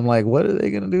 I'm like, what are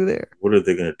they gonna do there? What are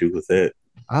they gonna do with that?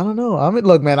 I don't know. I mean,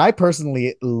 look, man, I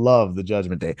personally love the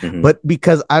Judgment Day, but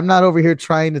because I'm not over here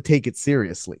trying to take it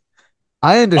seriously.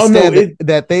 I understand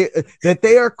that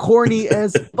they are corny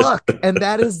as fuck, and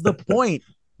that is the point.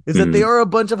 Is that they are a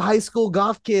bunch of high school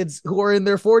goth kids who are in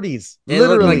their 40s.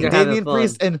 Literally,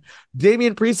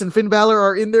 Damian Priest and Finn Balor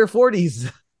are in their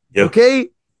 40s. Yep. Okay,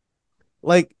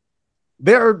 like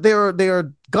they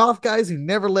are goth guys who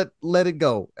never let it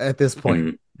go at this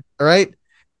point. All right,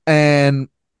 and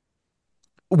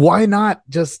why not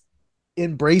just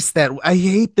embrace that? I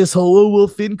hate this whole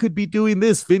Finn could be doing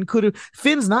this.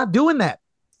 Finn's not doing that.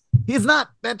 He's not.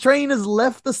 That train has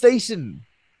left the station.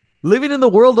 Living in the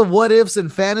world of what ifs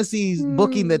and fantasies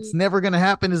booking that's never going to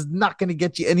happen is not going to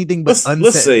get you anything but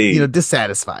let's say,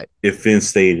 dissatisfied. If Finn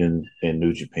stayed in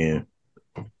New Japan,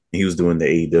 he was doing the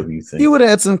AEW thing. He would have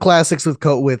had some classics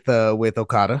with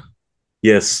Okada.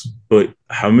 Yes, but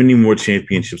how many more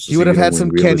championships? He would have had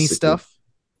some Kenny stuff.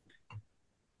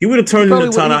 He would have turned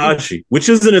into Tanahashi, which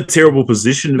isn't a terrible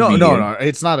position to be in. No,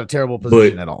 it's not a terrible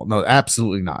position at all. No,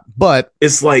 absolutely not. But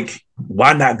it's like,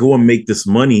 why not go and make this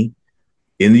money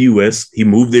in the U.S.? He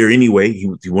moved there anyway. He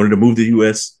wanted to move to the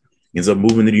U.S. He ends up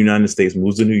moving to the United States,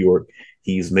 moves to New York.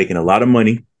 He's making a lot of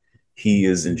money. He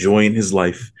is enjoying his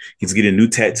life. He's getting new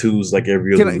tattoos like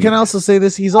every other week. Can I also say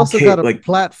this? He's also got a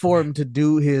platform to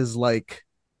do his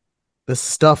the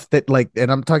stuff that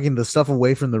and I'm talking the stuff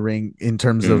away from the ring in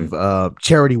terms of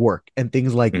charity work and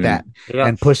things like that,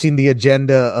 and pushing the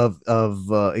agenda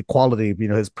of equality. You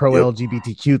know, his pro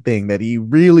LGBTQ thing that he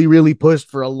really, really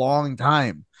pushed for a long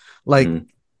time.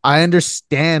 I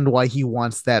understand why he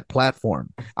wants that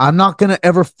platform. I'm not gonna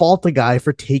ever fault a guy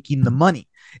for taking the money.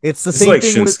 It's the same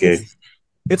thing with Shinsuke.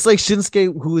 It's like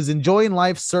Shinsuke, who is enjoying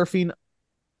life, surfing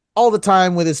all the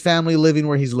time with his family, living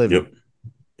where he's living.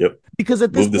 Yep. Because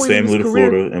at this point in his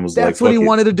career, that's what he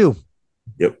wanted to do.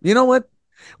 Yep. You know what?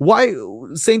 Why?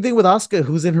 Same thing with Asuka,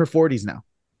 who's in her 40s now.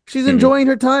 She's enjoying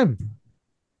her time.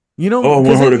 You know, I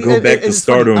want her to go back to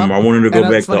Stardom. I want her to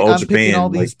go back to All Japan. Picking all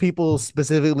these people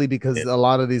specifically because a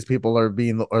lot of these people are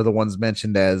the ones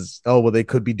mentioned as, oh, well, they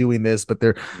could be doing this, but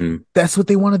that's what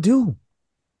they want to do.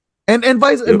 And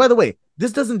by the way,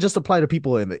 this doesn't just apply to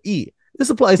people in the E. This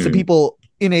applies to people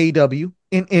in AEW,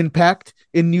 in Impact,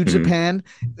 in New Japan,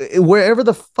 wherever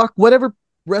the fuck, whatever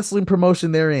wrestling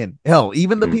promotion they're in. Hell,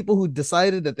 even the people who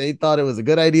decided that they thought it was a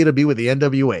good idea to be with the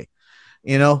NWA.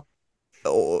 You know,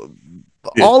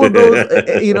 all of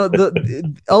those. You know,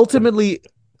 ultimately,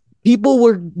 people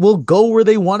will go where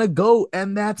they want to go,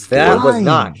 and that's that fine. was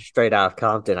not straight out of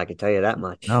Compton. I can tell you that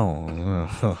much. No.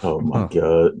 Oh my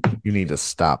god! You need to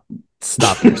stop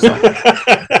yourself.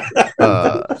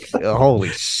 Holy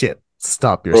shit!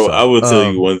 Stop yourself, bro. I will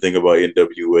tell you one thing about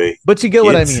NWA, but you get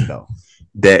what I mean, though.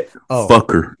 That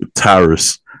fucker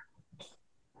Tyrus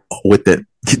with that.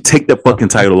 Take that fucking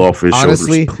title off his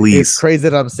shoulders, please. It's crazy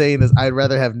that I'm saying this. I'd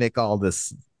rather have Nick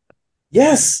Aldis.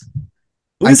 Yes.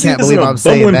 I can't believe I'm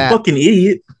saying that. Fucking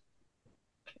idiot.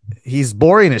 He's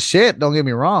boring as shit. Don't get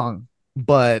me wrong,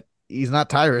 but he's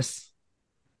not Tyrus.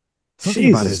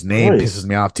 Something about his name pisses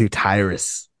me off too.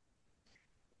 Tyrus.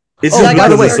 It's just by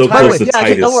the way, so close to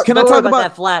Titus. Can I talk about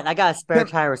that flat? I got a spare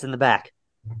Tyrus in the back.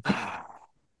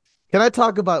 Can I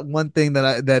talk about one thing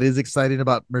that is exciting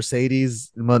about Mercedes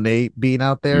Moné being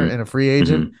out there and a free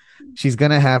agent? She's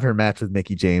gonna have her match with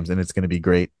Mickie James, and it's gonna be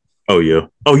great. Oh yeah.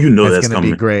 Oh, you know that's gonna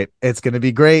be great. It's gonna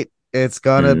be great. It's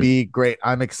gonna Mhm. be great.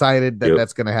 I'm excited that Yep.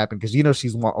 that's gonna happen because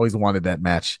she's always wanted that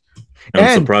match. I'm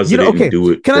And surprised they didn't okay,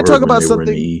 do it can I for her talk when about they were in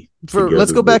the something E for?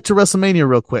 Let's together. go back But to WrestleMania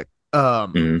real quick.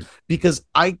 mhm. Because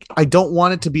I don't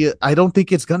want it to be. I don't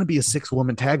think it's gonna be a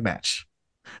 6-woman tag match.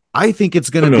 I think it's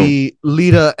Oh, gonna no, be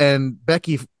Lita and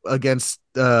Becky against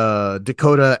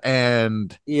Dakota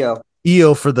and Yeah,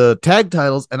 Io for the tag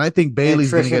titles, and I think and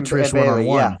Bailey's gonna Trish get and Trish one on Bailey.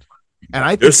 Yeah, one, and I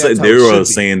think that's how it they're should be.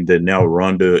 saying that now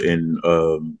Ronda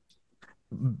and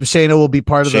Shayna will be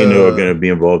part of Shayna are going the. to be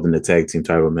involved in the tag team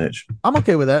title match. I'm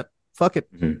okay with that. Fuck it.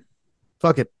 Mhm.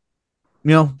 Fuck it.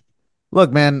 You know,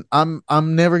 look, man, I'm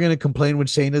never gonna complain when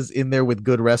Shayna's in there with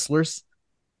good wrestlers.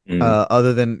 Mhm.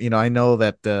 Other than I know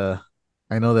that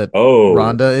Oh,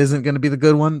 Ronda isn't gonna be the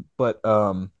good one, but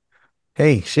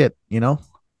hey, shit,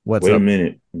 what's wait a up?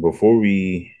 minute. Before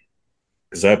we,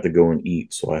 because I have to go and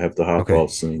eat, so I have to hop Okay,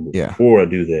 off soon. But yeah. before I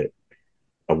do that,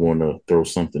 I want to throw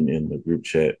something in the group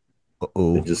chat that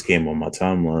Oh, just came on my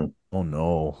timeline. oh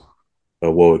no.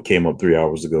 Well, it came up 3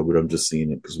 hours ago, but I'm just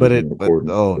seeing it because we've been But recording.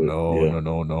 oh But no, yeah. no,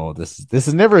 no, no. This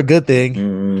is never a good thing.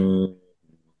 Mm,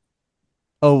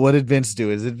 Oh, what did Vince do?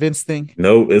 Is it Vince thing?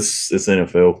 no, it's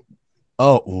NFL.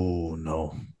 Oh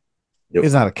no. Yep.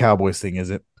 It's not a Cowboys thing, is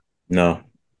it? No,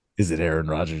 Is it Aaron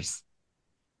Rodgers?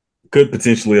 could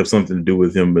potentially have something to do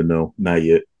with him, but no, not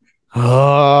yet.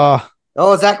 Oh,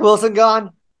 Oh, is Zach Wilson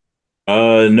gone?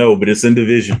 No, but it's in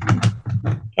division.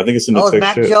 I think it's in the Oh, is text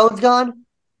Mac chat. Jones gone?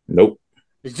 Nope.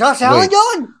 Is Josh Allen wait.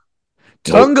 gone?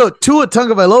 Nope. Tua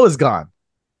Tagovailoa is gone.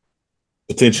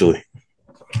 Potentially.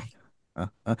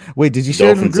 Wait, did you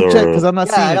share it in the Dolphins group chat? are Because I'm not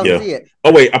Yeah, I seeing it don't yet. yeah. see it.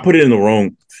 Oh wait, I put it in the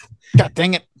wrong. God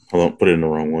dang it. Hold on, put it in the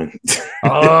wrong one. Oh,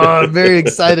 I'm very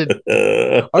excited.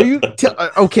 Uh, Are you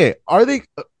okay? Are they?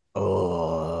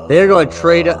 Oh, They're going to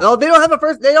trade. Oh, they don't have a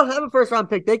first. They don't have a first round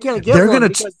pick. They can't get they're one gonna.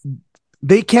 because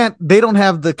They can't. They don't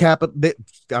have the capital.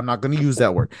 I'm not going to use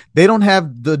that word. They don't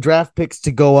have the draft picks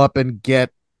to go up and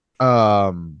get.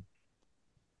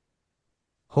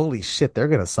 Holy shit! They're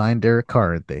going to sign Derek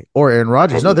Carr, aren't they? Or Aaron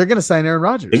Rodgers? No, they're going to sign Aaron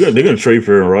Rodgers. they're gonna trade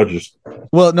for Aaron Rodgers.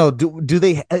 Well, no. Do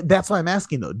they? That's why I'm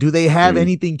asking though. Do they have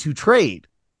anything to trade?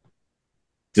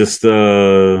 Just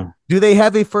Do they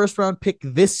have a first round pick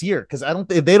this year? Because I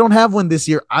don't. If they don't have one this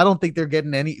year, I don't think they're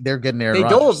getting any. They're getting Aaron they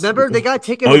Rodgers. don't. Remember, they got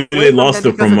taken oh, away they from lost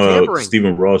them it because from of tampering.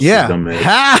 Stephen Ross. Yeah.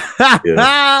 Dumbass.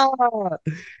 Yeah.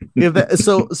 If that,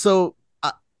 so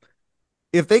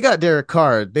if they got Derek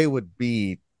Carr, they would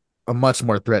be a much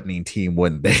more threatening team,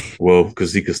 wouldn't they? Well,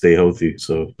 because he could stay healthy,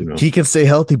 so He can stay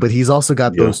healthy, but he's also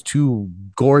got Yeah. those two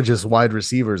gorgeous wide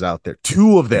receivers out there.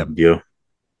 Two of them. Yeah.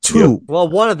 Two. Well,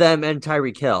 one of them and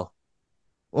Tyreek Hill.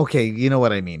 Okay, you know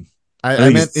what I mean. I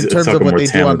think meant he's in terms of talking what more they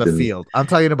do on talent the than- field. I'm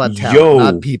talking about talent, Yo.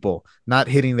 not people, not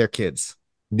hitting their kids.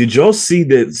 Did y'all see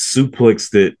that suplex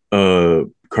that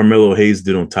Carmelo Hayes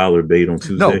did on Tyler Bate on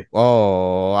Tuesday? No.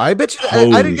 Oh, I bet you. I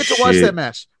Holy didn't get to watch shit. that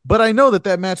match, but I know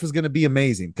that match was going to be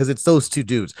amazing because it's those two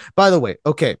dudes. By the way,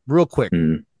 okay, real quick,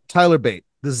 Mm. Tyler Bate,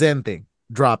 the Zen thing,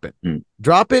 drop it,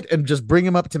 drop it, and just bring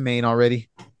him up to main already.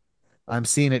 I'm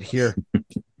seeing it here.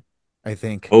 I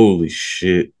think. Holy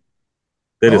shit.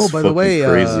 That is by the way,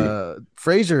 crazy.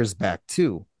 Frazier is back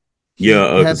too. He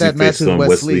Yeah, had 'cause that he match faced with on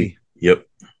Wesley, Yep.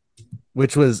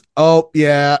 which was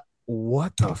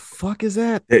what the fuck is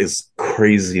that? That is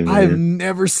crazy, man. I've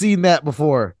never seen that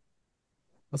before.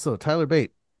 Also, Tyler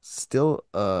Bate, still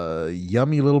a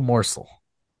yummy little morsel.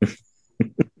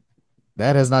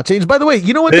 That has not changed. By the way,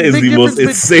 you know what that the is big the most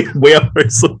difference? insane way I've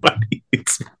heard somebody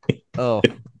explain. Oh,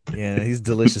 yeah, he's a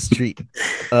delicious treat.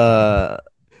 Oh,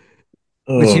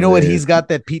 But you know what? man. He's got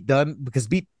that Pete Dunne because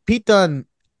Pete Dunne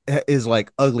is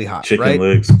like ugly hot, Chicken right?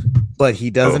 legs. But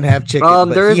he doesn't Oh. have chicken. But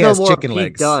There is he no has more chicken Pete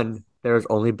legs. Dunne. There's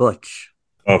only Butch.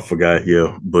 Oh, I forgot.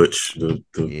 Yeah, Butch, the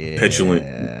petulant,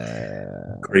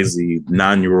 crazy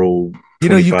 9-year-old. You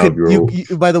know, you could. 25-year-old.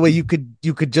 You, by the way, you could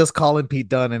just call him Pete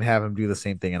Dunne and have him do the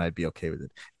same thing, and I'd be okay with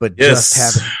it. But Yes.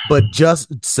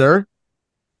 sir,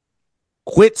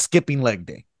 quit skipping leg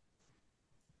day.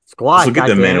 Squat. So get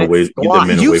that man goddammit. away. Get that Squat.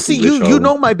 man You away see, from Rich you Holland.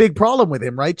 know my big problem with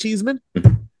him, right, Cheeseman?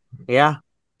 Yeah,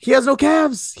 He has no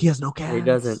calves. He has no calves. he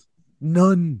doesn't.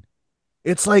 None.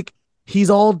 It's like he is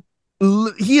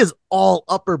all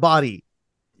upper body.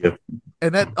 Yep.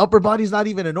 And that upper body's not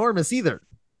even enormous either.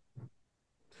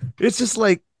 It's just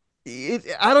like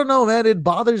I don't know, man. It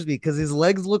bothers me because his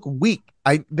legs look weak.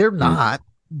 They're not,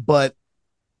 but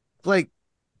like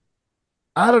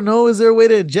I don't know. Is there a way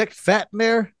to inject fat in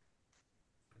there?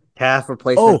 Calf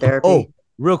replacement therapy. Oh,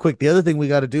 real quick. The other thing we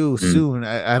got to do soon.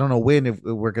 I don't know when, if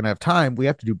we're gonna have time. We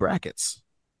have to do brackets.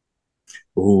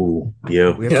 Ooh,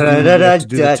 yeah. We have to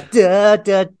do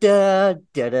the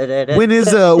when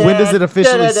does it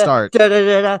officially start?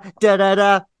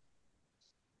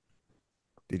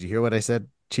 Did you hear what I said,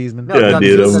 Cheeseman? No, Yeah, I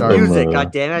did. music.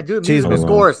 God damn it! I do musical Cheeseman.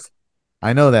 scores.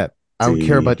 I know that. I don't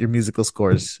care about your musical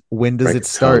scores. When does it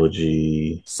start?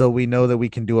 So we know that we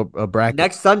can do a bracket.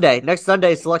 Next Sunday,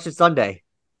 Selection Sunday.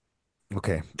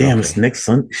 Okay. Damn, it's next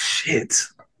Sunday. Shit.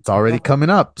 It's already coming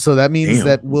up. So that means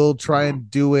that we'll try and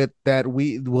do it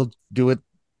we'll do it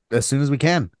as soon as we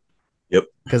can. Yep.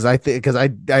 Because I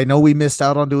know we missed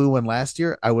out on doing one last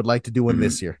year. I would like to do one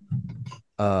this year.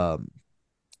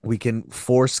 We can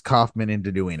force Kaufman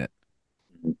into doing it.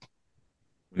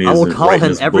 I will call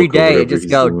him every day and just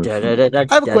go. I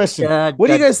have a question. What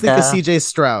do you guys think of CJ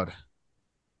Stroud?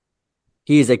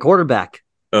 He's a quarterback.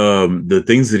 The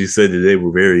things that he said today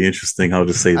were very interesting. I'll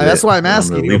just say that. That's why I'm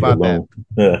asking you about that.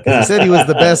 He said he was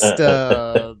the best.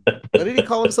 What did he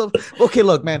call himself? Okay,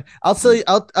 look, man. I'll tell you.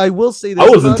 I will say this. I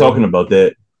wasn't talking about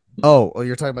that. Oh,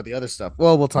 you're talking about the other stuff.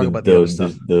 Well, we'll talk about the other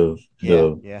stuff.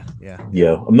 Yeah.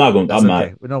 I'm not going. I'm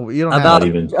not. No, you don't about have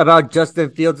even about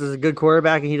Justin Fields as a good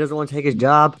quarterback and he doesn't want to take his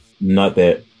job. Not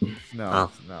that.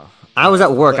 No. I was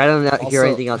at work. I don't hear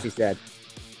anything else he said.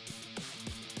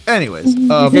 Anyways, he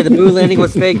said the moon landing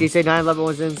was fake. He said 9/11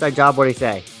 was an inside job. What did he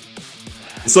say?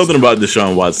 Something about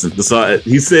Deshaun Watson.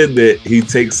 He said that he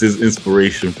takes his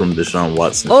inspiration from Deshaun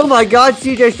Watson. Oh my God,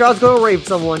 CJ Stroud's going to rape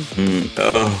someone.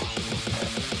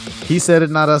 He said it,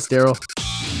 not us, Daryl.